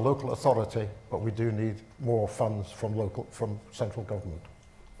as a local authority, but we do need more funds from central government.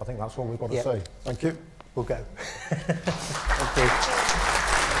 I think that's all we've got to say. Thank you. We'll go. Thank you.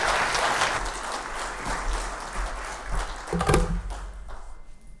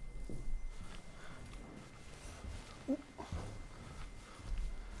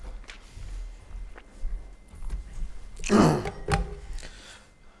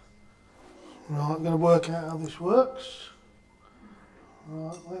 Right, I'm going to work out how this works.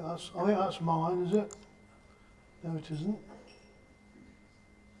 Right, I think that's mine, is it? No, it isn't.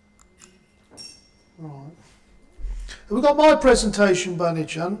 Right. Have we got my presentation by any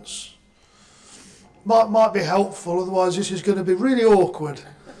chance? Might be helpful, otherwise this is going to be really awkward. Do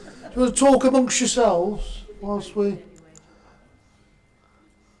you want to talk amongst yourselves whilst we...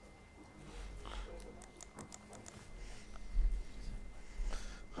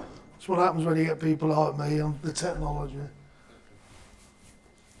 That's what happens when you get people like me on the technology.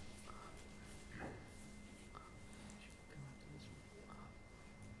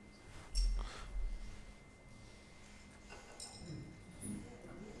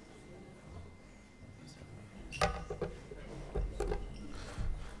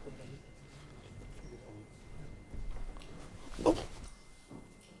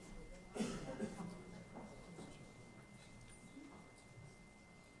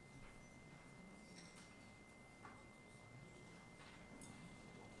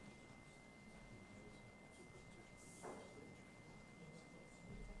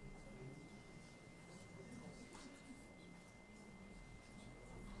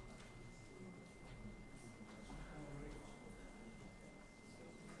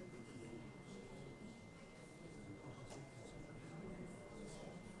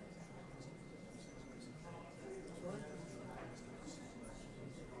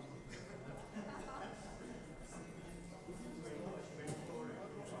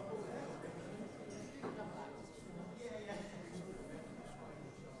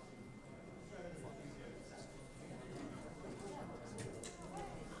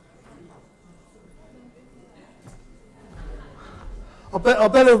 I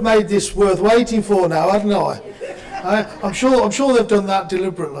better have made this worth waiting for now, hadn't I? I'm sure they've done that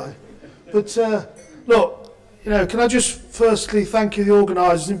deliberately. But look, you know, can I just firstly thank you, the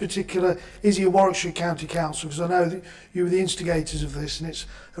organisers, in particular, Izzy of Warwickshire County Council, because I know that you were the instigators of this, and it's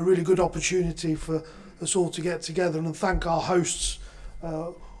a really good opportunity for us all to get together, and thank our hosts,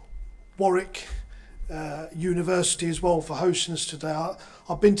 Warwick University as well, for hosting us today.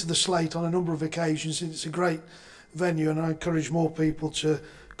 I've been to the Slate on a number of occasions, and it's a great venue, and I encourage more people to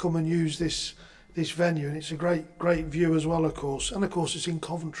come and use this venue, and it's a great view as well, of course. And of course it's in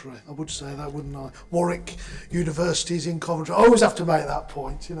Coventry. I would say that, wouldn't I? Warwick University is in Coventry. I always have to make that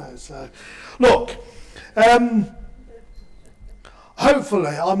point, you know. So look,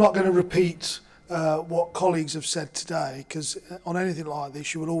 hopefully I'm not going to repeat what colleagues have said today, because on anything like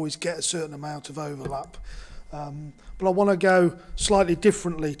this you will always get a certain amount of overlap. But I want to go slightly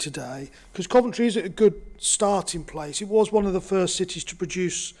differently today, because Coventry is at a good starting place. It was one of the first cities to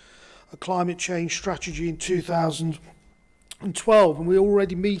produce a climate change strategy in 2012, and we're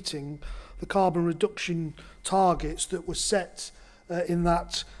already meeting the carbon reduction targets that were set in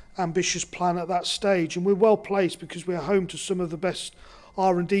that ambitious plan at that stage. And we're well placed because we are home to some of the best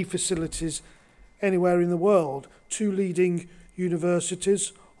R&D facilities anywhere in the world. 2 leading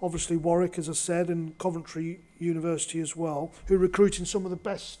universities, obviously Warwick, as I said, and Coventry University as well, who are recruiting some of the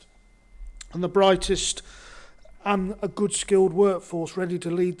best and the brightest and a good skilled workforce ready to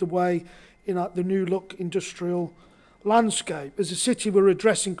lead the way in the new look industrial landscape. As a city, we're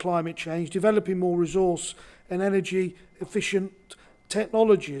addressing climate change, developing more resource and energy efficient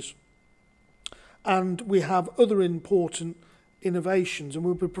technologies, and we have other important innovations, and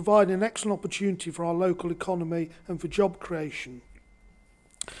we'll be providing an excellent opportunity for our local economy and for job creation.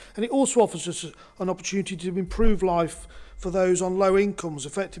 And it also offers us an opportunity to improve life for those on low incomes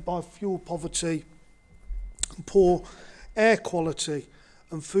affected by fuel poverty, poor air quality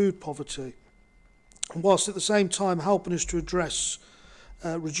and food poverty, and whilst at the same time helping us to address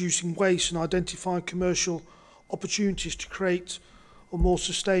reducing waste and identifying commercial opportunities to create a more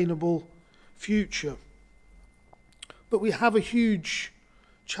sustainable future. But we have a huge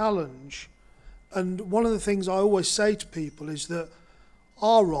challenge, and one of the things I always say to people is that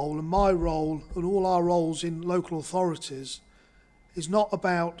our role and my role and all our roles in local authorities is not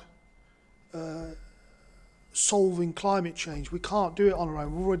about solving climate change. We can't do it on our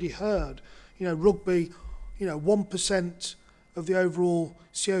own. We've already heard, you know, Rugby, you know, 1% of the overall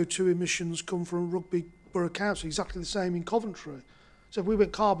CO2 emissions come from Rugby Borough Council, exactly the same in Coventry. So if we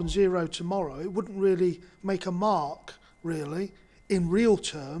went carbon zero tomorrow, it wouldn't really make a mark, really, in real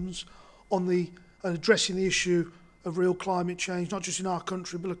terms, on addressing the issue of real climate change, not just in our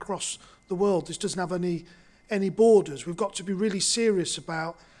country, but across the world. This doesn't have any borders. We've got to be really serious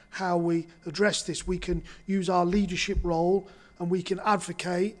about how we address this. We can use our leadership role, and we can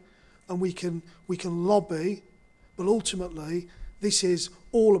advocate, and we can lobby, but ultimately this is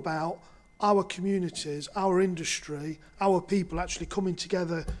all about our communities, our industry, our people actually coming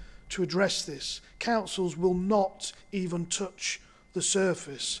together to address this. Councils will not even touch the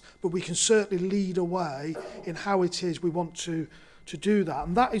surface, but we can certainly lead a way in how it is we want to do that.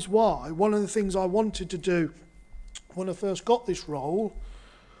 And that is why one of the things I wanted to do when I first got this role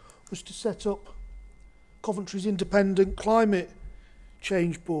was to set up Coventry's Independent Climate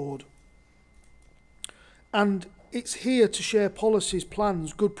Change Board. And it's here to share policies,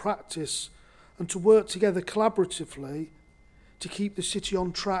 plans, good practice, and to work together collaboratively to keep the city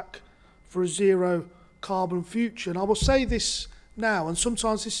on track for a zero carbon future. And I will say this now, and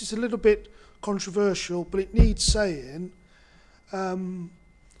sometimes this is a little bit controversial, but it needs saying.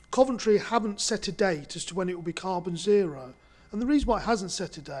 Coventry haven't set a date as to when it will be carbon zero. And the reason why it hasn't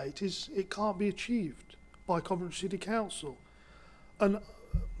set a date is it can't be achieved by Coventry City Council. And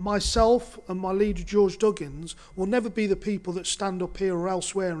myself and my leader, George Duggins, will never be the people that stand up here or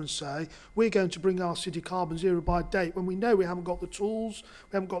elsewhere and say, we're going to bring our city carbon zero by date, when we know we haven't got the tools,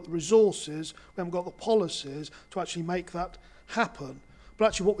 we haven't got the resources, we haven't got the policies to actually make that happen. But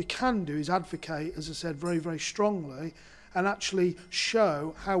actually what we can do is advocate, as I said, very, very strongly, and actually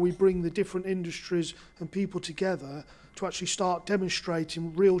show how we bring the different industries and people together to actually start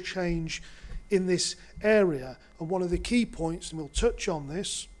demonstrating real change in this area. And one of the key points, and we'll touch on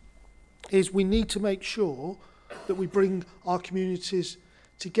this, is we need to make sure that we bring our communities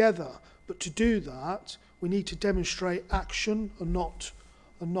together. But to do that, we need to demonstrate action and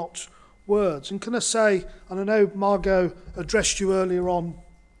not words. And can I say, and I know Margot addressed you earlier on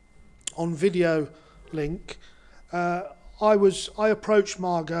video link, I approached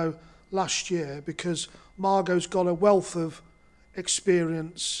Margot last year because Margot's got a wealth of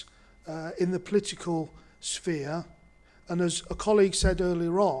experience in the political sphere, And as a colleague said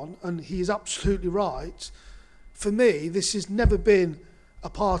earlier on, and he is absolutely right, for me, this has never been a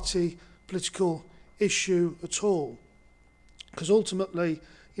party political issue at all. Because ultimately,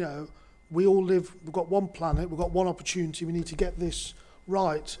 you know, we all live, we've got one planet, we've got one opportunity, we need to get this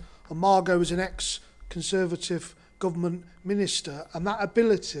right. And Margot is an ex-Conservative government minister, and that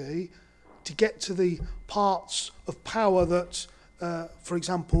ability to get to the parts of power that, for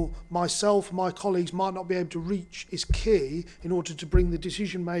example, myself and my colleagues might not be able to reach is key in order to bring the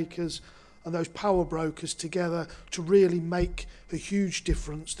decision makers and those power brokers together to really make a huge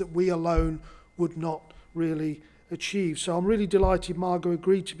difference that we alone would not really achieve. So I'm really delighted Margot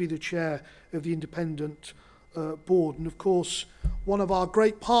agreed to be the chair of the independent board. And of course, one of our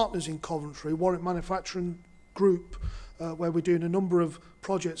great partners in Coventry, Warwick Manufacturing Group, where we're doing a number of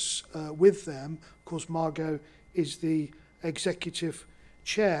projects with them. Of course, Margot is the executive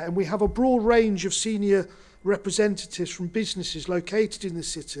chair. And we have a broad range of senior representatives from businesses located in the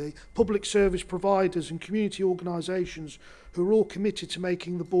city, public service providers and community organisations who are all committed to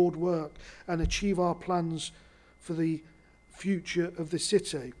making the board work and achieve our plans for the future of the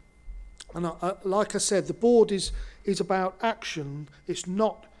city. And like I said, the board is about action. It's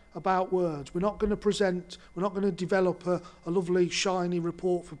not about words. We're not going to present, we're not going to develop a lovely, shiny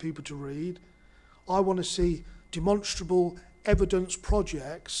report for people to read. I want to see demonstrable evidence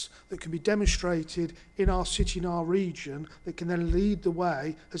projects that can be demonstrated in our city, in our region, that can then lead the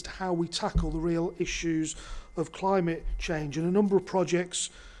way as to how we tackle the real issues of climate change. And a number of projects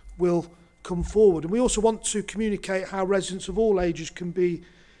will come forward. And we also want to communicate how residents of all ages can be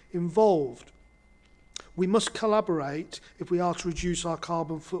involved. We must collaborate if we are to reduce our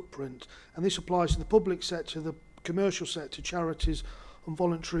carbon footprint. And this applies to the public sector, the commercial sector, charities and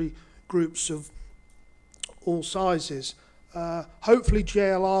voluntary groups of all sizes. Hopefully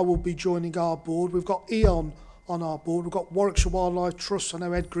JLR will be joining our board. We've got E.ON on our board. We've got Warwickshire Wildlife Trust. I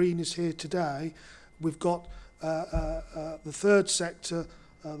know Ed Green is here today. We've got the third sector,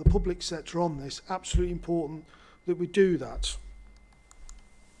 the public sector on this. Absolutely important that we do that.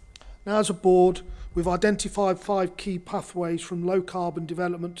 Now, as a board, we've identified 5 key pathways from low carbon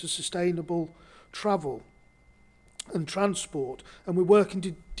development to sustainable travel and transport, and we're working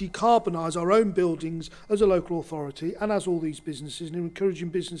to decarbonise our own buildings as a local authority and as all these businesses, and encouraging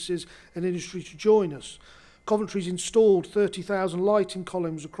businesses and industry to join us. Coventry's installed 30,000 lighting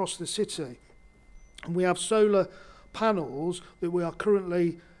columns across the city, and we have solar panels that we are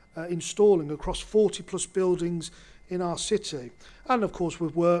currently installing across 40 plus buildings in our city. And of course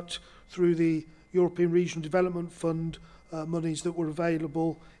we've worked through the European Regional Development Fund monies that were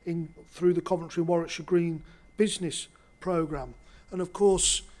available through the Coventry and Warwickshire Green Business Programme. And of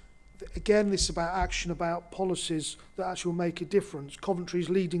course, again, this is about action, about policies that actually will make a difference. Coventry is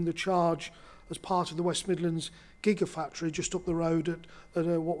leading the charge as part of the West Midlands Gigafactory just up the road at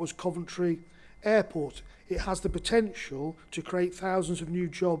what was Coventry Airport. It has the potential to create thousands of new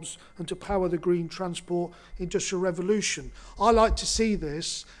jobs and to power the green transport industrial revolution. I like to see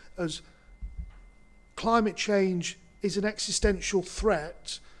this as climate change is an existential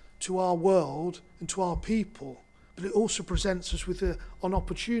threat to our world and to our people, but it also presents us with an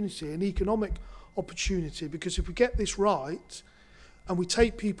opportunity, an economic opportunity, because if we get this right and we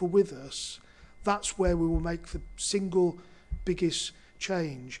take people with us, that's where we will make the single biggest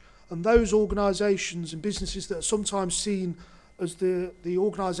change. And those organisations and businesses that are sometimes seen as the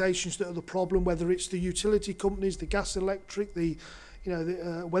organisations that are the problem, whether it's the utility companies, the gas electric,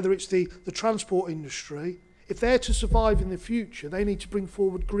 whether it's the transport industry, if they're to survive in the future, they need to bring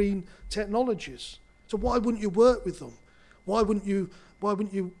forward green technologies. So why wouldn't you work with them? Why wouldn't you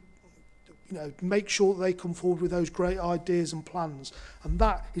make sure that they come forward with those great ideas and plans? And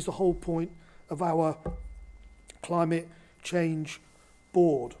that is the whole point of our climate change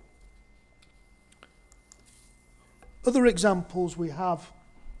board. Other examples we have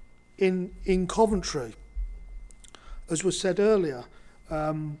in Coventry, as was said earlier,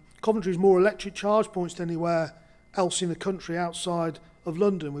 Coventry has more electric charge points than anywhere else in the country outside of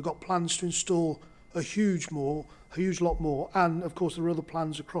London. We've got plans to install a huge lot more, and of course there are other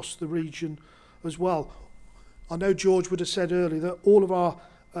plans across the region as well. I know George would have said earlier that all of our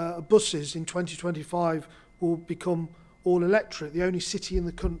buses in 2025 will become all electric, the only city in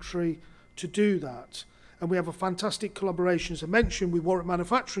the country to do that. And we have a fantastic collaboration, as I mentioned, with Warwick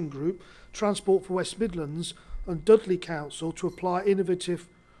Manufacturing Group, Transport for West Midlands and Dudley Council to apply innovative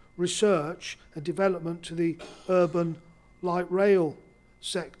research and development to the urban light rail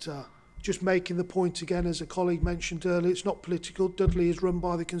sector. just making the point again, as a colleague mentioned earlier, it's not political. Dudley is run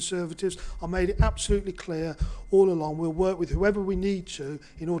by the Conservatives. I made it absolutely clear all along. We'll work with whoever we need to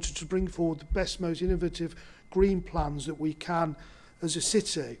in order to bring forward the best, most innovative green plans that we can as a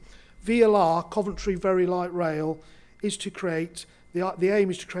city. VLR, Coventry Very Light Rail, is to create, the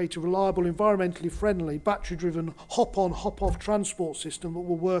aim is to create a reliable, environmentally friendly, battery-driven, hop-on, hop-off transport system that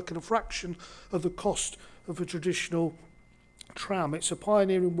will work at a fraction of the cost of a traditional tram. It's a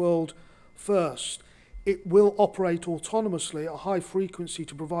pioneering world first. It will operate autonomously at a high frequency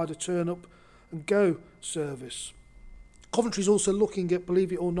to provide a turn-up and go service. Coventry is also looking at,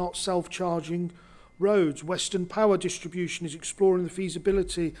 believe it or not, self-charging roads. Western Power Distribution is exploring the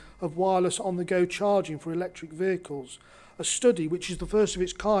feasibility of wireless on-the-go charging for electric vehicles. A study, which is the first of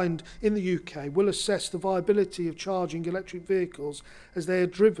its kind in the UK, will assess the viability of charging electric vehicles as they are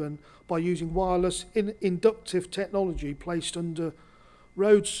driven by using wireless inductive technology placed under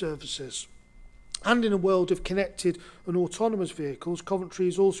road surfaces. And in a world of connected and autonomous vehicles, Coventry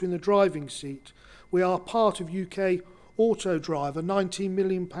is also in the driving seat. We are part of UK Auto Drive, a £19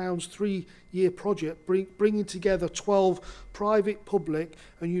 million 3-year project bringing together 12 private, public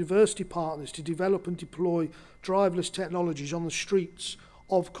and university partners to develop and deploy driverless technologies on the streets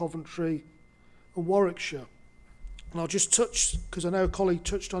of Coventry and Warwickshire. And I'll just touch, because I know a colleague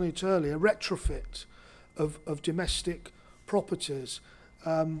touched on it earlier, retrofit of domestic properties.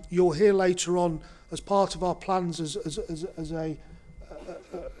 You'll hear later on, as part of our plans as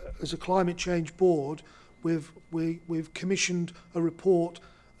a climate change board, we've commissioned a report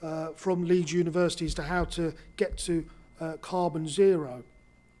from Leeds University as to how to get to carbon zero.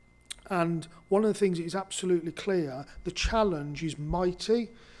 And one of the things that is absolutely clear, the challenge is mighty,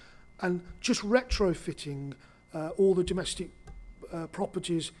 and just retrofitting all the domestic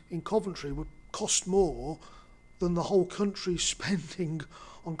properties in Coventry would cost more than the whole country spending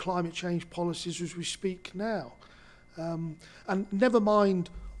on climate change policies as we speak now. And never mind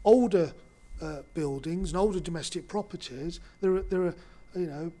older buildings and older domestic properties, there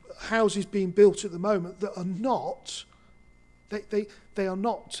are houses being built at the moment that are not, they are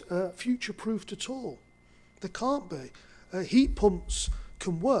not future-proofed at all. They can't be. Heat pumps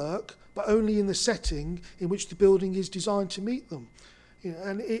can work, but only in the setting in which the building is designed to meet them.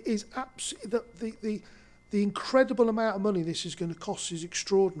 And it is absolutely the incredible amount of money this is going to cost is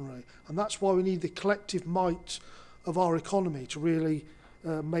extraordinary, and that's why we need the collective might of our economy to really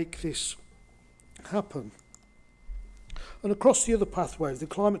make this happen. And across the other pathways, the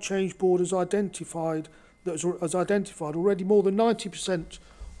Climate Change Board has identified already more than 90%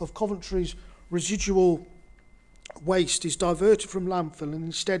 of Coventry's residual waste is diverted from landfill and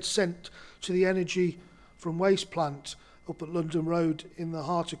instead sent to the energy from waste plant up at London Road in the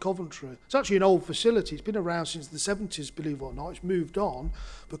heart of Coventry. It's actually an old facility. It's been around since the 70s, believe it or not. It's moved on,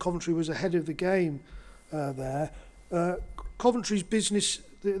 but Coventry was ahead of the game there. Coventry's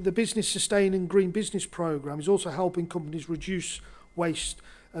the Business Sustain and Green Business Programme is also helping companies reduce waste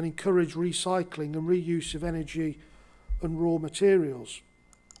and encourage recycling and reuse of energy and raw materials.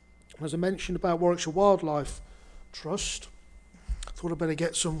 As I mentioned about Warwickshire Wildlife Trust, I thought I'd better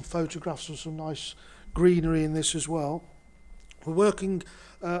get some photographs of some nice greenery in this as well. We're working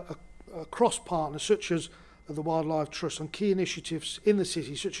across partners such as the Wildlife Trust on key initiatives in the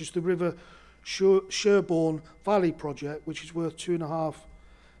city, such as the River Sherborne Valley project, which is worth £2.5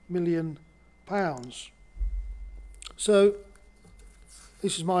 million. So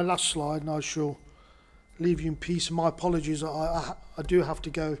this is my last slide, and I shall leave you in peace. And my apologies, I do have to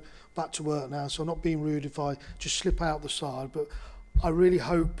go back to work now, so I'm not being rude if I just slip out the side, but I really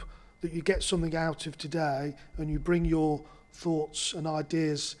hope that you get something out of today and you bring your thoughts and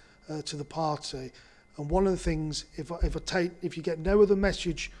ideas to the party. And one of the things, if you get no other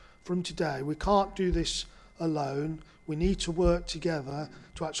message from today, we can't do this alone. We need to work together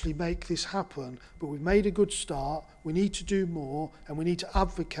to actually make this happen. But we've made a good start. We need to do more, and we need to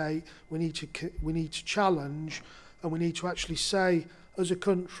advocate. We need to challenge, and we need to actually say, as a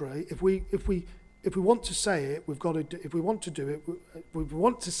country, if we want to say it, we've got to. If we want to do it, if we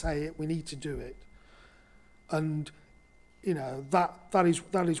want to say it, we need to do it. And that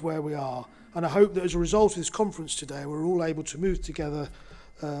is where we are. And I hope that as a result of this conference today, we're all able to move together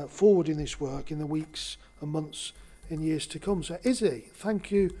forward in this work in the weeks and months and years to come. So, Izzy,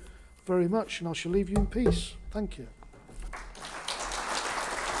 thank you very much, and I shall leave you in peace. Thank you.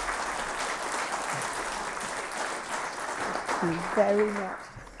 Thank you very much.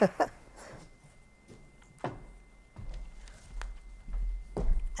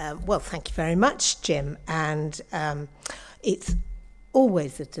 Well, thank you very much, Jim. And it's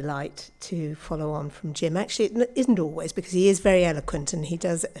always a delight to follow on from Jim. Actually, it isn't always, because he is very eloquent and he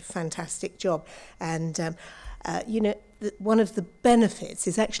does a fantastic job. And, you know, one of the benefits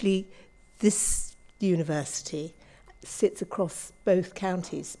is actually this university sits across both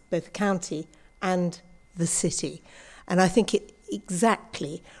counties, both the county and the city. And I think it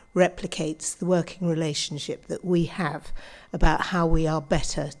exactly replicates the working relationship that we have about how we are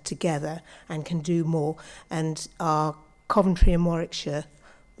better together and can do more. And our Coventry and Warwickshire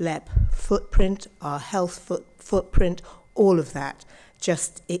LEP footprint, our health footprint, all of that,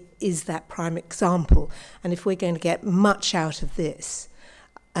 just it is that prime example. And if we're going to get much out of this,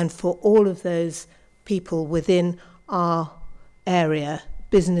 and for all of those people within our area,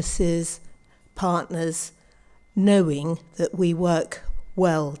 businesses, partners, knowing that we work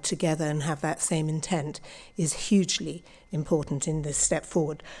well together and have that same intent is hugely important in this step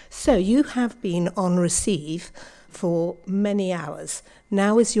forward. So you have been on receive for many hours.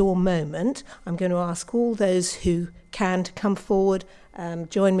 Now is your moment. I'm going to ask all those who can to come forward,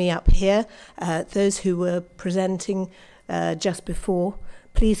 join me up here. Those who were presenting just before,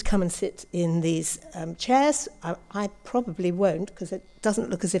 please come and sit in these chairs. I probably won't, because it doesn't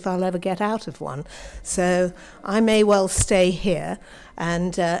look as if I'll ever get out of one. So I may well stay here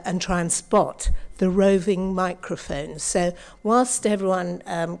and try and spot the roving microphones. So whilst everyone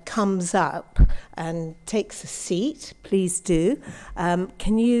comes up and takes a seat, please do.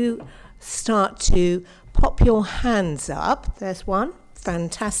 Can you start to pop your hands up? There's one.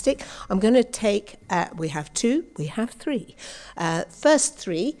 Fantastic. I'm going to take, we have two, we have three. First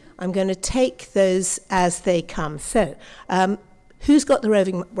three, I'm going to take those as they come. So, who's got the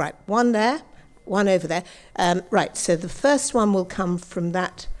roving, right, one there, one over there. Right, so the first one will come from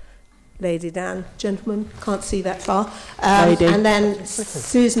that lady down. Gentleman, can't see that far. And then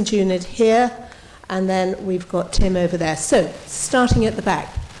Susan Junid here, and then we've got Tim over there. So, starting at the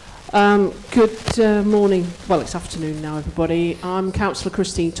back. Good morning, well it's afternoon now everybody. I'm Councillor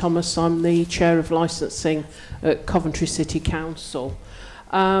Christine Thomas, I'm the Chair of Licensing at Coventry City Council.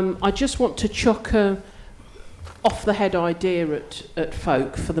 I just want to chuck a off the head idea at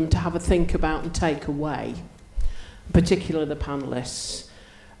folk for them to have a think about and take away, particularly the panellists.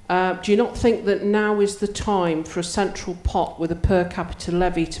 Do you not think that now is the time for a central pot with a per capita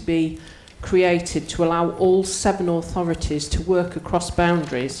levy to be created to allow all 7 authorities to work across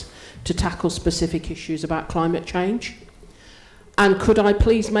boundaries to tackle specific issues about climate change? And could I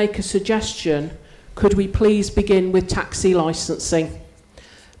please make a suggestion? Could we please begin with taxi licensing?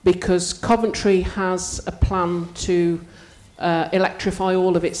 Because Coventry has a plan to electrify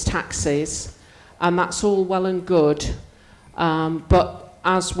all of its taxis, and that's all well and good. But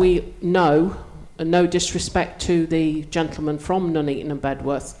as we know, and no disrespect to the gentleman from Nuneaton and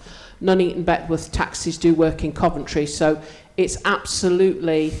Bedworth, Nuneaton Bedworth taxis do work in Coventry, so it's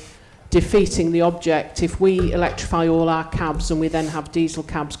absolutely defeating the object if we electrify all our cabs and we then have diesel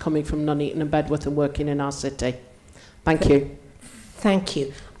cabs coming from Nuneaton and Bedworth and working in our city. Thank you. Thank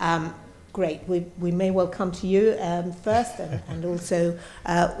you. Great. We may well come to you first, and also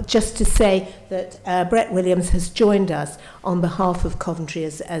just to say that Brett Williams has joined us on behalf of Coventry.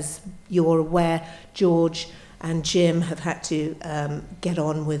 As you're aware, George and Jim have had to get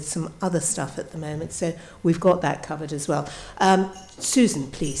on with some other stuff at the moment, so we've got that covered as well. Susan,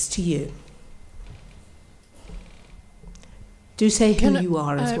 please, to you. Do say who you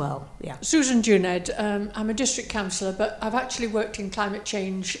are as well. Yeah. Susan Juned, I'm a district councillor, but I've actually worked in climate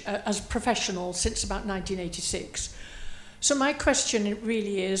change as a professional since about 1986. So my question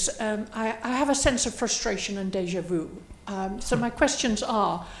really is, I have a sense of frustration and déjà vu. So my questions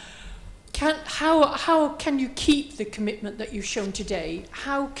are, how can you keep the commitment that you've shown today?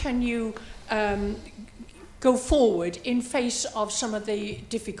 How can you go forward in face of some of the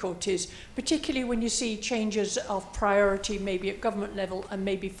difficulties, particularly when you see changes of priority maybe at government level and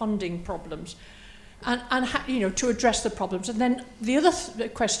maybe funding problems, and you know, to address the problems? And then the other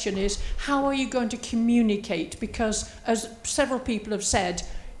question is, how are you going to communicate? Because as several people have said,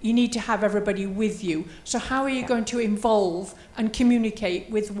 you need to have everybody with you. So how are you going to involve and communicate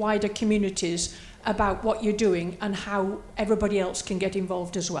with wider communities about what you're doing and how everybody else can get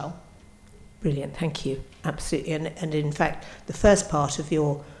involved as well? Brilliant, thank you. Absolutely, and in fact, the first part of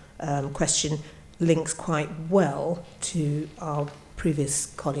your question links quite well to our previous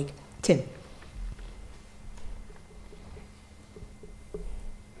colleague, Tim.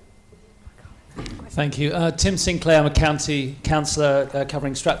 Thank you. Tim Sinclair, I'm a county councillor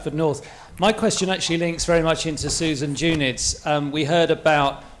covering Stratford North. My question actually links very much into Susan Junid's. We heard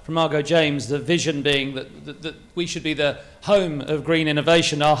about, from Margot James, the vision being that we should be the home of green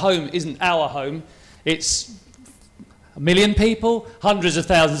innovation. Our home isn't our home. It's million people, hundreds of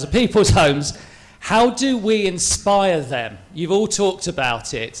thousands of people's homes. How do we inspire them? You've all talked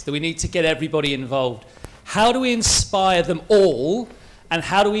about it, that we need to get everybody involved. How do we inspire them all, and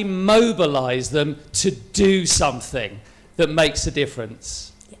how do we mobilise them to do something that makes a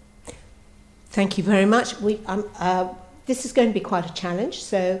difference? Thank you very much. This is going to be quite a challenge,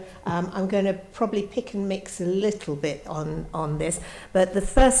 so I'm going to probably pick and mix a little bit on this. But the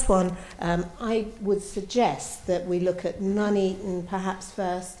first one, I would suggest that we look at Nuneaton perhaps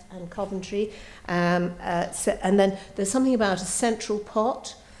first and Coventry. And then there's something about a central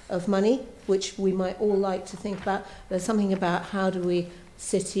pot of money, which we might all like to think about. There's something about how do we,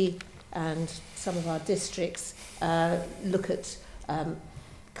 city and some of our districts, look at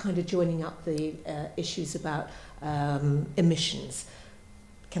kind of joining up the issues about emissions.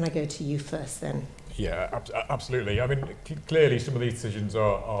 Can I go to you first then? Yeah, absolutely. I mean, clearly some of these decisions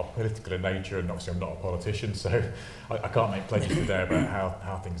are political in nature, and obviously I'm not a politician, so I can't make pledges today about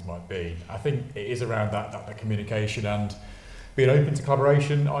how things might be. I think it is around that communication and being open to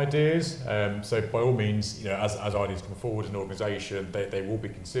collaboration ideas. So by all means, as ideas come forward as an organisation, they will be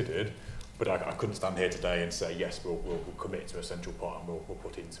considered. But I couldn't stand here today and say, yes, we'll commit to a central part and we'll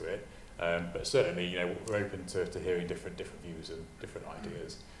put into it. But certainly, we're open to hearing different views and different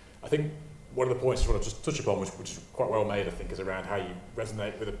ideas. I think one of the points I want to just touch upon, which is quite well made, I think, is around how you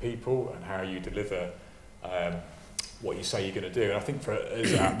resonate with the people and how you deliver what you say you're going to do. And I think for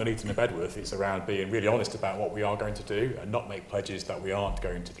us at Nuneaton and Bedworth, it's around being really honest about what we are going to do and not make pledges that we aren't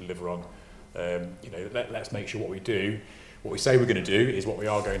going to deliver on. Let's make sure what we do, what we say we're going to do, is what we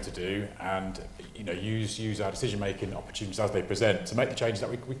are going to do, and use our decision-making opportunities as they present to make the changes that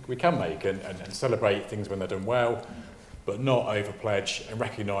we can make and celebrate things when they're done well, but not over-pledge and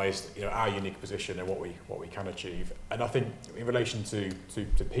recognise our unique position and what we can achieve. And I think in relation to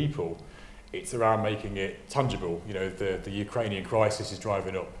people, it's around making it tangible. The Ukrainian crisis is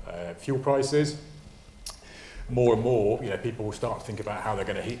driving up fuel prices. More and more, people will start to think about how they're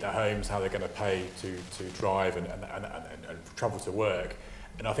going to heat their homes, how they're going to pay to drive and travel to work.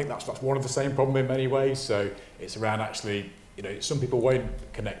 And I think that's one of the same problem in many ways. So it's around actually, some people won't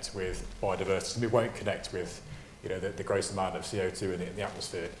connect with biodiversity, some people won't connect with the gross amount of CO2 in the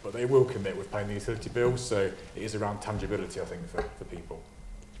atmosphere, but they will commit with paying the utility bills. So it is around tangibility, I think, for people.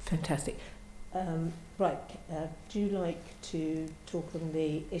 Fantastic. Right, do you like to talk on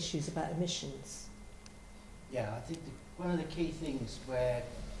the issues about emissions? Yeah, I think one of the key things where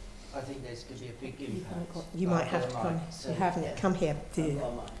I think there's going to be a big impact. You might have to come. You haven't come here, do you?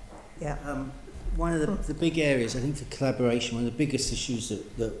 Yeah. One of the big areas, I think, for collaboration, one of the biggest issues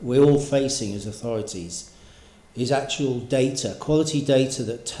that we're all facing as authorities is actual data, quality data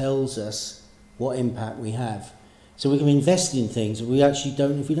that tells us what impact we have. So we can invest in things, and if we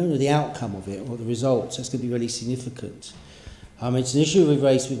don't know the outcome of it or the results, that's going to be really significant. It's an issue we've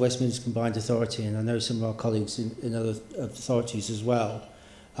raised with West Midlands Combined Authority, and I know some of our colleagues in other authorities as well.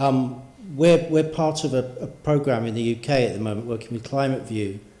 We're part of a programme in the UK at the moment working with Climate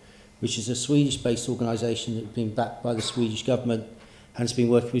View, which is a Swedish-based organisation that's been backed by the Swedish government and has been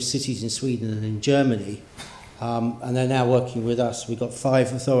working with cities in Sweden and in Germany. And they're now working with us. We've got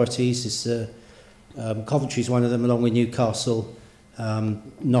 5 authorities. Coventry is one of them, along with Newcastle.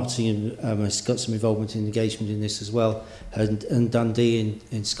 Nottingham has got some involvement and engagement in this as well, and Dundee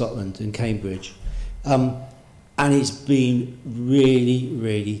in Scotland and Cambridge. And it's been really,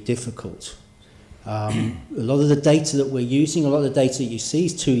 really difficult. A lot of the data that we're using, a lot of the data that you see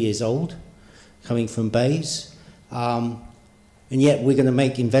is 2 years old, coming from BAYS. And yet we're going to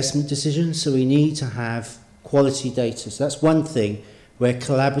make investment decisions, so we need to have quality data. So that's one thing where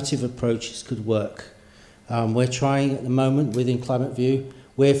collaborative approaches could work. We're trying at the moment within Climate View.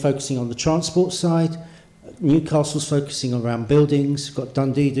 We're focusing on the transport side. Newcastle's focusing around buildings. We've got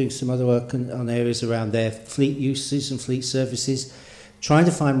Dundee doing some other work on areas around their fleet uses and fleet services. Trying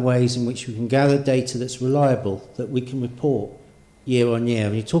to find ways in which we can gather data that's reliable, that we can report year on year.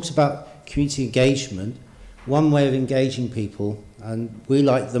 When he talks about community engagement, one way of engaging people, and we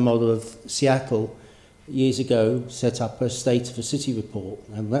like the model of Seattle, years ago set up a State of a City report,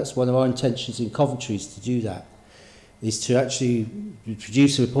 and that's one of our intentions in Coventry is to do that, is to actually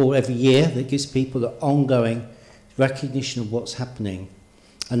produce a report every year that gives people an ongoing recognition of what's happening.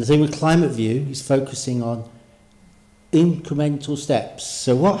 And the thing with Climate View is focusing on incremental steps.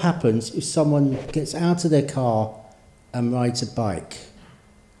 So what happens if someone gets out of their car and rides a bike?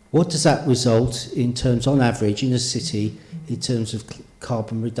 What does that result in terms, on average, in a city, in terms of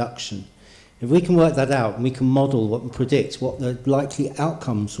carbon reduction? If we can work that out and we can model and predict what the likely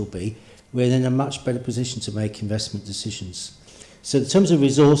outcomes will be, we're in a much better position to make investment decisions. So in terms of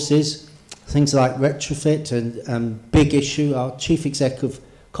resources, things like retrofit and big issue. Our chief exec of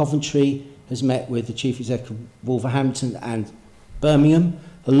Coventry has met with the chief exec of Wolverhampton and Birmingham,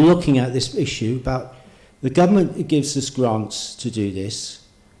 are looking at this issue about the government gives us grants to do this.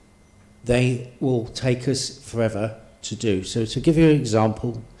 They will take us forever to do. So to give you an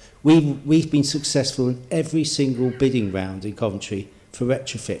example, we've been successful in every single bidding round in Coventry for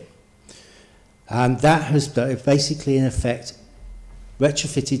retrofit. And that has basically, in effect,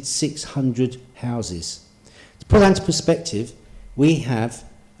 retrofitted 600 houses. To put that into perspective, we have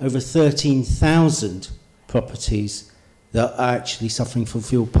over 13,000 properties that are actually suffering from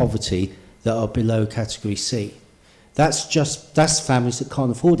fuel poverty that are below category C. That's families that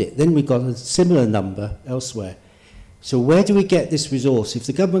can't afford it. Then we've got a similar number elsewhere. So where do we get this resource? If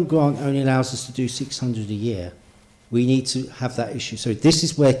the government grant only allows us to do 600 a year, we need to have that issue. So this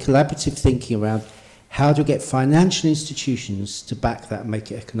is where collaborative thinking around how do we get financial institutions to back that and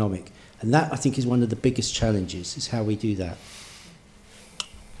make it economic. And that, I think, is one of the biggest challenges, is how we do that.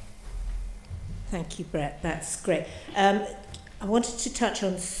 Thank you, Brett. That's great. I wanted to touch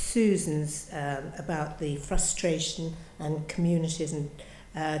on Susan's about the frustration and communities and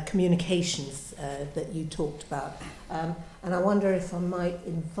communications that you talked about. And I wonder if I might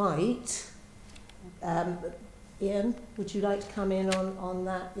invite Ian, would you like to come in on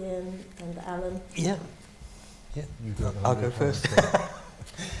that, Ian and Alan? Yeah. I'll go first.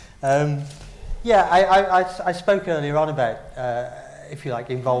 I spoke earlier on about, if you like,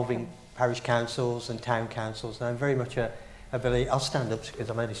 involving parish councils and town councils, and I'm very much a believer. I'll stand up because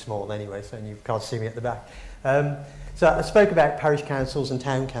I'm only small anyway, so you can't see me at the back. So I spoke about parish councils and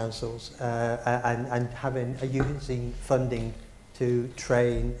town councils and using funding to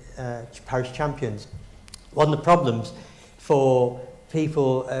train parish champions. One of the problems for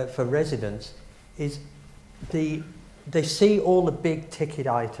people, for residents, is they see all the big ticket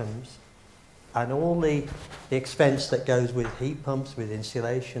items and all the expense that goes with heat pumps, with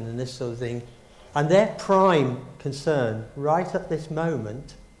insulation and this sort of thing. And their prime concern right at this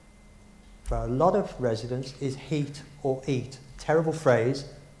moment for a lot of residents is heat or eat. Terrible phrase,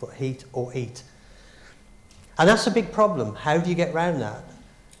 but heat or eat. And that's a big problem. How do you get around that?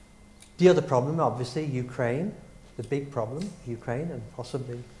 The other problem, obviously, Ukraine, the big problem, Ukraine and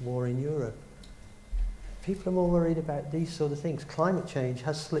possibly war in Europe. People are more worried about these sort of things. Climate change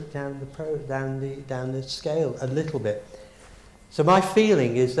has slipped down the scale a little bit. So my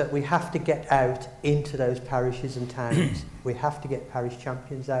feeling is that we have to get out into those parishes and towns. We have to get parish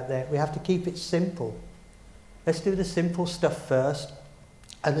champions out there. We have to keep it simple. Let's do the simple stuff first.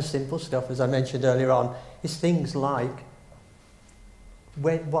 And the simple stuff, as I mentioned earlier on, is things like,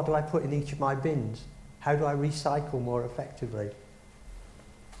 what do I put in each of my bins? How do I recycle more effectively?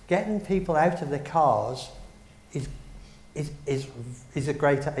 Getting people out of their cars is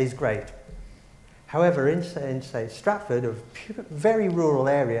great. However, in say Stratford, a very rural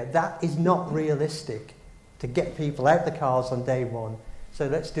area, that is not realistic to get people out the cars on day one. So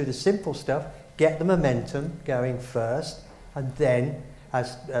let's do the simple stuff, get the momentum going first, and then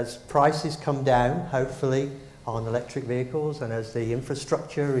as prices come down, hopefully, on electric vehicles, and as the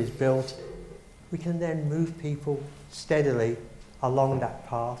infrastructure is built, we can then move people steadily along that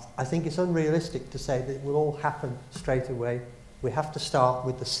path. I think it's unrealistic to say that it will all happen straight away. We have to start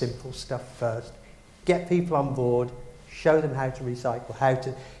with the simple stuff first. Get people on board, show them how to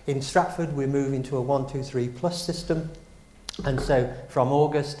recycle, In Stratford, we're moving to a 123+ system, and so from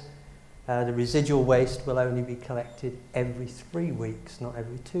August, the residual waste will only be collected every 3 weeks, not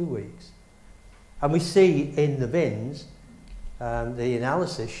every 2 weeks. And we see in the bins, the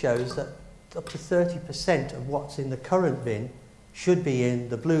analysis shows that up to 30% of what's in the current bin should be in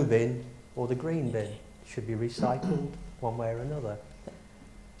the blue bin or the green bin. It should be recycled one way or another.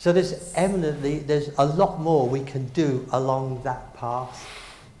 So there's a lot more we can do along that path.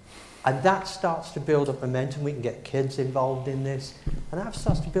 And that starts to build up momentum. We can get kids involved in this. And that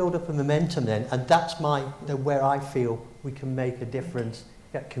starts to build up a momentum then. And that's where I feel we can make a difference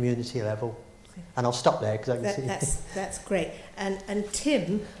at community level. And I'll stop there because I can see. That's great. And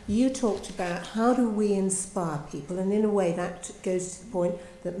Tim, you talked about how do we inspire people, and in a way that goes to the point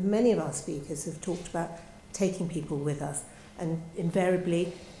that many of our speakers have talked about taking people with us, and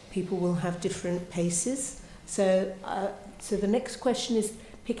invariably people will have different paces. So the next question is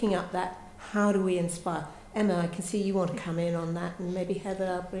picking up that how do we inspire. Emma, I can see you want to come in on that, and maybe Heather,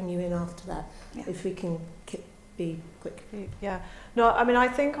 I'll bring you in after that, if we can be quick. Yeah, no, I mean, I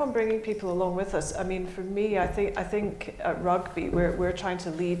think on bringing people along with us, I mean, for me, I think at rugby, we're trying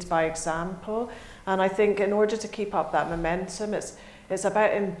to lead by example, and I think in order to keep up that momentum, It's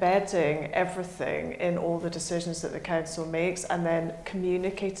about embedding everything in all the decisions that the council makes and then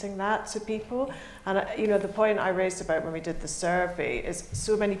communicating that to people. And you know, the point I raised about when we did the survey is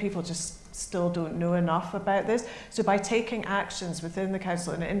so many people just still don't know enough about this. So by taking actions within the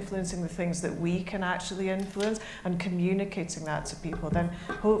council and influencing the things that we can actually influence and communicating that to people, then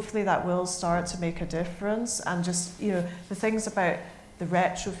hopefully that will start to make a difference. And just, you know, the things about the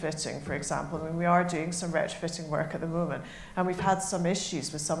retrofitting, for example, I mean, we are doing some retrofitting work at the moment, and we've had some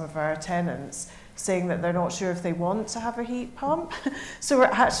issues with some of our tenants saying that they're not sure if they want to have a heat pump. So we're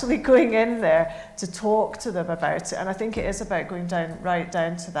actually going in there to talk to them about it. And I think it is about going down, right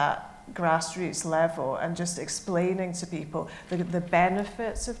down to that grassroots level and just explaining to people the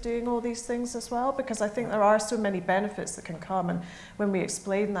benefits of doing all these things as well, because I think there are so many benefits that can come, and when we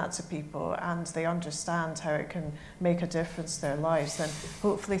explain that to people and they understand how it can make a difference to their lives, then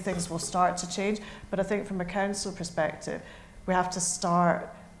hopefully things will start to change. But I think from a council perspective, we have to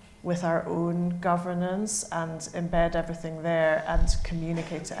start with our own governance and embed everything there and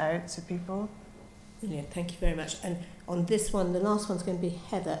communicate it out to people. Brilliant, thank you very much. And on this one, the last one's going to be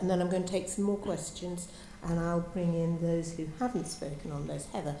Heather, and then I'm going to take some more questions, and I'll bring in those who haven't spoken on those.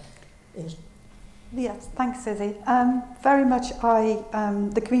 Heather. Yes, thanks, Izzy. Very much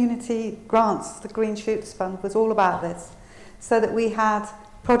the community grants, the Green Shoots Fund was all about this, so that we had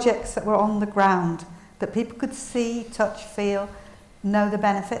projects that were on the ground, that people could see, touch, feel, know the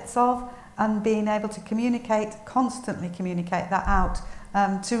benefits of, and being able to constantly communicate that out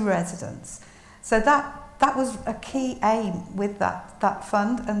to residents. So that was a key aim with that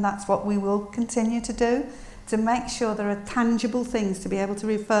fund, and that's what we will continue to do, to make sure there are tangible things to be able to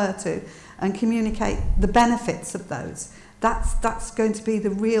refer to and communicate the benefits of those. That's going to be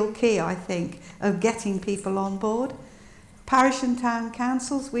the real key, I think, of getting people on board. Parish and town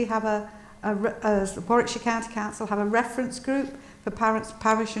councils, we have as the Warwickshire County Council have a reference group for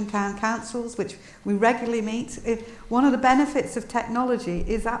parish and town councils, which we regularly meet. One of the benefits of technology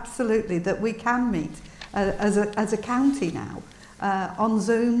is absolutely that we can meet as a county now on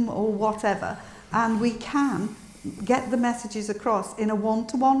Zoom or whatever, and we can get the messages across in a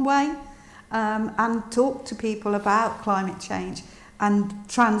one-to-one way and talk to people about climate change and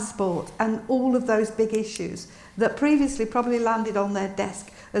transport and all of those big issues that previously probably landed on their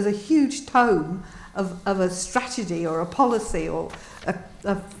desk as a huge tome of a strategy or a policy or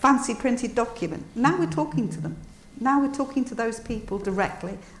a fancy printed document. Now we're talking to them. Now we're talking to those people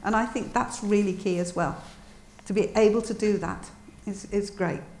directly, and I think that's really key as well. To be able to do that is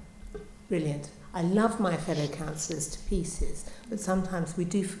great. Brilliant. I love my fellow councillors to pieces, but sometimes we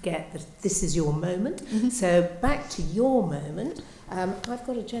do forget that this is your moment. Mm-hmm. So back to your moment. I've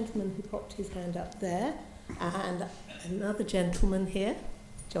got a gentleman who popped his hand up there, and another gentleman here,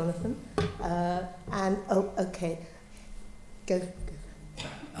 Jonathan. Okay. Go.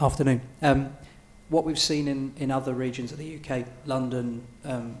 Afternoon. What we've seen in other regions of the UK, London,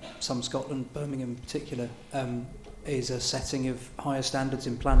 some Scotland, Birmingham in particular, is a setting of higher standards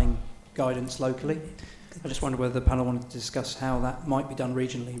in planning guidance locally. I just wonder whether the panel wanted to discuss how that might be done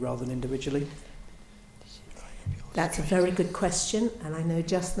regionally rather than individually. That's a very good question, and I know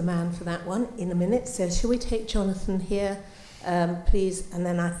just the man for that one in a minute. So shall we take Jonathan here, please? And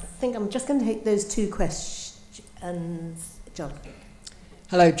then I think I'm just going to take those two questions. Jonathan.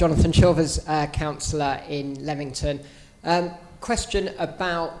 Hello, Jonathan Chilvers, councillor in Leamington. Question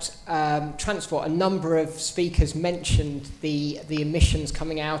about transport. A number of speakers mentioned the emissions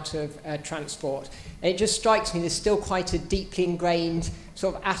coming out of transport. And it just strikes me there's still quite a deeply ingrained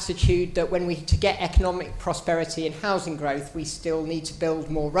sort of attitude that to get economic prosperity and housing growth, we still need to build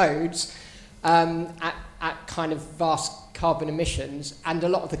more roads at kind of vast carbon emissions, and a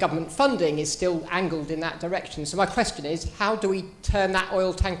lot of the government funding is still angled in that direction. So my question is, how do we turn that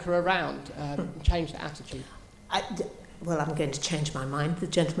oil tanker around and change the attitude? Well, I'm going to change my mind. The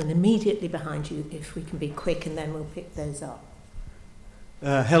gentleman immediately behind you, if we can be quick, and then we'll pick those up.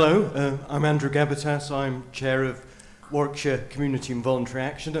 Hello, I'm Andrew Gabatas. I'm Chair of Warwickshire Community and Voluntary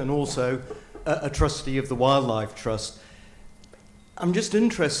Action, and also a trustee of the Wildlife Trust. I'm just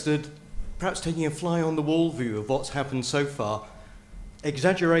interested, perhaps taking a fly-on-the-wall view of what's happened so far.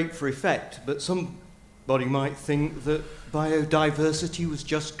 Exaggerate for effect, but somebody might think that biodiversity was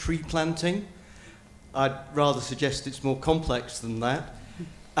just tree planting. I'd rather suggest it's more complex than that.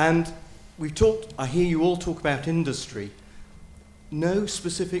 And I hear you all talk about industry. No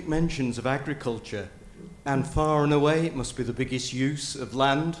specific mentions of agriculture, and far and away it must be the biggest use of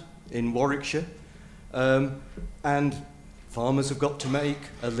land in Warwickshire. And farmers have got to make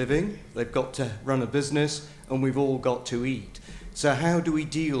a living, they've got to run a business, and we've all got to eat. So how do we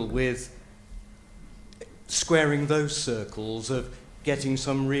deal with squaring those circles of getting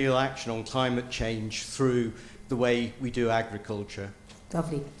some real action on climate change through the way we do agriculture.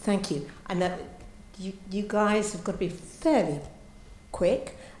 Lovely, thank you. And you guys have got to be fairly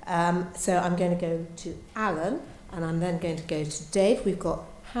quick. So I'm going to go to Alan, and I'm then going to go to Dave. We've got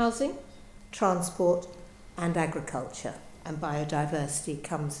housing, transport, and agriculture, and biodiversity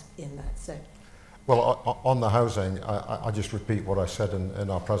comes in that. So, well, on the housing, I just repeat what I said in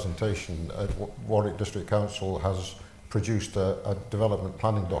our presentation. Warwick District Council has produced a development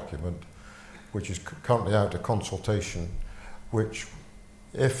planning document, which is currently out of consultation, which,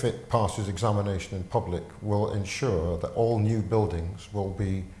 if it passes examination in public, will ensure that all new buildings will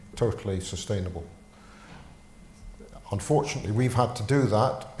be totally sustainable. Unfortunately, we've had to do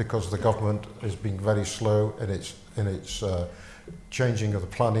that because the government is being very slow in its changing of the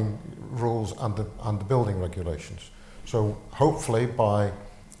planning rules and the building regulations. So hopefully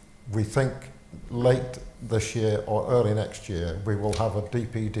we think late this year or early next year, we will have a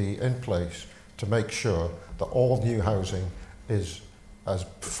DPD in place to make sure that all new housing is, as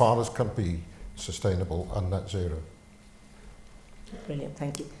far as can be, sustainable and net zero. Brilliant,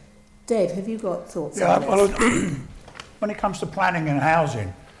 thank you. Dave, have you got thoughts on this? Well, when it comes to planning and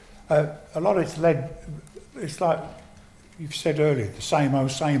housing, a lot of it's like you've said earlier, the same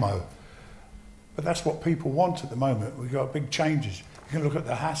old, but that's what people want at the moment. We've got big changes. You can look at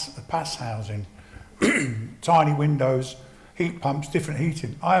the PAS housing, tiny windows, heat pumps, different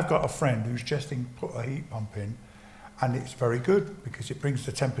heating. I've got a friend who's just put a heat pump in, and it's very good because it brings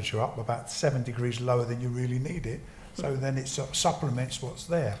the temperature up about 7 degrees lower than you really need it. So then it sort of supplements what's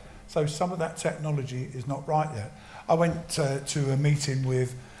there. So some of that technology is not right yet. I went to a meeting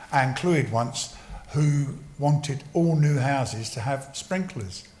with Anne Clwyd once, who wanted all new houses to have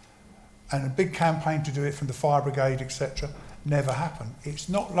sprinklers. And a big campaign to do it from the fire brigade, etc., never happened. It's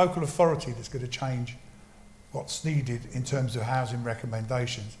not local authority that's going to change what's needed in terms of housing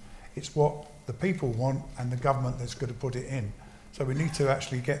recommendations. It's what the people want and the government that's going to put it in. So we need to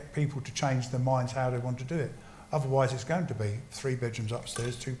actually get people to change their minds how they want to do it. Otherwise, it's going to be 3 bedrooms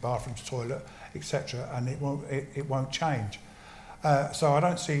upstairs, 2 bathrooms, toilet, etc., and it won't change. So I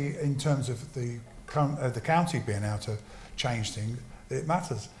don't see, in terms of the county being able to change things, that it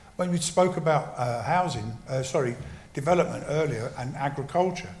matters. When we spoke about development earlier and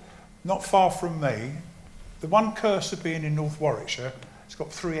agriculture, not far from me, the one curse of being in North Warwickshire, it's got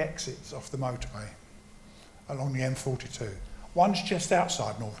 3 exits off the motorway along the M42. One's just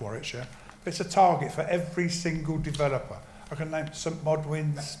outside North Warwickshire. It's a target for every single developer. I can name St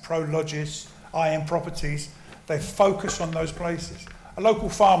Modwin's, Prologis, IM Properties. They focus on those places. A local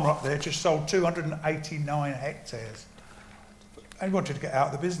farmer up there just sold 289 hectares. And he wanted to get out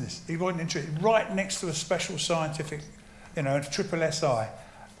of the business. He wasn't interested. Right next to a special scientific, a triple SI,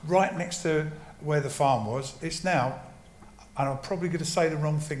 right next to where the farm was. It's now, and I'm probably going to say the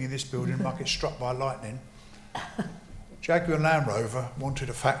wrong thing in this building, might get struck by lightning. Jaguar Land Rover wanted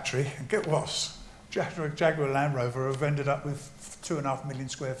a factory, and get what? Jaguar Land Rover have ended up with 2.5 million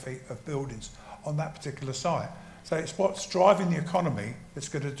square feet of buildings on that particular site. So it's what's driving the economy that's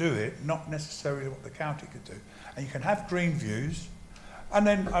going to do it, not necessarily what the county could do. And you can have green views, and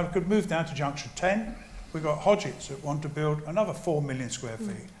then I could move down to Junction 10. We've got Hodgetts that want to build another 4 million square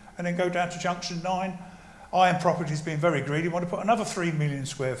feet, and then go down to Junction 9. IM Properties being very greedy, want to put another 3 million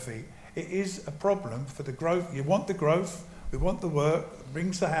square feet. It is a problem for the growth. You want the growth, we want the work, it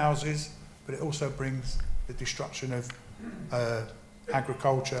brings the houses, but it also brings the destruction of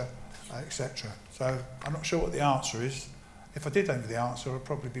agriculture, etc. So I'm not sure what the answer is. If I did know the answer, I'd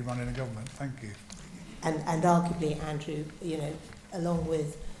probably be running a government. Thank you. And arguably, Andrew, along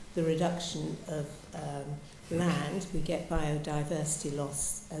with the reduction of land, we get biodiversity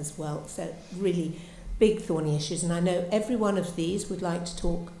loss as well. So really big thorny issues, and I know every one of these would like to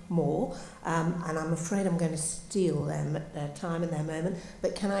talk more, and I'm afraid I'm going to steal them at their time and their moment,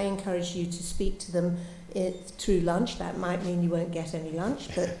 but can I encourage you to speak to them through lunch? That might mean you won't get any lunch,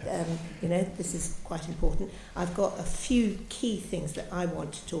 but this is quite important. I've got a few key things that I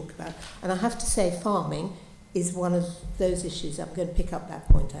want to talk about, and I have to say farming is one of those issues. I'm going to pick up that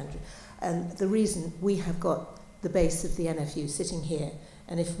point, Andrew. And the reason we have got the base of the NFU sitting here,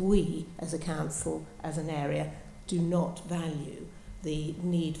 and if we, as a council, as an area, do not value the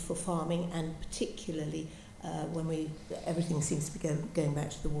need for farming, and particularly when everything seems to be going back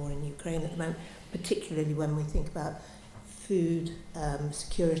to the war in Ukraine at the moment, particularly when we think about food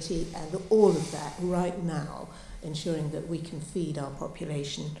security and all of that right now, ensuring that we can feed our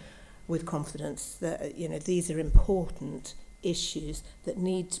population with confidence, that these are important issues that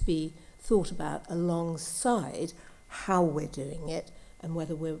need to be thought about alongside how we're doing it, and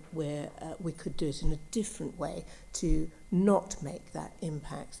whether we could do it in a different way to not make that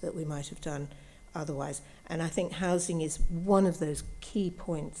impact that we might have done otherwise. And I think housing is one of those key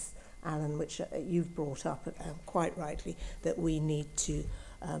points, Alan, which you've brought up quite rightly, that we need to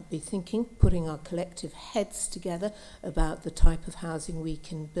be thinking, putting our collective heads together about the type of housing we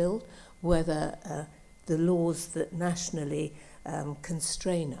can build, whether the laws that nationally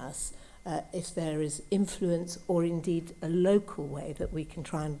constrain us, if there is influence or indeed a local way that we can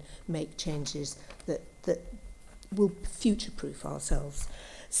try and make changes that will future-proof ourselves.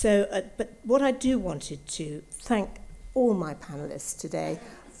 So, but what I do wanted to thank all my panellists today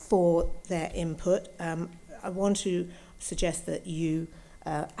for their input. I want to suggest that you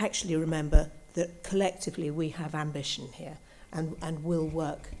actually remember that collectively we have ambition here, and will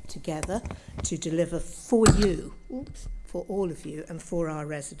work together to deliver for you, for all of you, and for our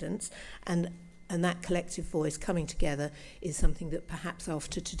residents. And that collective voice coming together is something that perhaps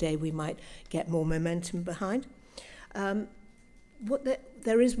after today we might get more momentum behind.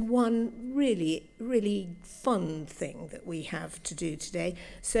 There is one really fun thing that we have to do today.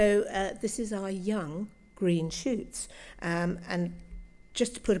 So this is our young green shoots. And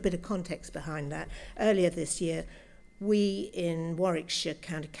just to put a bit of context behind that, earlier this year, we in Warwickshire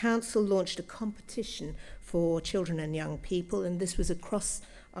County Council launched a competition for children and young people, and this was across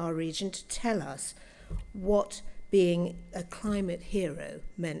our region to tell us what being a climate hero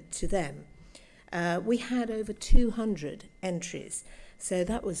meant to them. We had over 200 entries, so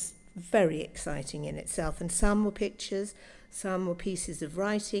that was very exciting in itself, and some were pictures, some were pieces of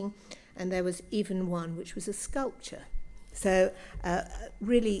writing, and there was even one which was a sculpture. So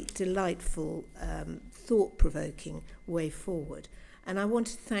really delightful, thought-provoking way forward. And I want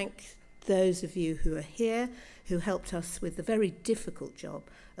to thank those of you who are here, who helped us with the very difficult job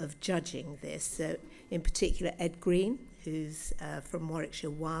of judging this. So in particular, Ed Green, who's from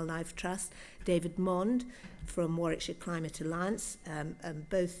Warwickshire Wildlife Trust, David Mond from Warwickshire Climate Alliance, and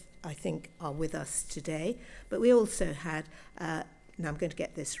both, I think, are with us today. But we also had, now I'm going to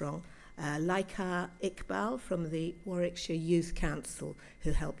get this wrong, Laika Iqbal from the Warwickshire Youth Council,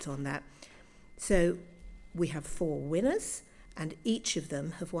 who helped on that. So we have 4 winners, and each of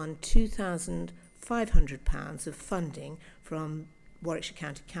them have won £2,500 of funding from Warwickshire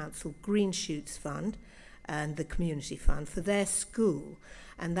County Council Green Shoots Fund and the Community Fund for their school,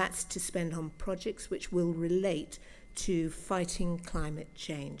 and that's to spend on projects which will relate to fighting climate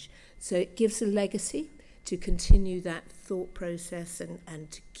change. So it gives a legacy to continue that thought process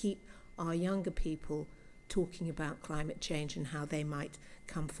and to keep our younger people talking about climate change and how they might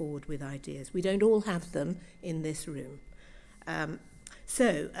come forward with ideas. We don't all have them in this room.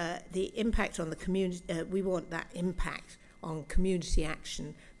 So the impact on the community, we want that impact on community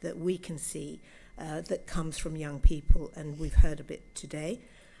action that we can see that comes from young people, and we've heard a bit today,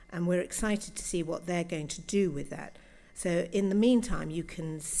 and we're excited to see what they're going to do with that. So in the meantime, you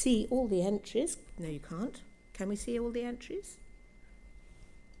can see all the entries. No, you can't. Can we see all the entries?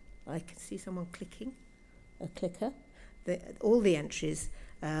 I can see someone clicking, a clicker. All the entries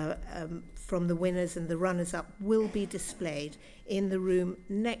from the winners and the runners-up will be displayed in the room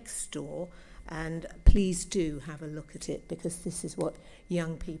next door, and please do have a look at it, because this is what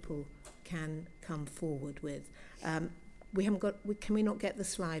young people can come forward with. We haven't got. Can we not get the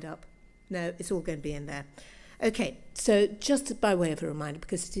slide up? No, it's all going to be in there. Okay, so just by way of a reminder,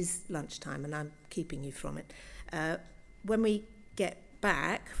 because it is lunchtime and I'm keeping you from it, when we get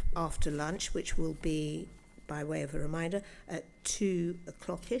back after lunch, which will be, by way of a reminder, at 2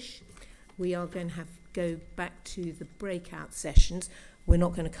 o'clock-ish, we are going to go back to the breakout sessions. We're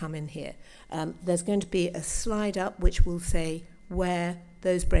not going to come in here. There's going to be a slide up which will say where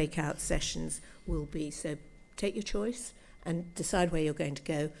those breakout sessions will be. So take your choice and decide where you're going to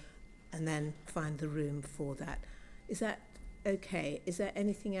go, and then find the room for that. Is that okay? Is there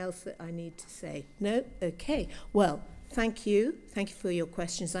anything else that I need to say? No? Okay. Well, thank you. Thank you for your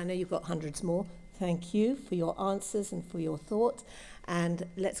questions. I know you've got hundreds more. Thank you for your answers and for your thought. And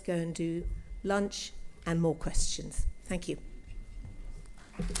let's go and do lunch and more questions. Thank you.